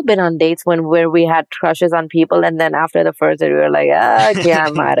we've all been on dates where we had crushes on people, and then after the first date, we were like, okay,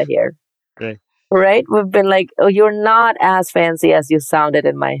 I'm out of here. Right? We've been like, oh, you're not as fancy as you sounded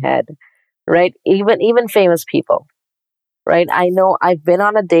in my head. Right? Even famous people. Right? I know I've been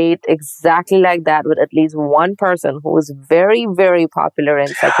on a date exactly like that with at least one person who was very, very popular in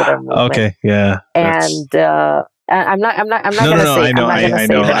secular movement. Okay, yeah. And I'm not going to say. I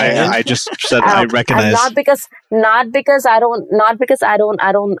know. I just said I recognize. Not because I'm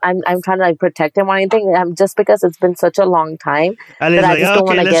trying to like protect him or anything. Just because it's been such a long time that I just don't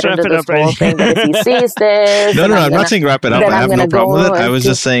want to get into this whole thing. That if he sees this, I'm not saying wrap it up. I have no problem with it. I was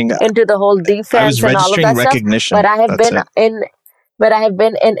just saying into the whole defense and all of that recognition. Stuff. But I have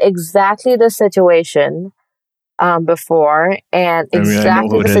been in exactly the situation before, and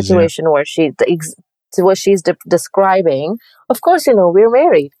exactly the situation where what she's describing. Of course, we're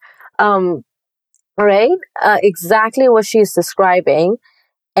married, right? Exactly what she's describing,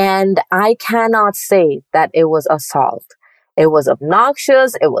 and I cannot say that it was assault. It was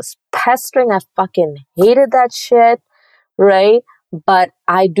obnoxious. It was pestering. I fucking hated that shit, right? But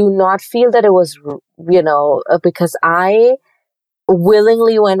I do not feel that it was, because I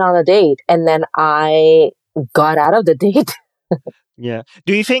willingly went on a date and then I got out of the date. Yeah.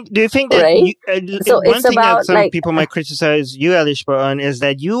 Do you think that right? So one it's thing about, that some people might criticize you, Alishba, on is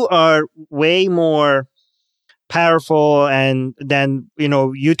that you are way more powerful, and then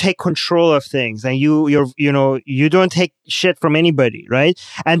you take control of things, and you don't take shit from anybody, right?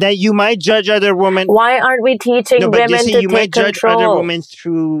 And then you might judge other women. Why aren't we teaching women to take control? You might judge other women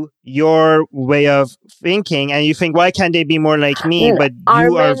through your way of thinking, and you think, why can't they be more like me? But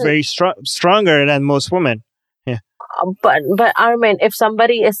you are very stronger than most women. But Armin, if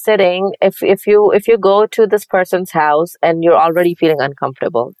somebody is sitting, if you go to this person's house and you're already feeling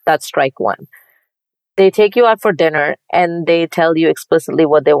uncomfortable, that's strike one. They take you out for dinner and they tell you explicitly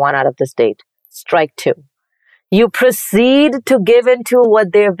what they want out of this date. Strike two. You proceed to give into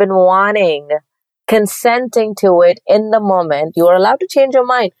what they've been wanting, consenting to it in the moment. You are allowed to change your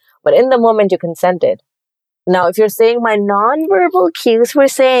mind, but in the moment you consented. Now, if you're saying my nonverbal cues were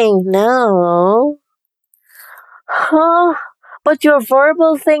saying no, but your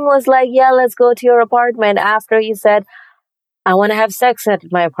verbal thing was like, yeah, let's go to your apartment after you said, I want to have sex at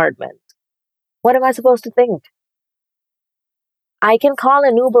my apartment. What am I supposed to think? I can call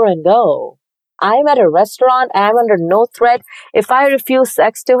an Uber and go. I'm at a restaurant. I'm under no threat. If I refuse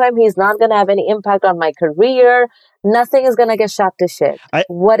sex to him, he's not going to have any impact on my career. Nothing is going to get shot to shit.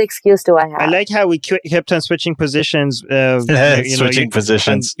 What excuse do I have? I like how we kept on switching positions. Switching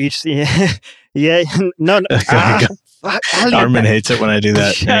positions. Each, yeah. No. Armin hates it when I do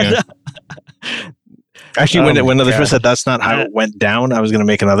that. Anyway. Actually, when Elizabeth said that's not how it went down, I was going to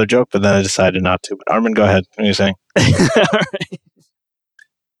make another joke, but then I decided not to. But Armin, go ahead. What are you saying?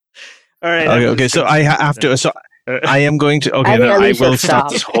 All right. Okay. So I have to. So I am going to. Okay, I will stop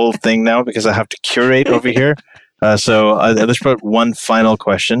this whole thing now because I have to curate over here. So let's put one final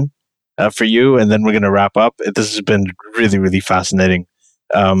question for you, and then we're going to wrap up. This has been really, really fascinating.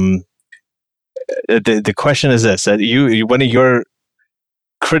 The question is this: that you one of your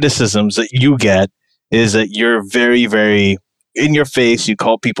criticisms that you get is that you're very, very in your face. You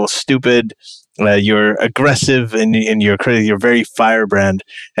call people stupid. You're aggressive and you're very firebrand.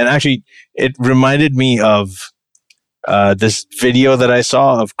 And actually, it reminded me of this video that I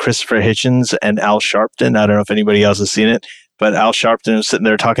saw of Christopher Hitchens and Al Sharpton. I don't know if anybody else has seen it, but Al Sharpton was sitting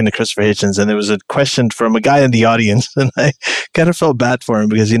there talking to Christopher Hitchens, and there was a question from a guy in the audience, and I kind of felt bad for him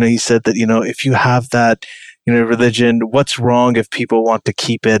because, he said that, if you have that, religion, what's wrong if people want to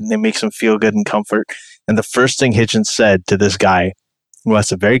keep it and it makes them feel good and comfort? And the first thing Hitchens said to this guy, well,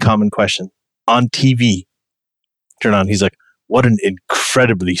 that's a very common question, on TV, turn on, he's like, what an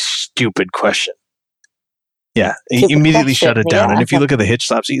incredibly stupid question. Yeah, he immediately shut it down. Yeah. And if you look at the Hitch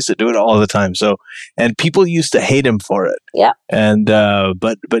slaps, he used to do it all the time. So, and people used to hate him for it. Yeah. And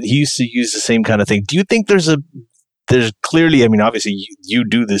but he used to use the same kind of thing. Do you think there's clearly, I mean, obviously you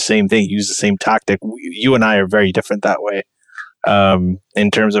do the same thing, use the same tactic. You and I are very different that way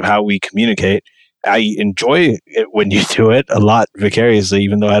in terms of how we communicate. I enjoy it when you do it a lot vicariously,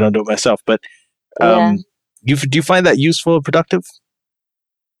 even though I don't do it myself. But do you find that useful or productive?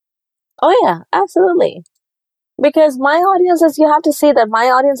 Oh, yeah, absolutely. Because my audience you have to see that my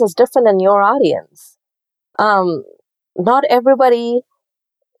audience is different than your audience. Not everybody,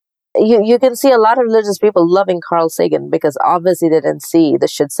 you can see a lot of religious people loving Carl Sagan because obviously they didn't see the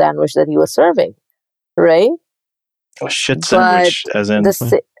shit sandwich that he was serving, right? A shit sandwich, as in?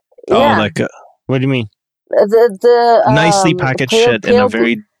 What do you mean? The nicely packaged shit in a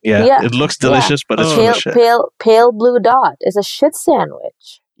very, it looks delicious, but it's pale blue dot is a shit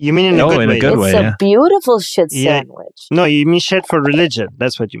sandwich. You mean in a good way? It's a beautiful shit sandwich. No, you mean shit for religion.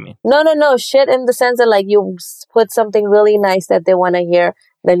 That's what you mean. No. Shit in the sense that like you put something really nice that they want to hear,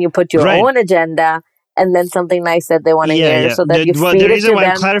 then you put your own agenda, and then something nice that they want to hear, so that you feed it to them. The reason why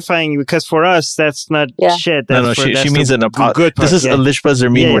I'm clarifying, because for us, that's not shit. That's she means it in a good part. This is Elishba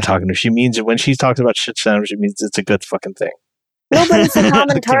Zermine we're talking to. She means when she talks about shit sandwich, it means it's a good fucking thing. No, but it's a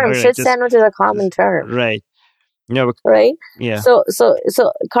common term. Shit sandwich is a common term. Right. No, right? Yeah. So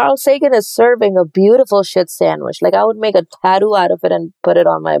Carl Sagan is serving a beautiful shit sandwich. Like I would make a tattoo out of it and put it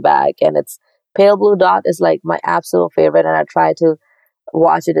on my back. And it's pale blue dot is like my absolute favorite. And I try to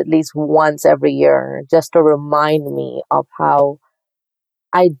watch it at least once every year just to remind me of how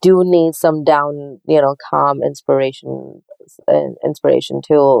I do need some calm inspiration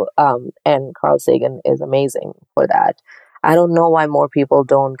too. And Carl Sagan is amazing for that. I don't know why more people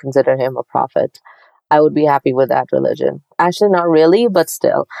don't consider him a prophet. I would be happy with that religion. Actually, not really, but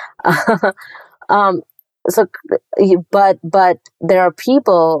still. But there are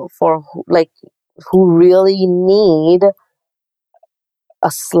people who really need a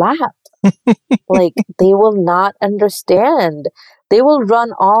slap. Like they will not understand. They will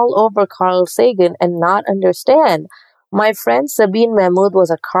run all over Carl Sagan and not understand. My friend Sabine Mahmood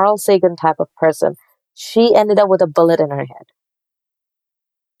was a Carl Sagan type of person. She ended up with a bullet in her head.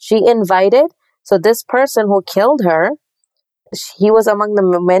 She invited. So this person who killed her, he was among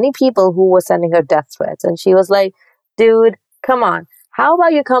the many people who were sending her death threats. And she was like, dude, come on. How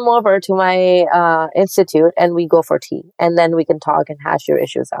about you come over to my institute and we go for tea and then we can talk and hash your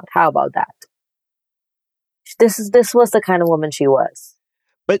issues out. How about that? This was the kind of woman she was.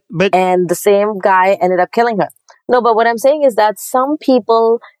 But and the same guy ended up killing her. No, but what I'm saying is that some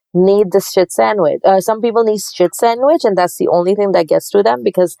people need this shit sandwich. Some people need shit sandwich, and that's the only thing that gets to them,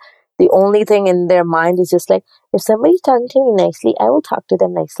 because the only thing in their mind is just like, if somebody's talking to me nicely, I will talk to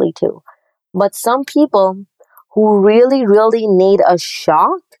them nicely too. But some people who really, really need a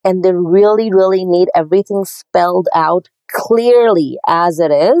shock, and they really, really need everything spelled out clearly as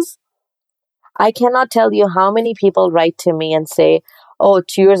it is. I cannot tell you how many people write to me and say, oh,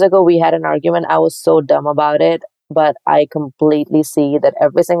 2 years ago we had an argument. I was so dumb about it. but I completely see that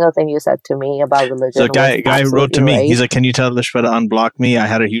every single thing you said to me about religion. So guy wrote to me. Right. He's like, "Can you tell Lishma to unblock me? I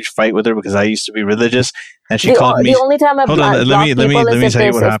had a huge fight with her because I used to be religious, and she called me." The only time I hold on, let me tell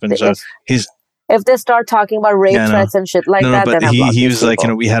you what happened. So if they start talking about rape threats and shit like that, then he was like,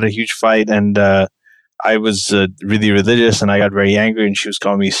 we had a huge fight, and I was really religious, and I got very angry, and she was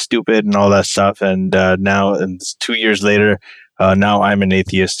calling me stupid and all that stuff. And now, and 2 years later, now I'm an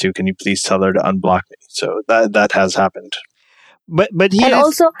atheist too. Can you please tell her to unblock me? So that has happened. But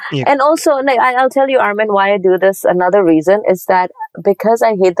also, like, I'll tell you, Armin, why I do this. Another reason is that because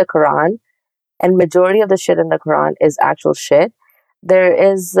I hate the Quran, and majority of the shit in the Quran is actual shit. There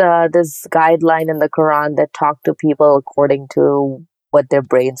is this guideline in the Quran that talk to people according to what their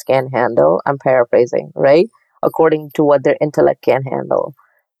brains can handle. I'm paraphrasing, right? According to what their intellect can handle.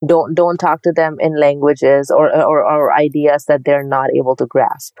 Don't talk to them in languages or ideas that they're not able to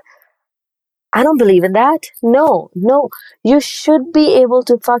grasp. I don't believe in that. No. You should be able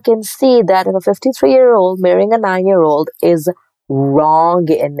to fucking see that if a 53-year-old marrying a 9-year-old is wrong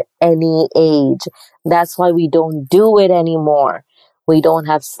in any age. That's why we don't do it anymore. We don't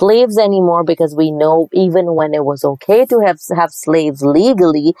have slaves anymore because we know even when it was okay to have slaves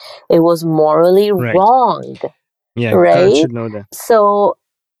legally, it was morally wrong. Yeah, right? God should know that. So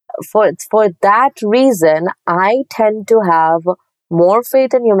for that reason, I tend to have more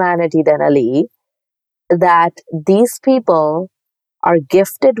faith in humanity than Ali, that these people are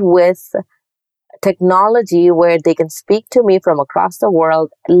gifted with technology where they can speak to me from across the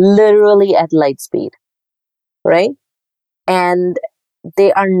world literally at light speed, right? And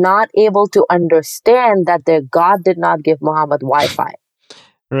they are not able to understand that their God did not give Muhammad Wi-Fi.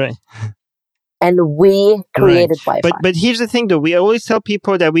 Right. And we created Wi-Fi. But here's the thing, though. We always tell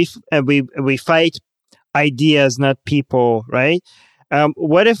people that we fight ideas, not people, right?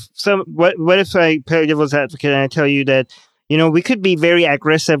 What if I play devil's advocate and I tell you that, we could be very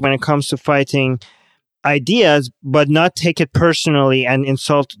aggressive when it comes to fighting ideas, but not take it personally and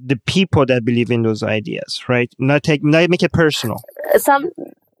insult the people that believe in those ideas, right? Not make it personal.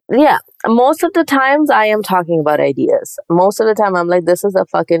 Most of the times I am talking about ideas. Most of the time I'm like, this is a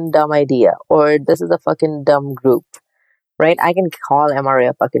fucking dumb idea, or this is a fucking dumb group, right? I can call MRA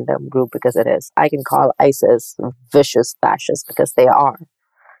a fucking dumb group because it is. I can call ISIS vicious fascists because they are.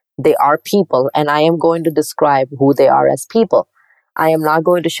 They are people, and I am going to describe who they are as people. I am not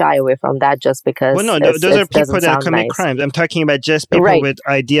going to shy away from that just because. Well, no, those are people that commit crimes. I'm talking about just people with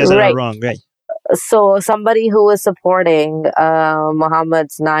ideas that are wrong, right? So somebody who is supporting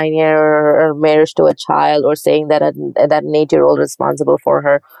Muhammad's 9-year marriage to a child, or saying that an 8-year-old responsible for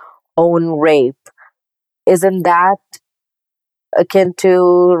her own rape, isn't that akin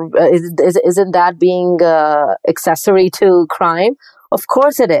to? Isn't that being accessory to crime? Of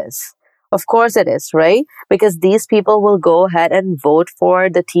course it is. Of course it is, right? Because these people will go ahead and vote for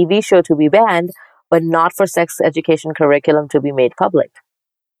the TV show to be banned, but not for sex education curriculum to be made public.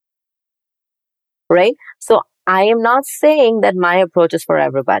 Right? So I am not saying that my approach is for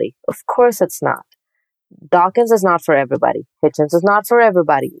everybody. Of course it's not. Dawkins is not for everybody. Hitchens is not for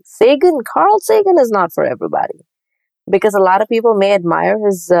everybody. Carl Sagan is not for everybody. Because a lot of people may admire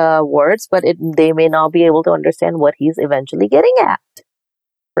his words, but they may not be able to understand what he's eventually getting at.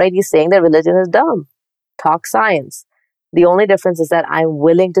 Right? He's saying that religion is dumb. Talk science. The only difference is that I'm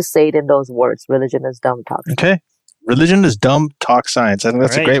willing to say it in those words. Religion is dumb, talk science. Okay. Religion is dumb, talk science. I think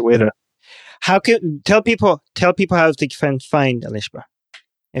that's a great way to... Tell people how they can find Alishba.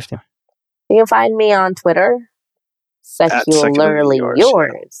 You can find me on Twitter, secularly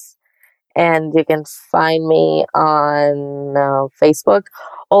yours. And you can find me on Facebook.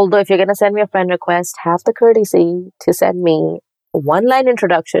 Although if you're going to send me a friend request, have the courtesy to send me one-line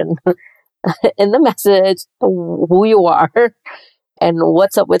introduction in the message, who you are and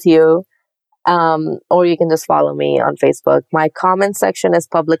what's up with you. Or you can just follow me on Facebook. My comment section is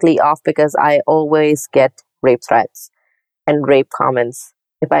publicly off because I always get rape threats and rape comments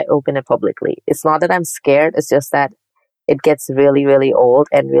if I open it publicly. It's not that I'm scared. It's just that it gets really, really old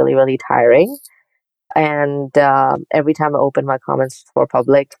and really, really tiring. And every time I open my comments for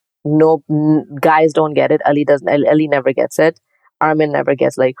public, guys don't get it. Ali never gets it. Armin never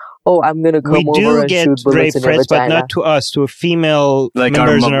gets like, oh, I'm going to come over and shoot bullets in your vagina. We do get rape threats, but not to us, to a female like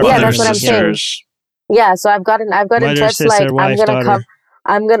members in our family. Yeah, that's what I'm saying. Yeah, so I've gotten threats like, I'm going to come,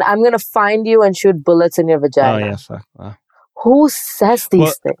 I'm going to find you and shoot bullets in your vagina. Oh, yeah, fuck. Wow. Who says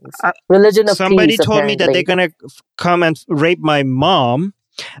these things? Religion of somebody peace, told me that they're going to come and rape my mom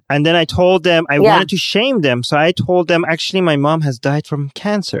And then I told them I wanted to shame them. So I told them, actually, my mom has died from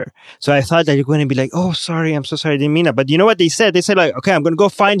cancer. So I thought that you're going to be like, oh, sorry, I'm so sorry, I didn't mean that. But you know what they said? They said like, okay, I'm going to go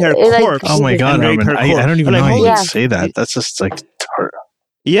find her corpse. Oh my God, Norman, I don't even know how you can say that. That's just like...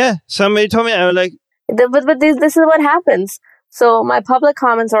 Yeah, somebody told me, I was like... But this is what happens. So my public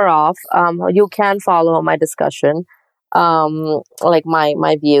comments are off. You can follow my discussion, like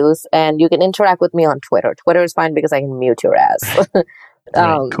my views, and you can interact with me on Twitter. Twitter is fine because I can mute your ass.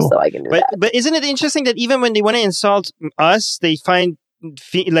 Cool. So I can do that. But isn't it interesting that even when they want to insult us, they find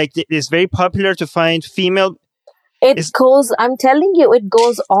like it's very popular to find female. I'm telling you, it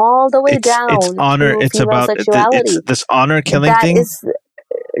goes all the way down. It's honor. It's about it's this honor killing thing. That is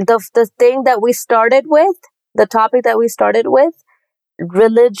the thing that we started with. The topic that we started with.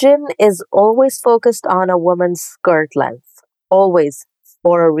 Religion is always focused on a woman's skirt length, always,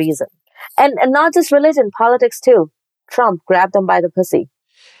 for a reason, and not just religion, politics too. Trump grabbed them by the pussy.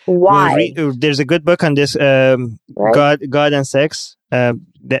 Why? There's a good book on this, right? God and sex.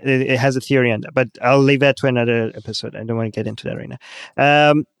 It has a theory on that, but I'll leave that to another episode. I don't want to get into that right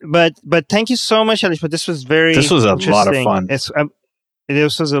now. But thank you so much, Alice. But this was a lot of fun.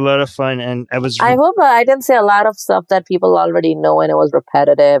 This was a lot of fun, and I hope I didn't say a lot of stuff that people already know, and it was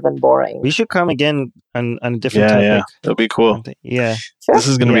repetitive and boring. We should come again on a different topic. Yeah, it'll be cool. Yeah, sure. This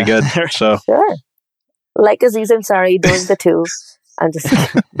is going to be good. So sure. Like Aziz Ansari doing the two. I'm just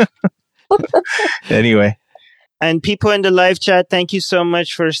anyway. And people in the live chat, thank you so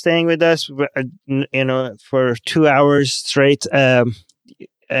much for staying with us. For 2 hours straight.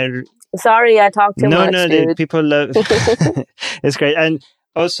 Sorry, I talked too much. No, people love. It's great. And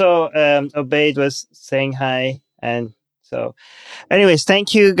also, Obaid was saying hi, and so. Anyways,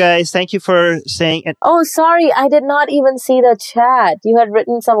 thank you guys. Thank you for saying it. Oh, sorry, I did not even see the chat. You had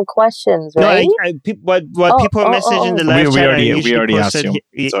written some questions, right? No, what people messaged in the live chat. We already asked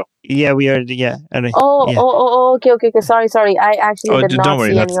you. So. Yeah, we already. Yeah. Okay. Sorry. I actually did not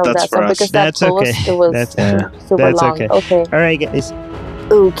see any of that stuff because that post was super long. Okay. All right, guys.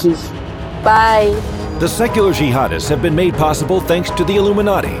 Okay. Bye. The secular jihadists have been made possible thanks to the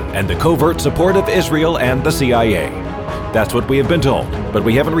Illuminati and the covert support of Israel and the CIA. That's what we have been told, but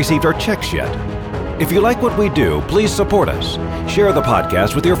we haven't received our checks yet. If you like what we do, please support us. Share the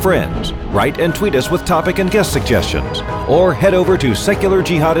podcast with your friends. Write and tweet us with topic and guest suggestions. Or head over to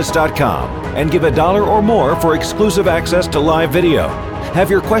secularjihadist.com and give $1 or more for exclusive access to live video.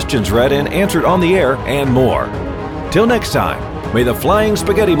 Have your questions read and answered on the air and more. Till next time, may the flying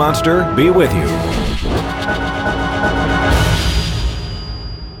spaghetti monster be with you.